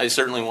I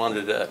certainly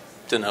wanted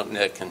to note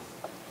Nick and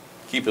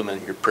keep him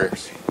in your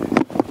prayers.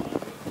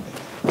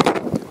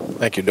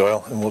 Thank you,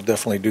 Doyle, and we'll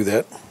definitely do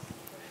that.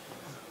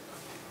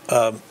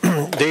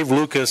 Dave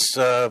Lucas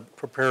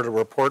prepared a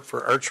report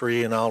for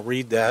archery, and I'll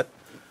read that.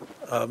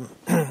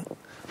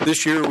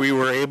 This year we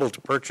were able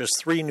to purchase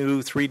 3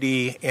 new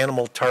 3D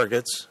animal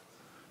targets,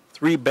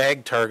 3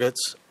 bag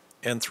targets,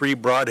 and 3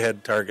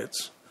 broadhead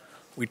targets.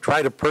 We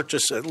try to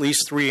purchase at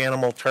least 3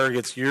 animal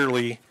targets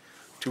yearly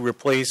to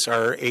replace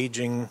our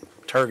aging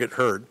target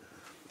herd.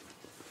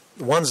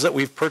 The ones that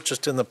we've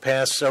purchased in the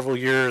past several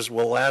years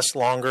will last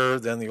longer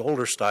than the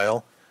older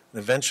style,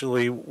 and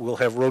eventually we'll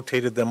have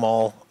rotated them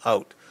all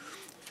out.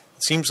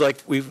 It seems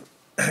like we've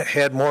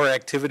had more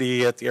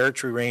activity at the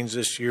archery range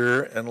this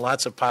year and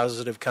lots of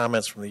positive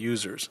comments from the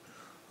users.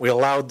 We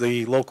allowed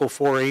the local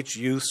 4-H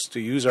youths to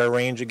use our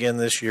range again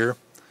this year,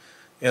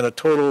 and a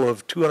total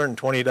of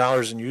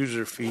 $220 in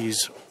user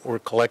fees were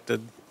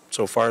collected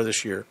so far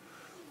this year.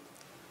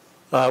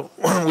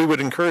 We would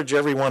encourage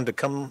everyone to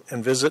come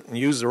and visit and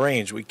use the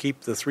range. We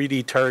keep the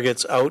 3D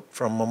targets out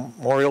from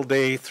Memorial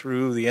Day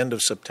through the end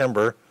of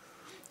September.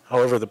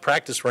 However, the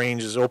practice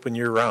range is open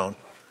year-round.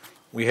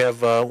 We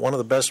have one of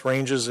the best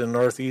ranges in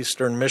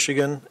northeastern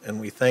Michigan, and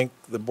we thank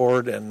the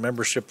board and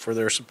membership for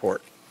their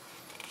support.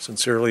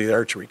 Sincerely, the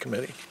Archery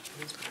Committee.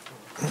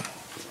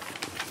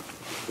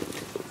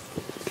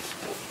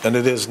 And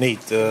it is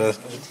neat.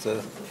 It's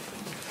a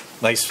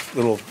nice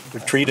little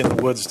retreat in the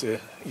woods to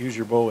use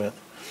your bow in.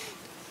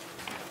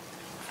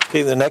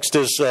 Okay, the next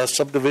is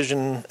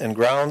subdivision and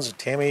grounds.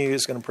 Tammy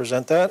is going to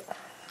present that.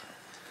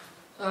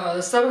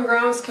 The Sub and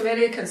Grounds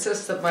Committee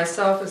consists of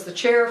myself as the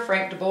chair,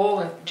 Frank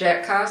DeBole, and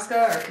Jack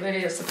Koska. Our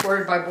committee is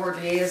supported by board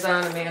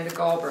liaison Amanda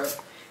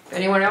Galbraith. If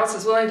anyone else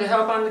is willing to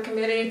help on the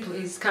committee,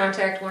 please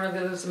contact one of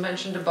those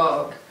mentioned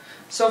above.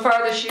 So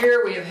far this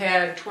year, we have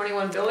had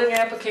 21 building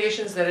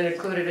applications that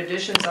included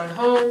additions on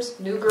homes,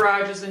 new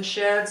garages and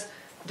sheds,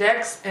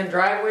 decks, and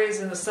driveways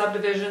in the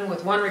subdivision,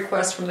 with 1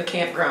 request from the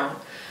campground.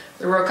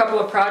 There were a couple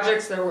of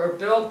projects that were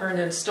built or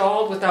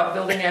installed without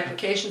building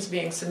applications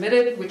being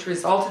submitted, which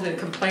resulted in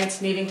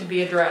complaints needing to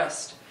be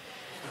addressed.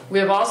 We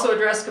have also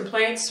addressed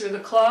complaints through the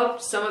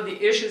club. Some of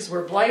the issues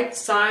were blight,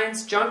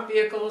 signs, junk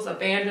vehicles,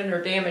 abandoned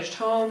or damaged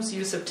homes,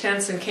 use of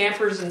tents and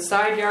campers in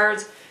side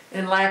yards,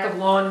 and lack of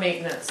lawn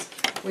maintenance.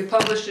 We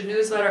published a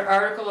newsletter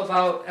article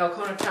about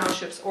Alcona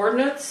Township's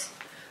ordinance,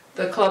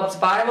 the club's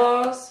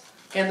bylaws,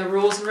 and the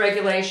rules and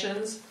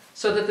regulations,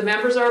 so that the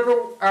members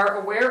are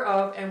aware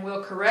of and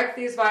will correct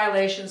these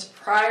violations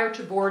prior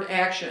to board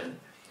action.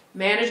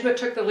 Management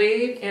took the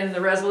lead in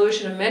the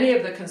resolution of many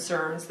of the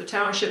concerns. The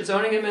Township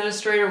Zoning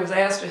Administrator was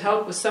asked to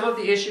help with some of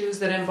the issues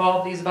that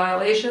involved these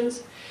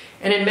violations,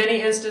 and in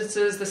many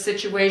instances the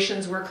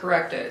situations were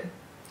corrected.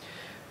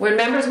 When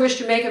members wish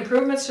to make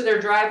improvements to their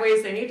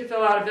driveways, they need to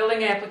fill out a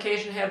building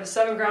application and have the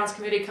Southern Grounds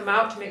Committee come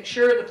out to make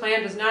sure the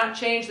plan does not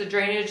change the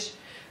drainage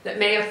that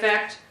may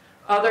affect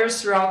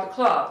others throughout the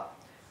club.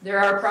 There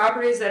are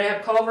properties that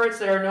have culverts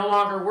that are no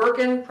longer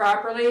working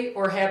properly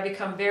or have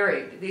become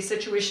buried. These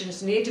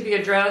situations need to be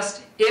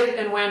addressed if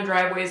and when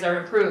driveways are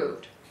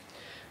improved.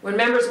 When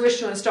members wish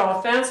to install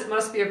a fence, it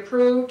must be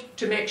approved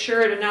to make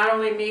sure it not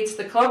only meets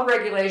the club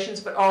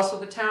regulations but also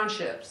the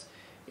township's.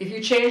 If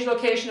you change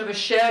location of a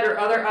shed or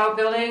other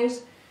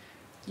outbuildings,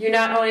 you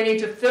not only need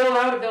to fill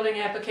out a building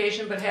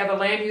application but have a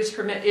land use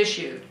permit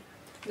issued.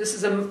 This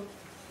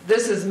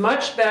is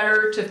much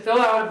better to fill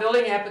out a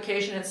building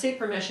application and seek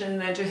permission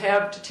than to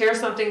have to tear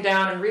something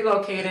down and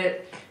relocate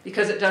it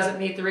because it doesn't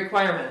meet the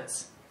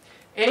requirements.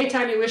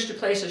 Anytime you wish to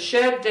place a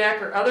shed,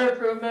 deck, or other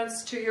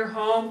improvements to your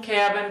home,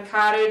 cabin,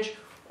 cottage,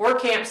 or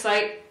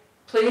campsite,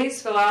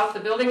 please fill out the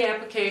building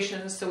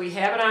applications so we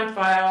have it on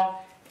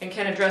file and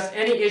can address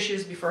any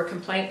issues before a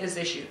complaint is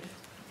issued.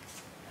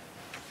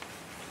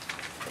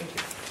 Thank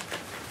you.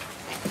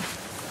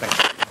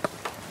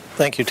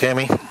 Thank you,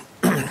 Tammy.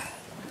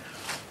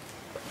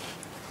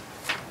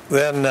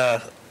 Then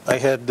I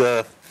had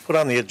put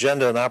on the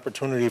agenda an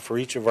opportunity for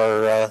each of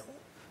our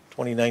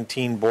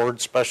 2019 board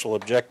special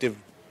objective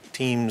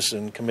teams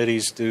and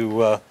committees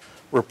to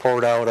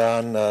report out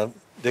on.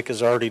 Dick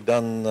has already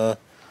done the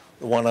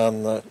one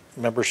on the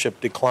membership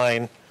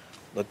decline,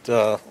 but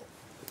the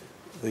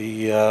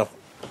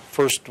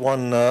first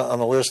one on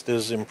the list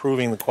is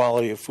improving the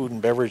quality of food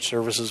and beverage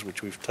services,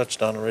 which we've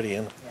touched on already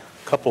in a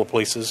couple of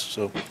places.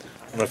 So I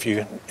don't know if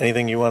you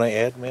anything you want to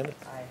add, Amanda?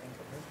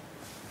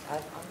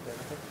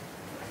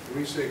 Can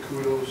we say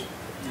kudos?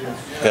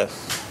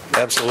 Yes,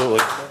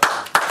 absolutely.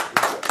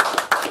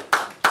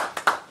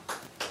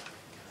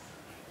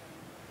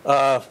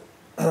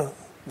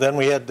 Then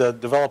we had to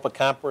develop a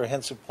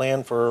comprehensive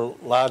plan for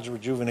lodge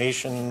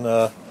rejuvenation.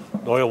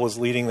 Doyle was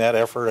leading that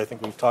effort. I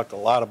think we've talked a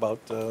lot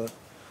about the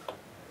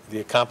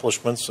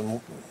accomplishments,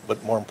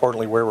 but more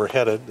importantly, where we're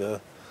headed.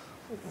 I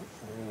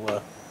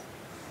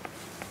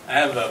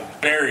have a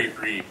very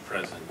brief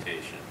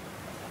presentation.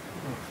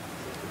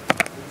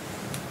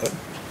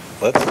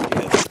 Let's see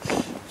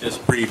it.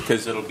 Just brief,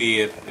 because it'll be,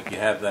 if you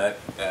have that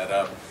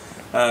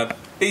up.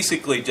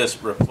 Basically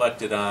just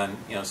reflected on,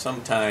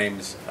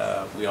 sometimes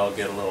we all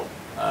get a little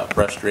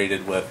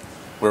frustrated with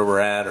where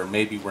we're at, or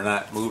maybe we're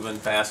not moving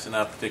fast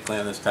enough, particularly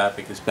on this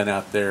topic. It's been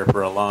out there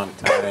for a long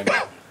time.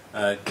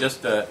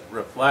 Just to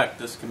reflect,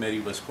 this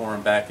committee was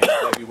formed back in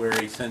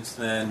February. Since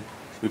then,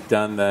 we've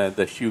done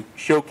the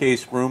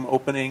showcase room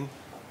opening.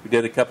 We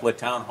did a couple of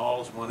town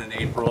halls, one in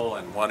April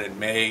and one in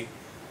May,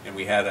 and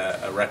we had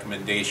a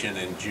recommendation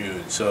in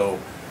June. So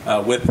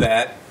with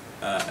that,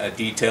 a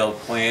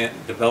detailed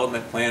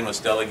development plan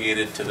was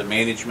delegated to the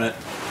management.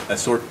 A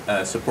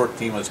support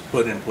team was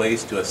put in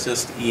place to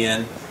assist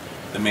Ian,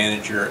 the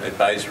manager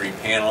advisory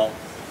panel.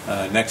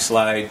 Next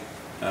slide.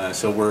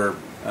 So we're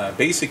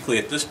basically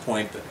at this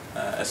point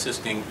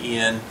assisting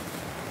Ian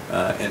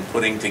in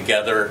putting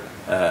together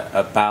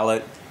a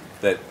ballot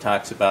that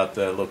talks about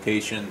the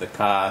location, the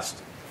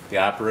cost, the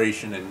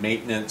operation and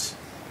maintenance,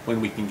 when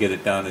we can get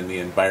it done, and the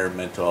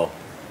environmental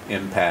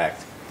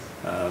impact.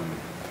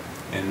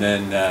 And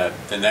then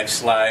the next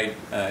slide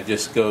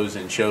just goes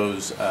and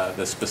shows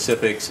the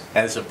specifics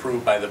as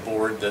approved by the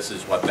board. This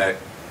is what that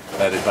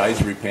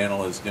advisory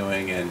panel is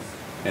doing, and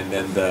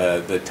then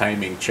the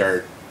timing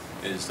chart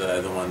is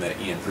the one that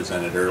Ian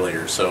presented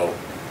earlier. So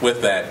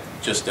with that,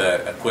 just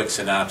a quick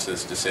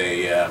synopsis to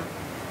say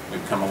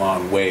we've come a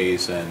long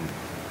ways, and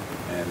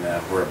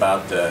we're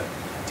about to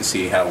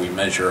see how we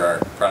measure our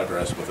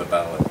progress with a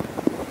ballot.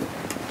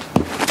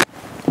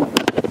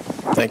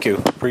 Thank you.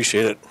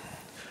 Appreciate it.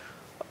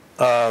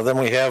 Then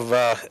we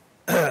have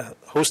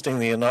hosting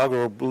the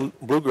inaugural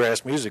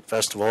Bluegrass Music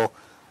Festival.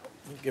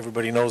 I think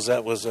everybody knows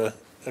that was a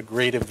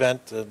great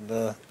event,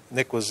 and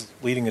Nick was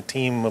leading a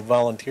team of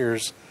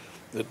volunteers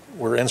that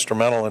were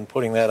instrumental in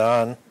putting that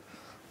on.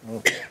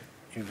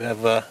 You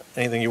have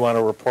anything you want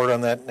to report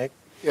on that, Nick?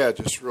 Yeah,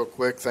 just real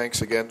quick.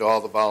 Thanks again to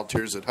all the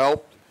volunteers that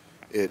helped.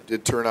 It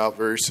did turn out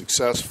very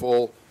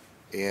successful,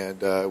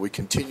 and we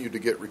continue to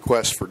get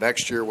requests for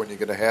next year, when you're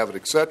going to have it,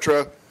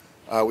 etc.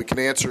 We can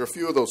answer a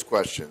few of those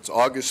questions.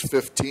 August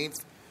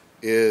 15th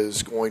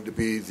is going to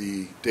be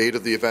the date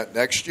of the event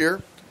next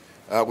year.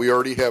 We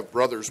already have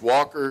Brothers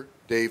Walker,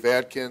 Dave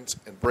Adkins,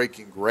 and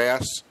Breaking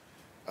Grass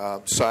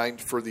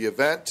signed for the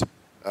event.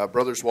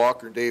 Brothers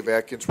Walker and Dave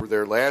Atkins were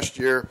there last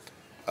year.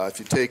 If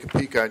you take a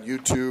peek on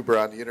YouTube or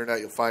on the internet,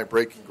 you'll find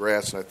Breaking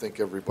Grass, and I think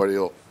everybody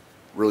will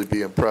really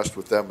be impressed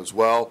with them as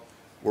well.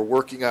 We're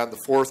working on the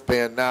fourth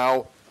band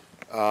now.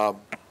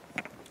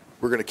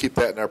 We're going to keep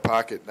that in our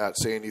pocket, not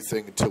say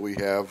anything until we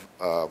have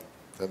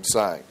them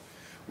signed.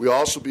 We'll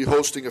also be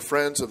hosting a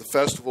Friends of the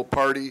Festival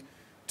party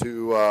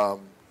to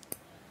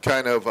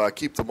kind of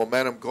keep the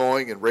momentum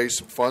going and raise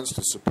some funds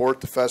to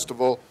support the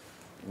festival.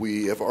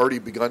 We have already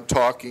begun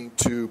talking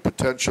to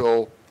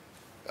potential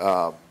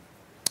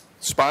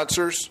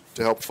sponsors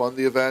to help fund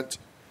the event.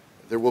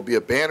 There will be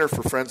a banner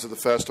for Friends of the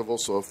Festival,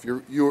 so if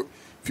you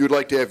would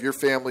like to have your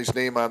family's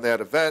name on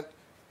that event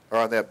or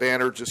on that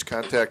banner, just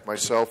contact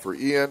myself or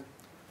Ian.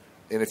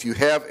 And if you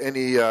have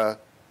any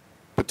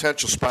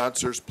potential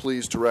sponsors,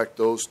 please direct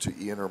those to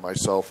Ian or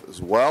myself as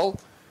well.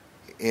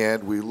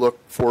 And we look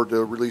forward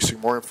to releasing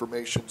more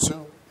information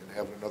soon and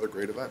having another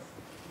great event.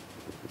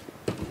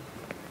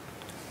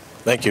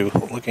 Thank you.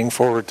 Looking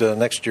forward to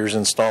next year's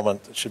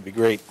installment. It should be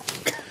great.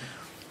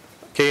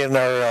 Okay, and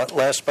our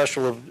last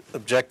special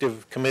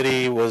objective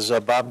committee was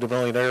Bob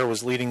DeMillionaire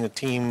was leading the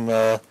team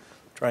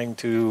trying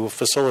to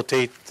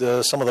facilitate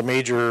some of the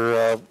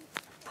major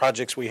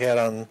projects we had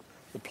on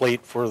the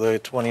plate for the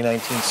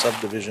 2019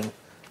 subdivision.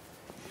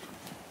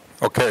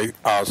 Okay,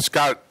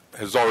 Scott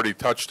has already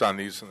touched on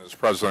these in his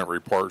president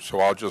report, so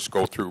I'll just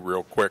go through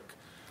real quick.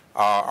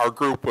 Our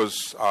group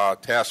was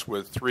tasked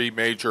with three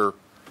major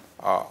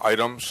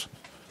items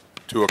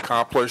to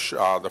accomplish,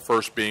 the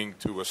first being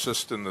to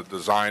assist in the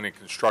design and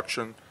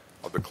construction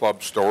of the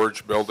club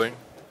storage building.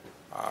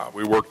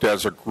 We worked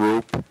as a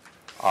group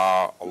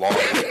along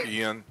with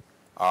Ian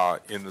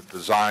in the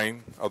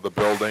design of the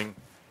building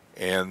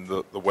and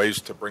the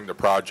ways to bring the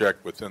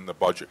project within the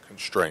budget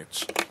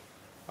constraints.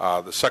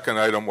 The second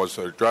item was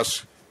to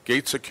address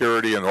gate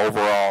security and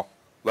overall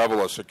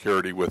level of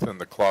security within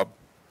the club.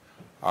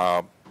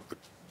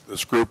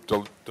 This group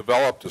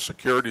developed a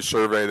security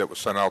survey that was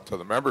sent out to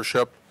the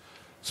membership.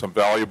 Some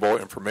valuable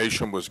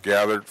information was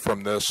gathered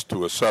from this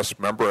to assess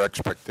member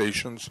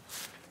expectations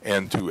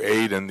and to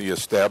aid in the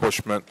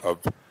establishment of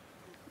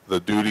the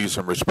duties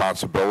and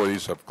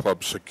responsibilities of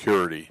club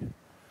security.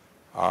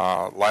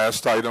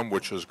 Last item,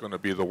 which is going to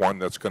be the one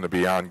that's going to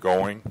be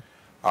ongoing,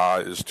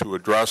 is to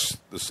address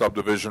the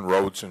subdivision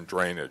roads and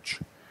drainage.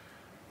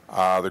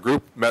 The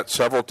group met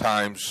several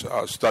times,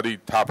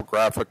 studied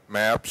topographic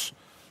maps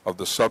of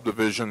the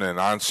subdivision, and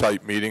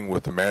on-site meeting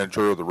with the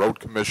manager of the road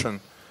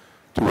commission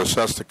to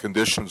assess the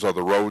conditions of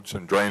the roads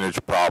and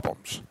drainage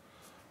problems.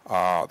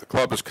 The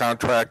club has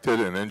contracted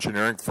an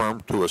engineering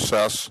firm to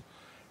assess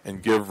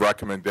and give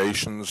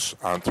recommendations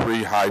on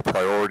three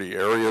high-priority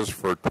areas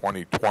for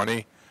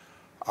 2020.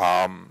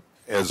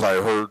 As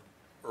I heard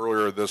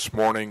earlier this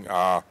morning,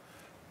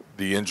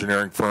 the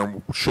engineering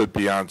firm should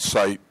be on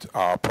site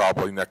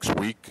probably next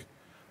week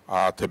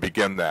to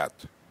begin that.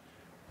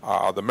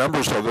 The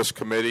members of this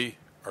committee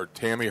are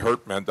Tammy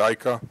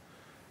Hurt-Mandika,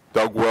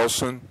 Doug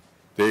Wilson,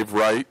 Dave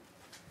Wright,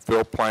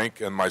 Phil Plank,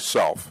 and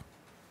myself.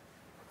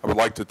 I would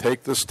like to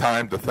take this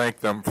time to thank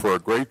them for a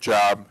great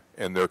job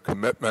and their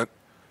commitment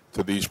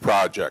to these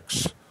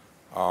projects.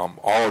 All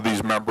of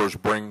these members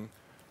bring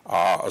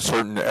a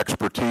certain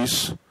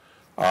expertise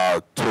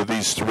to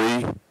these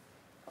three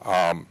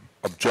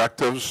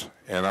objectives,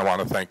 and I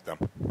want to thank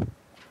them.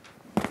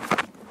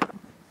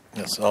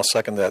 Yes, I'll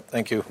second that.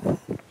 Thank you.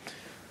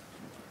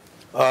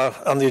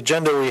 On the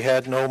agenda, we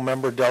had no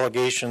member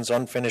delegations,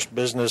 unfinished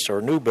business,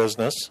 or new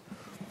business,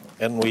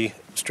 and we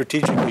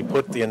strategically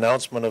put the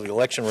announcement of the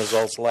election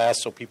results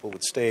last so people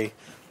would stay.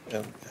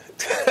 And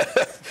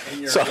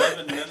you're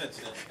 11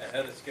 minutes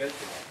ahead of schedule.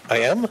 I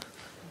am?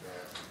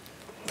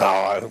 No,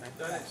 I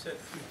thought it said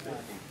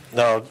 2:50.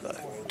 No,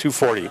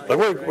 2:40, but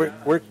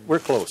we're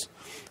close.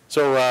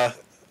 So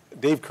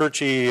Dave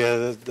Kirchie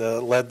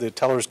led the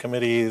tellers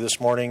committee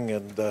this morning,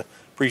 and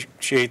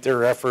appreciate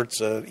their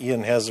efforts.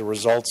 Ian has the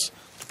results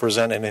to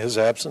present in his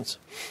absence.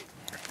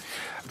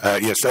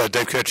 Yes,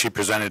 Dave Kirchie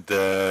presented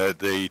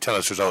the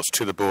tellers results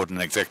to the board in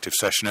an executive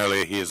session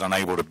earlier. He is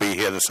unable to be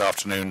here this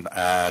afternoon,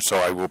 so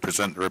I will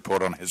present the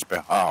report on his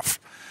behalf.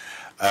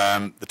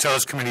 The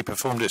tellers committee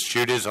performed its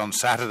duties on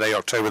Saturday,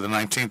 October the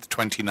 19th,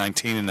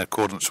 2019, in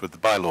accordance with the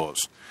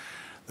bylaws.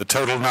 The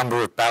total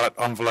number of ballot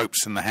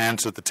envelopes in the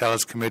hands of the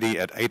tellers committee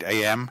at 8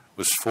 a.m.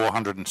 was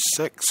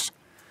 406.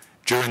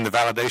 During the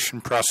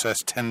validation process,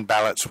 10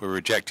 ballots were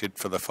rejected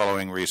for the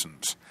following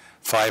reasons.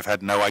 5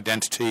 had no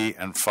identity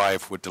and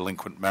 5 were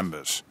delinquent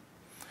members.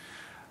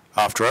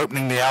 After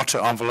opening the outer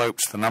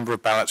envelopes, the number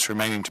of ballots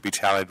remaining to be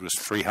tallied was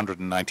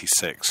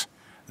 396.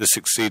 This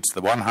exceeds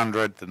the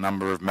 100, the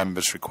number of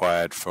members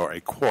required for a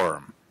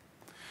quorum.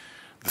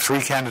 The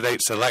 3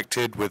 candidates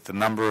elected with the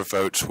number of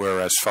votes were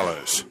as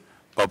follows.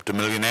 Bob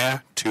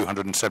DeMillionaire,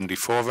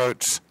 274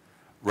 votes.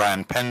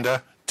 Ryan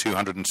Pender,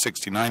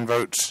 269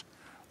 votes.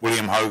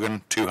 William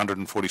Hogan,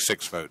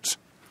 246 votes.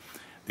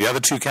 The other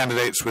 2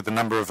 candidates with the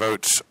number of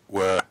votes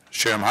were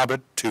Sherm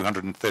Hubbard,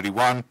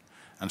 231,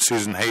 and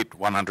Susan Haight,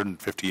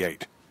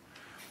 158.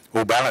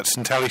 All ballots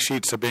and tally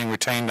sheets are being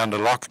retained under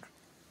lock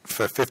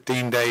for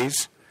 15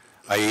 days,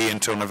 i.e.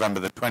 until November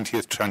the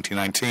 20th,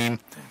 2019,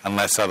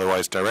 unless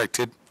otherwise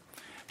directed.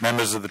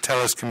 Members of the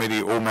Tellers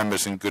Committee, all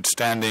members in good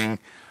standing,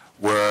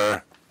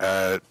 were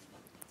Dave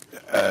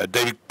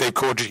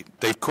Corci,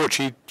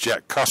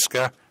 Jack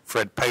Koska,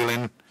 Fred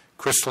Palin,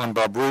 Crystal and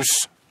Bob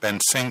Roos, Ben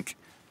Sink,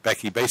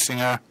 Becky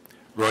Basinger,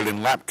 Roland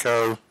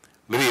Lapko,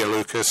 Lydia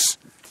Lucas,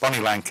 Bonnie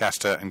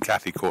Lancaster, and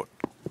Kathy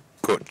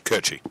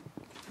Kirchie.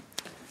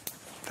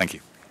 Thank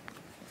you.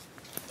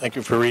 Thank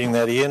you for reading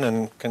that, Ian,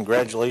 and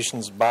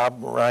congratulations, Bob,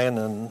 Ryan,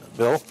 and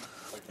Bill.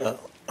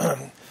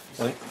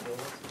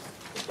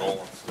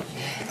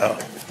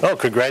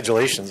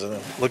 Congratulations, and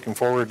I'm looking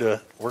forward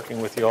to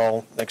working with you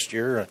all next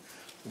year.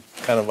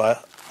 Kind of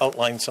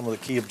outlined some of the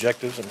key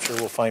objectives. I'm sure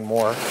we'll find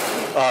more.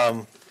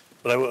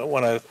 But I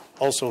want to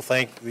also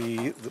thank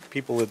the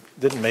people that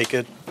didn't make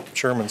it,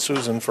 Sherman and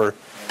Susan, for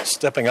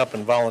stepping up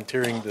and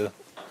volunteering to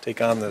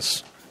take on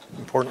this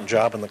important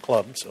job in the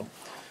club. So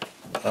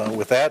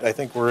with that, I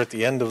think we're at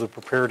the end of the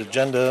prepared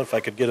agenda. If I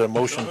could get a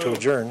motion to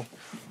adjourn.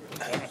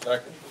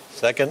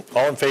 Second.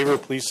 All in favor,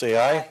 please say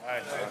aye.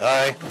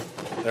 Aye.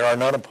 There are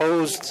none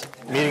opposed.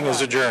 Meeting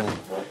is adjourned.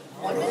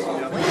 Well,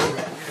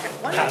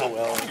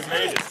 you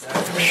made it.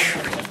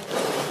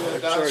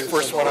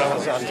 First one I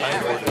was on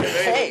time for.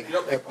 Hey.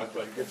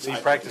 See,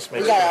 practice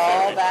makes We got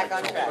all back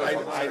on track. I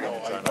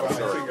know. I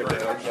figured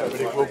that out.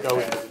 but it will go.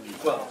 I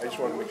just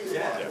want to make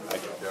sure.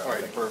 All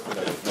right, perfect.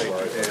 Thank you.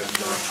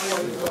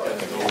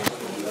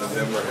 And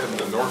then we're heading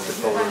to North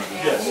Dakota.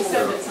 Yes.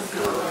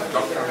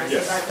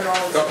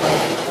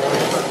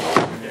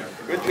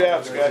 Good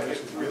job, Scott, getting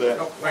through that.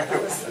 Thank you.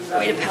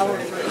 Way to power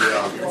through.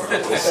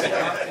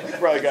 You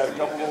probably got a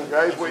couple little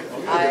guys waiting for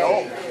you to get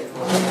home.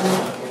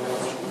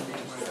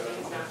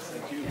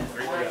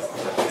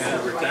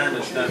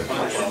 Retirement's not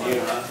punishing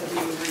you,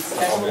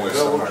 huh? All the way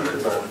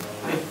 700.